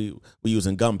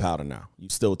using gunpowder now. You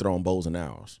still throwing bows and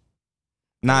arrows.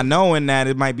 not knowing that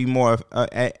it might be more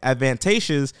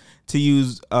advantageous to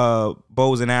use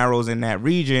bows and arrows in that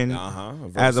region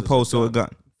as opposed to a gun.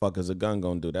 Fuck is a gun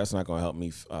gonna do? That's not gonna help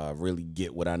me really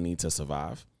get what I need to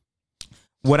survive.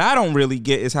 What I don't really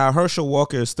get is how Herschel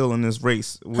Walker is still in this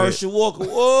race. Herschel Walker,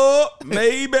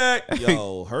 Maybach.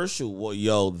 Yo,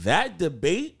 Herschel, that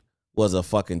debate was a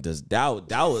fucking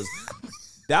that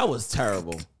was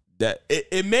terrible. That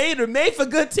it made for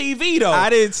good TV though. I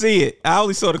didn't see it. I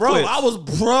only saw the clips.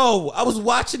 I was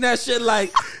watching that shit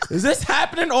like, is this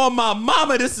happening? On my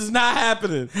mama, this is not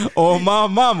happening. On my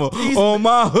mama, on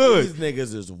my hood. These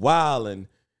niggas is wildin'.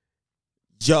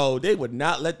 Yo, they would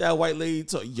not let that white lady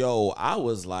talk. Yo, I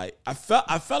was like, I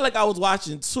felt like I was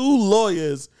watching two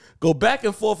lawyers go back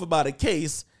and forth about a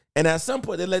case, and at some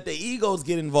point they let their egos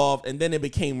get involved, and then it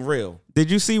became real.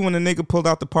 Did you see when the nigga pulled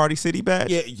out the Party City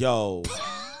badge? Yeah, yo.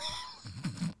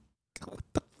 What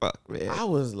the fuck, man? I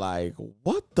was like,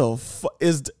 what the fuck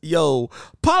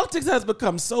politics has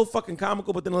become so fucking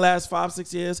comical within the last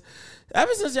 5-6 years.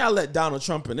 Ever since y'all let Donald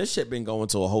Trump in, this shit been going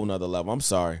to a whole nother level. I'm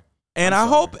sorry. And I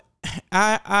hope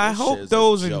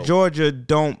those in Georgia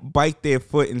don't bite their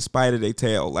foot in spite of their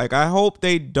tail. Like, I hope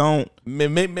they don't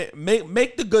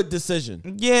make the good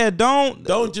decision. Yeah,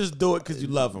 don't just do it because you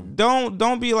love them.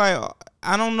 Don't be like,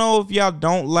 I don't know if y'all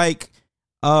don't like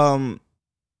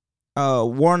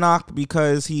Warnock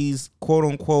because he's quote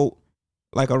unquote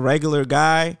like a regular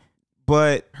guy,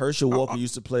 but Herschel Walker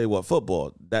used to play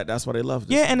football. That's why they loved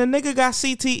him. Yeah, and the nigga got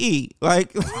CTE.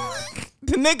 Like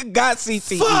the nigga got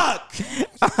CTE. Fuck.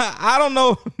 I don't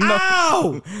know.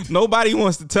 Ow! Nobody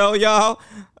wants to tell y'all.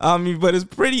 I mean, but it's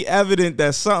pretty evident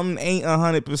that something ain't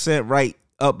 100% right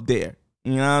up there.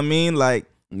 You know what I mean? Like,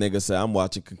 nigga said, I'm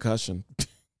watching Concussion.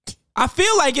 I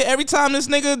feel like it every time this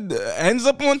nigga ends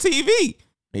up on TV.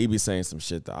 He be saying some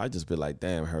shit though. I just be like,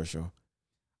 damn, Herschel.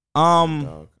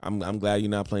 I'm glad you're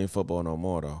not playing football no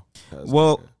more though.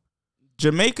 Well, nigga.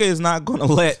 Jamaica is not gonna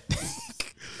let.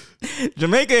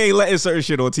 Jamaica ain't letting certain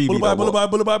shit on TV.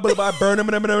 Bullabye, burn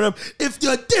them. If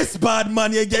you're this bad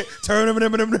man, you get turn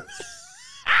them.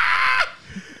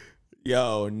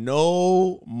 Yo,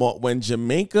 no more. When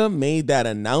Jamaica made that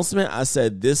announcement, I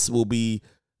said this will be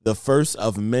the first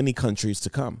of many countries to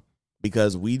come,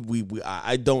 because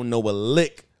I don't know a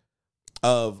lick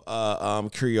of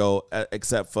Creole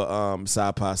except for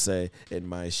Sa Passe and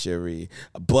My Cherie,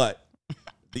 but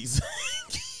these.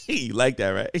 You like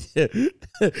that, right?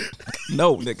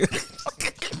 No, nigga.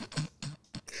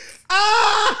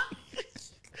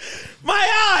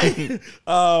 My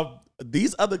eye.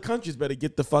 These other countries better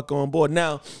get the fuck on board.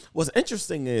 Now, what's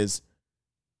interesting is,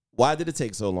 why did it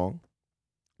take so long?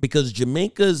 Because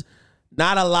Jamaica's,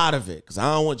 not a lot of it, because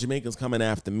I don't want Jamaicans coming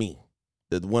after me.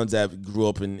 The ones that grew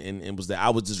up and was there.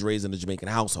 I was just raised in a Jamaican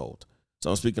household.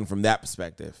 So I'm speaking from that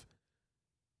perspective.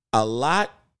 A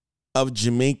lot of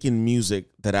Jamaican music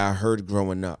that I heard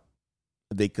growing up,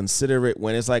 they consider it,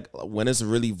 when it's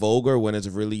really vulgar, when it's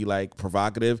really like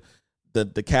provocative,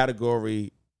 the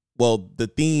category,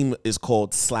 the theme is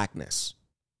called slackness.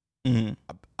 Mm-hmm.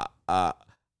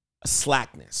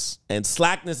 Slackness. And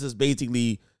slackness is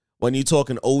basically when you're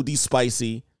talking OD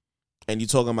spicy and you're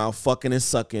talking about fucking and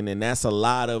sucking, and that's a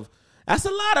lot of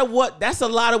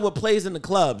what plays in the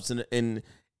clubs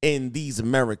in these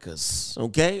Americas,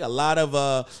 okay? A lot of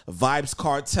Vibes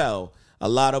Cartel, a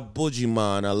lot of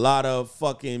Bujiman, a lot of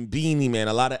fucking Beanie Man,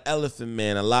 a lot of Elephant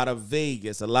Man, a lot of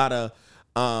Vegas, a lot of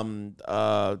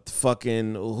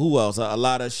fucking who else? A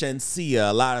lot of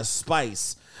Shensia, a lot of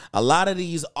Spice. A lot of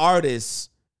these artists,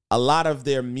 a lot of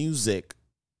their music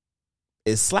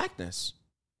is slackness.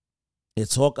 They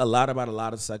talk a lot about a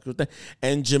lot of sexual things.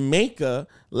 And Jamaica,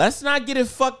 let's not get it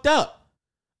fucked up.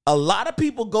 A lot of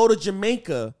people go to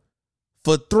Jamaica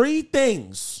for 3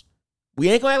 things. We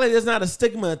ain't gonna act like there's not a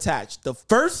stigma attached. The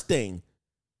first thing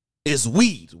is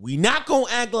weed. We not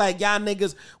gonna act like y'all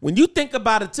niggas. When you think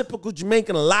about a typical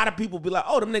Jamaican, a lot of people be like,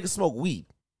 oh, them niggas smoke weed.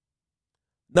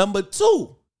 Number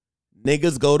 2,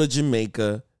 niggas go to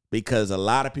Jamaica because a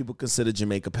lot of people consider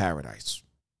Jamaica paradise.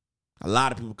 A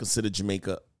lot of people consider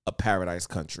Jamaica a paradise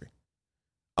country,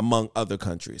 among other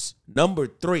countries. Number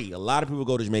 3, a lot of people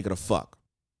go to Jamaica to fuck.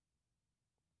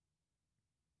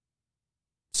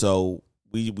 So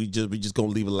we just gonna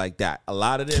leave it like that. A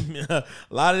lot of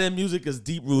them music is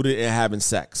deep rooted in having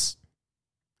sex.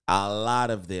 A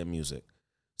lot of their music.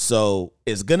 So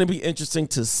it's gonna be interesting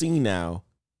to see now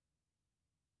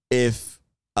if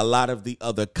a lot of the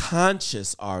other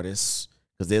conscious artists,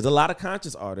 because there's a lot of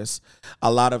conscious artists,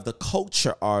 a lot of the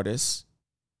culture artists,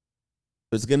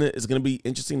 it's gonna be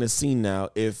interesting to see now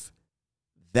if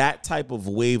that type of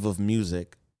wave of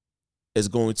music is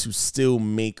going to still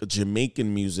make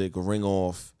Jamaican music ring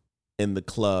off in the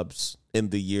clubs in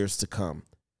the years to come.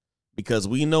 Because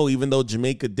we know, even though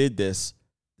Jamaica did this,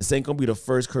 this ain't going to be the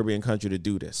first Caribbean country to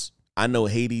do this. I know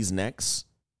Haiti's next.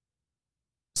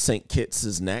 St. Kitts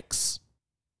is next.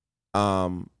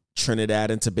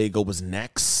 Trinidad and Tobago was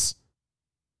next.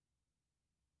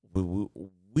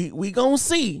 We gonna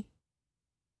see.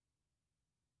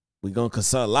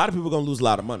 Cause a lot of people gonna lose a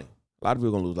lot of money.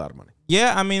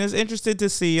 Yeah, I mean, it's interesting to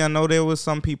see. I know there was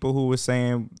some people who were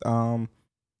saying,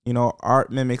 art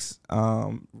mimics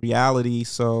reality.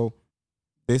 So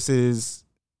this is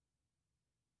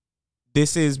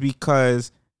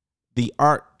because the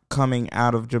art coming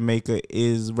out of Jamaica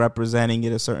is representing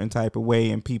it a certain type of way,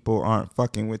 and people aren't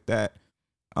fucking with that.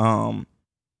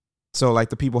 So like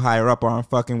the people higher up aren't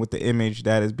fucking with the image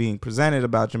that is being presented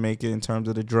about Jamaica in terms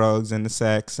of the drugs and the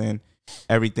sex and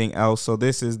everything else. So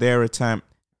this is their attempt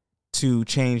to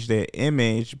change their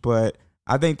image, but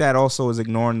I think that also is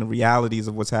ignoring the realities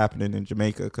of what's happening in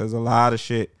Jamaica, because a lot of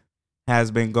shit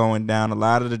has been going down. A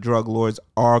lot of the drug lords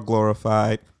are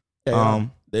glorified.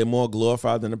 They're more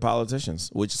glorified than the politicians,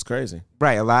 which is crazy.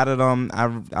 Right. A lot of them,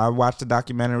 I watched a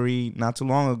documentary not too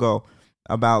long ago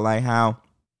about like how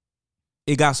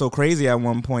it got so crazy at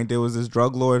one point. There was this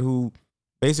drug lord who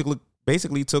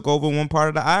basically took over one part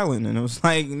of the island, and it was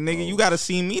like, nigga, you got to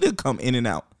see me to come in and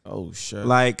out. Oh shit!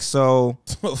 Like, so.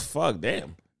 Fuck,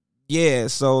 damn. Yeah.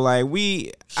 So like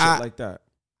like that.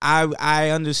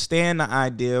 I understand the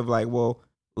idea of like, well,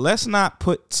 let's not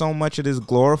put so much of this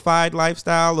glorified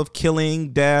lifestyle of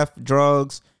killing, death,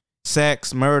 drugs,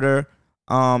 sex, murder,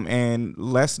 and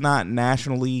let's not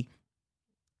nationally,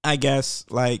 I guess,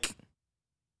 like,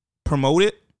 promote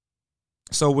it.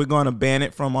 So we're going to ban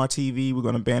it from our TV. We're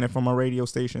going to ban it from our radio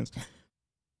stations.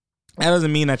 That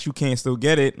doesn't mean that you can't still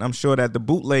get it. I'm sure that the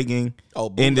bootlegging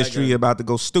industry is about to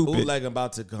go stupid. Bootlegging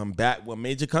about to come back. Well,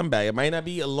 major comeback. It might not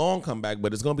be a long comeback,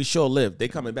 but it's going to be short-lived. They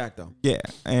coming back, though. Yeah.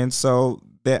 And so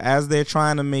as they're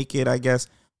trying to make it, I guess,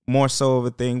 more so of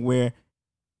a thing where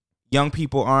young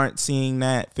people aren't seeing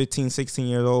that 15, 16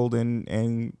 years old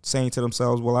and saying to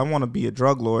themselves, well, I want to be a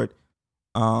drug lord.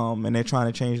 And they're trying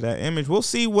to change that image. We'll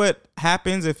see what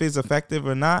happens, if it's effective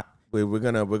or not. We're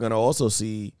gonna also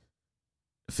see,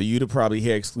 for you to probably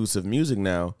hear exclusive music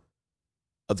now,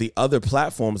 of the other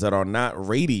platforms that are not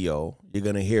radio, you're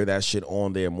gonna hear that shit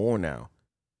on there more now.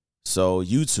 So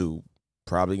YouTube,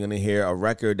 probably gonna hear a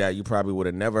record that you probably would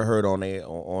have never heard on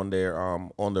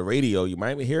the radio. You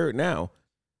might hear it now.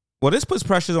 Well, this puts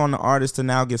pressure on the artists to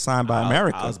now get signed by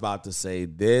America. I was about to say,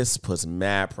 this puts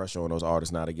mad pressure on those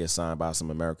artists now to get signed by some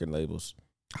American labels.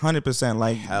 100%.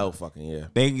 Like, hell fucking yeah.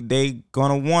 They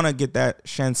gonna want to get that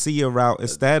Shenseea route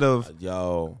instead of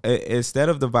the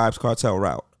Vybz Kartel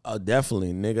route.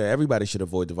 Definitely, nigga. Everybody should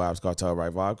avoid the Vybz Kartel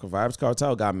route. Vybz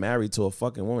Kartel got married to a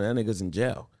fucking woman. That nigga's in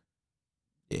jail.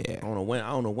 Yeah. I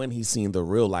don't know when he's seen the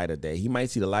real light of day. He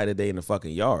might see the light of day in the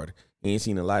fucking yard. He ain't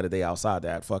seen the light of day outside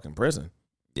that fucking prison.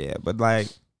 Yeah, but like,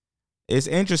 it's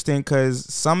interesting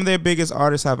because some of their biggest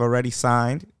artists have already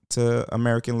signed to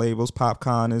American labels.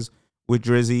 Popcorn is with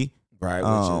Drizzy, right?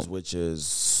 Which is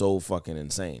so fucking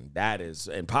insane. That is,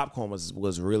 and Popcorn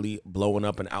was really blowing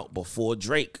up and out before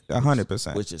Drake.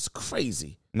 100%, which is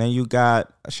crazy. And then you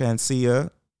got Shenseea,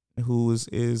 who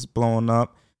is blowing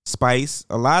up. Spice,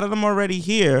 a lot of them already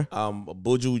here.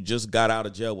 Buju just got out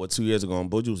of jail 2 years ago, and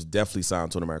Buju's definitely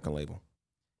signed to an American label.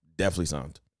 Definitely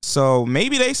signed. So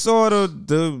maybe they saw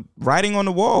the writing on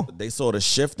the wall. They saw the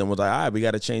shift and was like, all right, we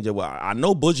got to change it. Well, I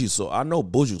know Buju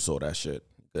saw that shit.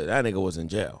 That nigga was in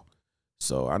jail.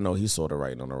 So I know he saw the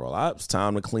writing on the wall. It's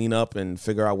time to clean up and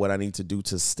figure out what I need to do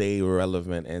to stay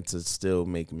relevant and to still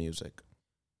make music.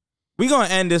 We're going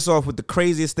to end this off with the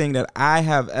craziest thing that I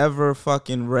have ever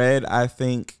fucking read, I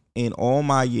think, in all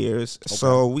my years. Okay.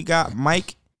 So we got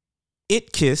Mike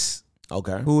Itkis,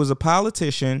 who is a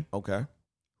politician. Okay.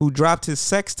 Who dropped his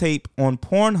sex tape on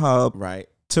Pornhub, right,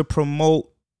 to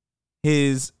promote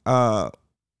his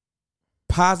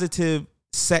positive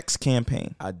sex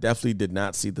campaign. I definitely did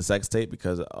not see the sex tape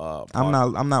because I'm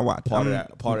not watching. Part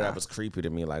of that was creepy to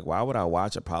me. Like, why would I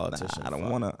watch a politician? I don't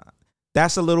want to.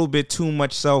 That's a little bit too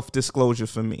much self-disclosure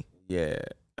for me. Yeah,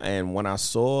 and when I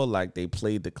saw like they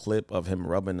played the clip of him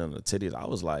rubbing on the titties, I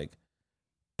was like,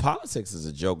 politics is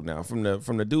a joke now. From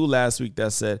the dude last week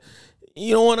that said,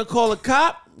 you don't want to call a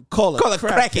cop? Call a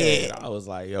crackhead. I was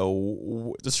like,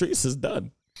 yo, the streets is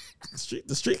done.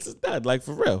 The streets is done, like,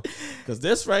 for real. Because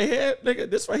this right here,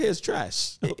 nigga, this right here is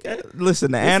trash. Okay.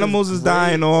 Listen, the animals is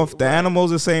dying off. The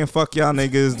animals are saying, fuck y'all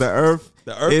niggas. The earth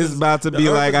is about to be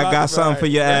like, I got something for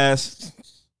your ass.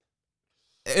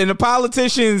 And the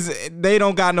politicians, they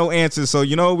don't got no answers. So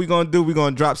you know what we're gonna do? We're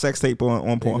gonna drop sex tape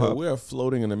on Pornhub. We're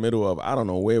floating in the middle of I don't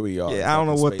know where we are. Yeah, I don't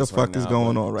know what the fuck right is now,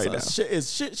 going on right now. Shit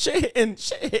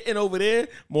hitting over there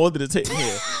more than it's hitting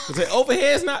here. Over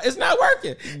here, it's not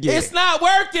working. Yeah. It's not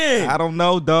working. I don't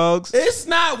know, dogs. It's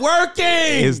not working.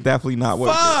 It's definitely not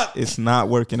working. Fuck. It's not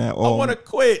working at all. I want to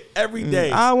quit every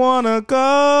day. I want to go.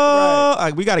 Right.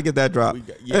 Like, we got to get that drop. We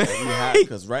have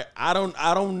because right. I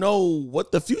don't know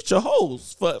what the future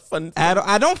holds for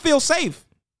I don't feel safe.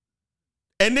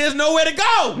 And there's nowhere to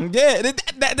go. Yeah,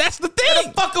 that's the thing. Where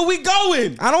the fuck are we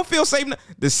going? I don't feel safe.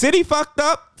 The city fucked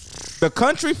up. The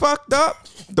country fucked up.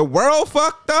 The world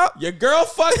fucked up. Your girl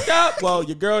fucked up. Well,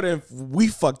 your girl didn't. We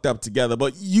fucked up together,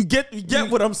 but you get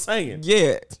what I'm saying.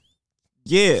 Yeah.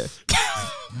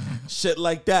 Shit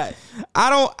like that. I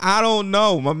don't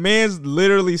know. My man's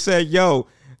literally said, "Yo,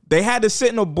 they had to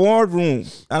sit in a boardroom."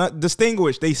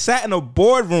 Distinguished. They sat in a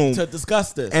boardroom To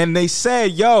discuss this, and they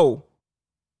said, "Yo,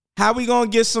 how we gonna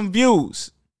get some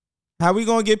views? How we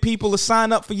gonna get people to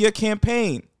sign up for your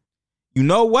campaign? You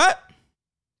know what?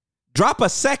 Drop a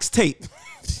sex tape."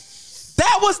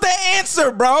 That was the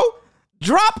answer, bro.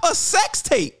 Drop a sex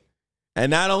tape. and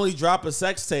not only drop a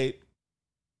sex tape,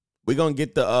 we're gonna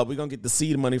get the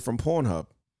seed money from Pornhub,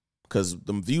 because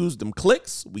them views, them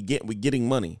clicks, we getting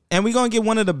money, And we're gonna get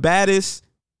one of the baddest.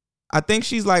 I think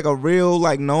she's like a real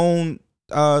like known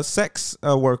sex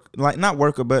work, like not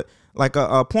worker, but like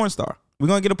a porn star. We're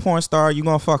gonna get a porn star. You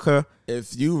gonna fuck her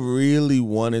If you really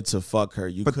wanted to fuck her,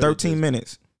 you for could 13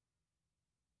 minutes.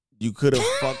 You could have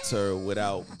fucked her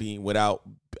without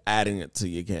adding it to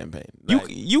your campaign. Like,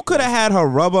 You could have had her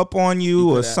rub up on you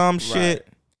or some right. shit,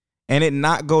 and it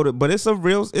not go to. But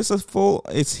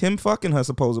it's him fucking her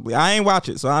supposedly. I ain't watch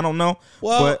it, so I don't know.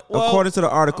 But according to the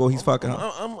article, he's fucking her.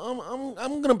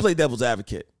 I'm gonna play devil's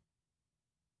advocate.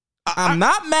 I'm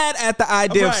not mad at the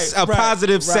idea of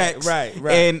positive sex,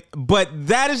 right. But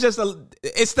that is just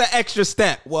it's the extra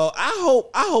step. Well, I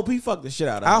hope he fucked the shit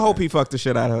out of her. I hope he fucked the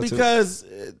shit out of her because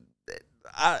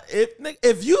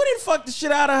if you didn't fuck the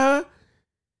shit out of her,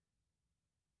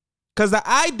 because the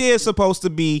idea is supposed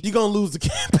to be you're gonna lose the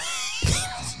campaign.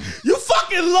 You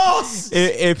fucking lost.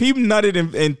 If he nutted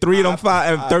in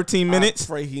 13 minutes. I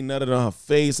pray he nutted on her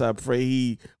face. I pray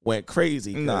he went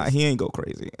crazy. Nah, he ain't go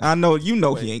crazy. I know he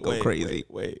ain't go crazy.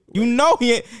 Wait. You know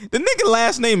he ain't. The nigga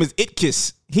last name is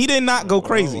Itkiss. He did not go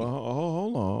crazy.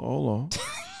 Hold on.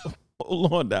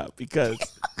 Hold on now, because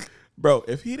bro,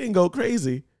 if he didn't go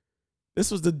crazy, this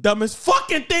was the dumbest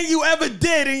fucking thing you ever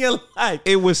did in your life.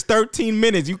 It was 13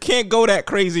 minutes. You can't go that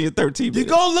crazy in 13 minutes.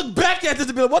 You gonna look back at this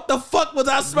and be like, what the fuck was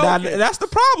I smoking? That's the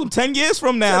problem. 10 years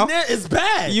from now. It's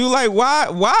bad. You like,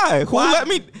 why? Who let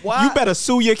me? Why? You better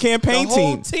sue your campaign the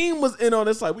whole team. team was in on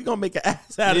this. Like, we gonna make an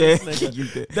ass out of this nigga. You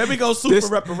did. Then we go sue for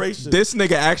reparations. This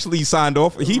nigga actually signed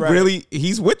off.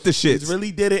 He's with the shit. He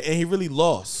really did it, and he really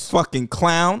lost. Fucking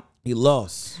clown. He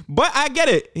lost. But I get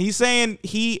it. He's saying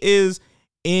he is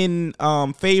in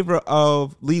favor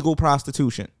of legal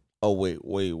prostitution. Oh, wait.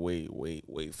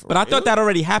 But I thought that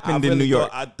already happened in New York.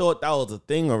 I thought that was a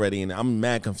thing already, and I'm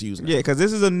mad confused now. Yeah, because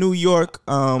this is a New York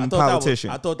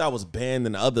politician. I thought that was banned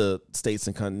in other states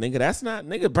and countries. Nigga, that's not.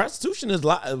 Nigga, prostitution is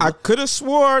live. I could have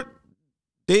swore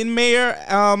didn't Mayor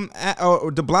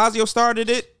or de Blasio started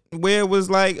it, where it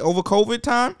was like over COVID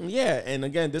time? Yeah, and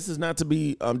again, this is not to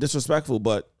be disrespectful,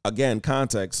 but again,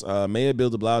 context. Mayor Bill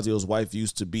de Blasio's wife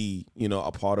used to be,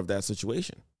 a part of that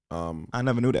situation. I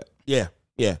never knew that. Yeah.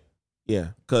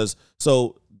 Because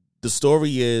so the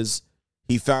story is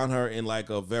he found her in like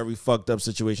a very fucked up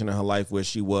situation in her life where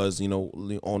she was,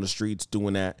 on the streets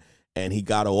doing that, and he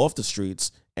got her off the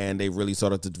streets, and they really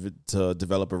started to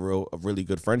develop a really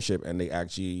good friendship, and they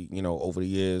actually, over the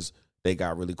years, they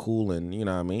got really cool. And you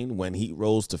know what I mean? When he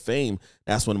rose to fame,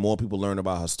 that's when more people learned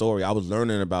about her story. I was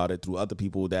learning about it through other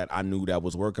people that I knew that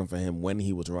was working for him when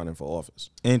he was running for office.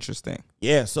 Interesting.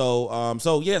 Yeah. So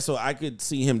I could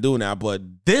see him doing that. But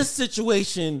this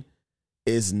situation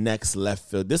is next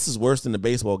left field. This is worse than the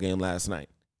baseball game last night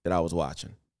that I was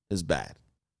watching. It's bad.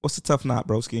 What's the tough knot,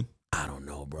 broski? I don't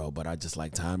know, bro, but I just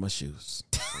like tying my shoes.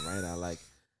 All right. I like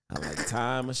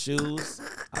tying my shoes.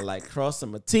 I like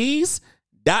crossing my T's.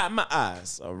 Dot my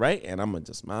I's, all right, and I'm gonna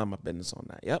just mind my business on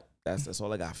that. Yep, that's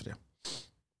all I got for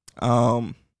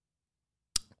them.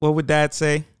 What would Dad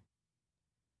say?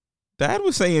 Dad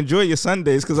would say, "Enjoy your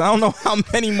Sundays," because I don't know how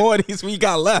many more of these we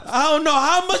got left. I don't know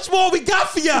how much more we got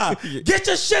for y'all. Get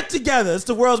your shit together. It's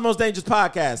the world's most dangerous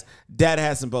podcast. Dad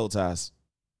has some bow ties.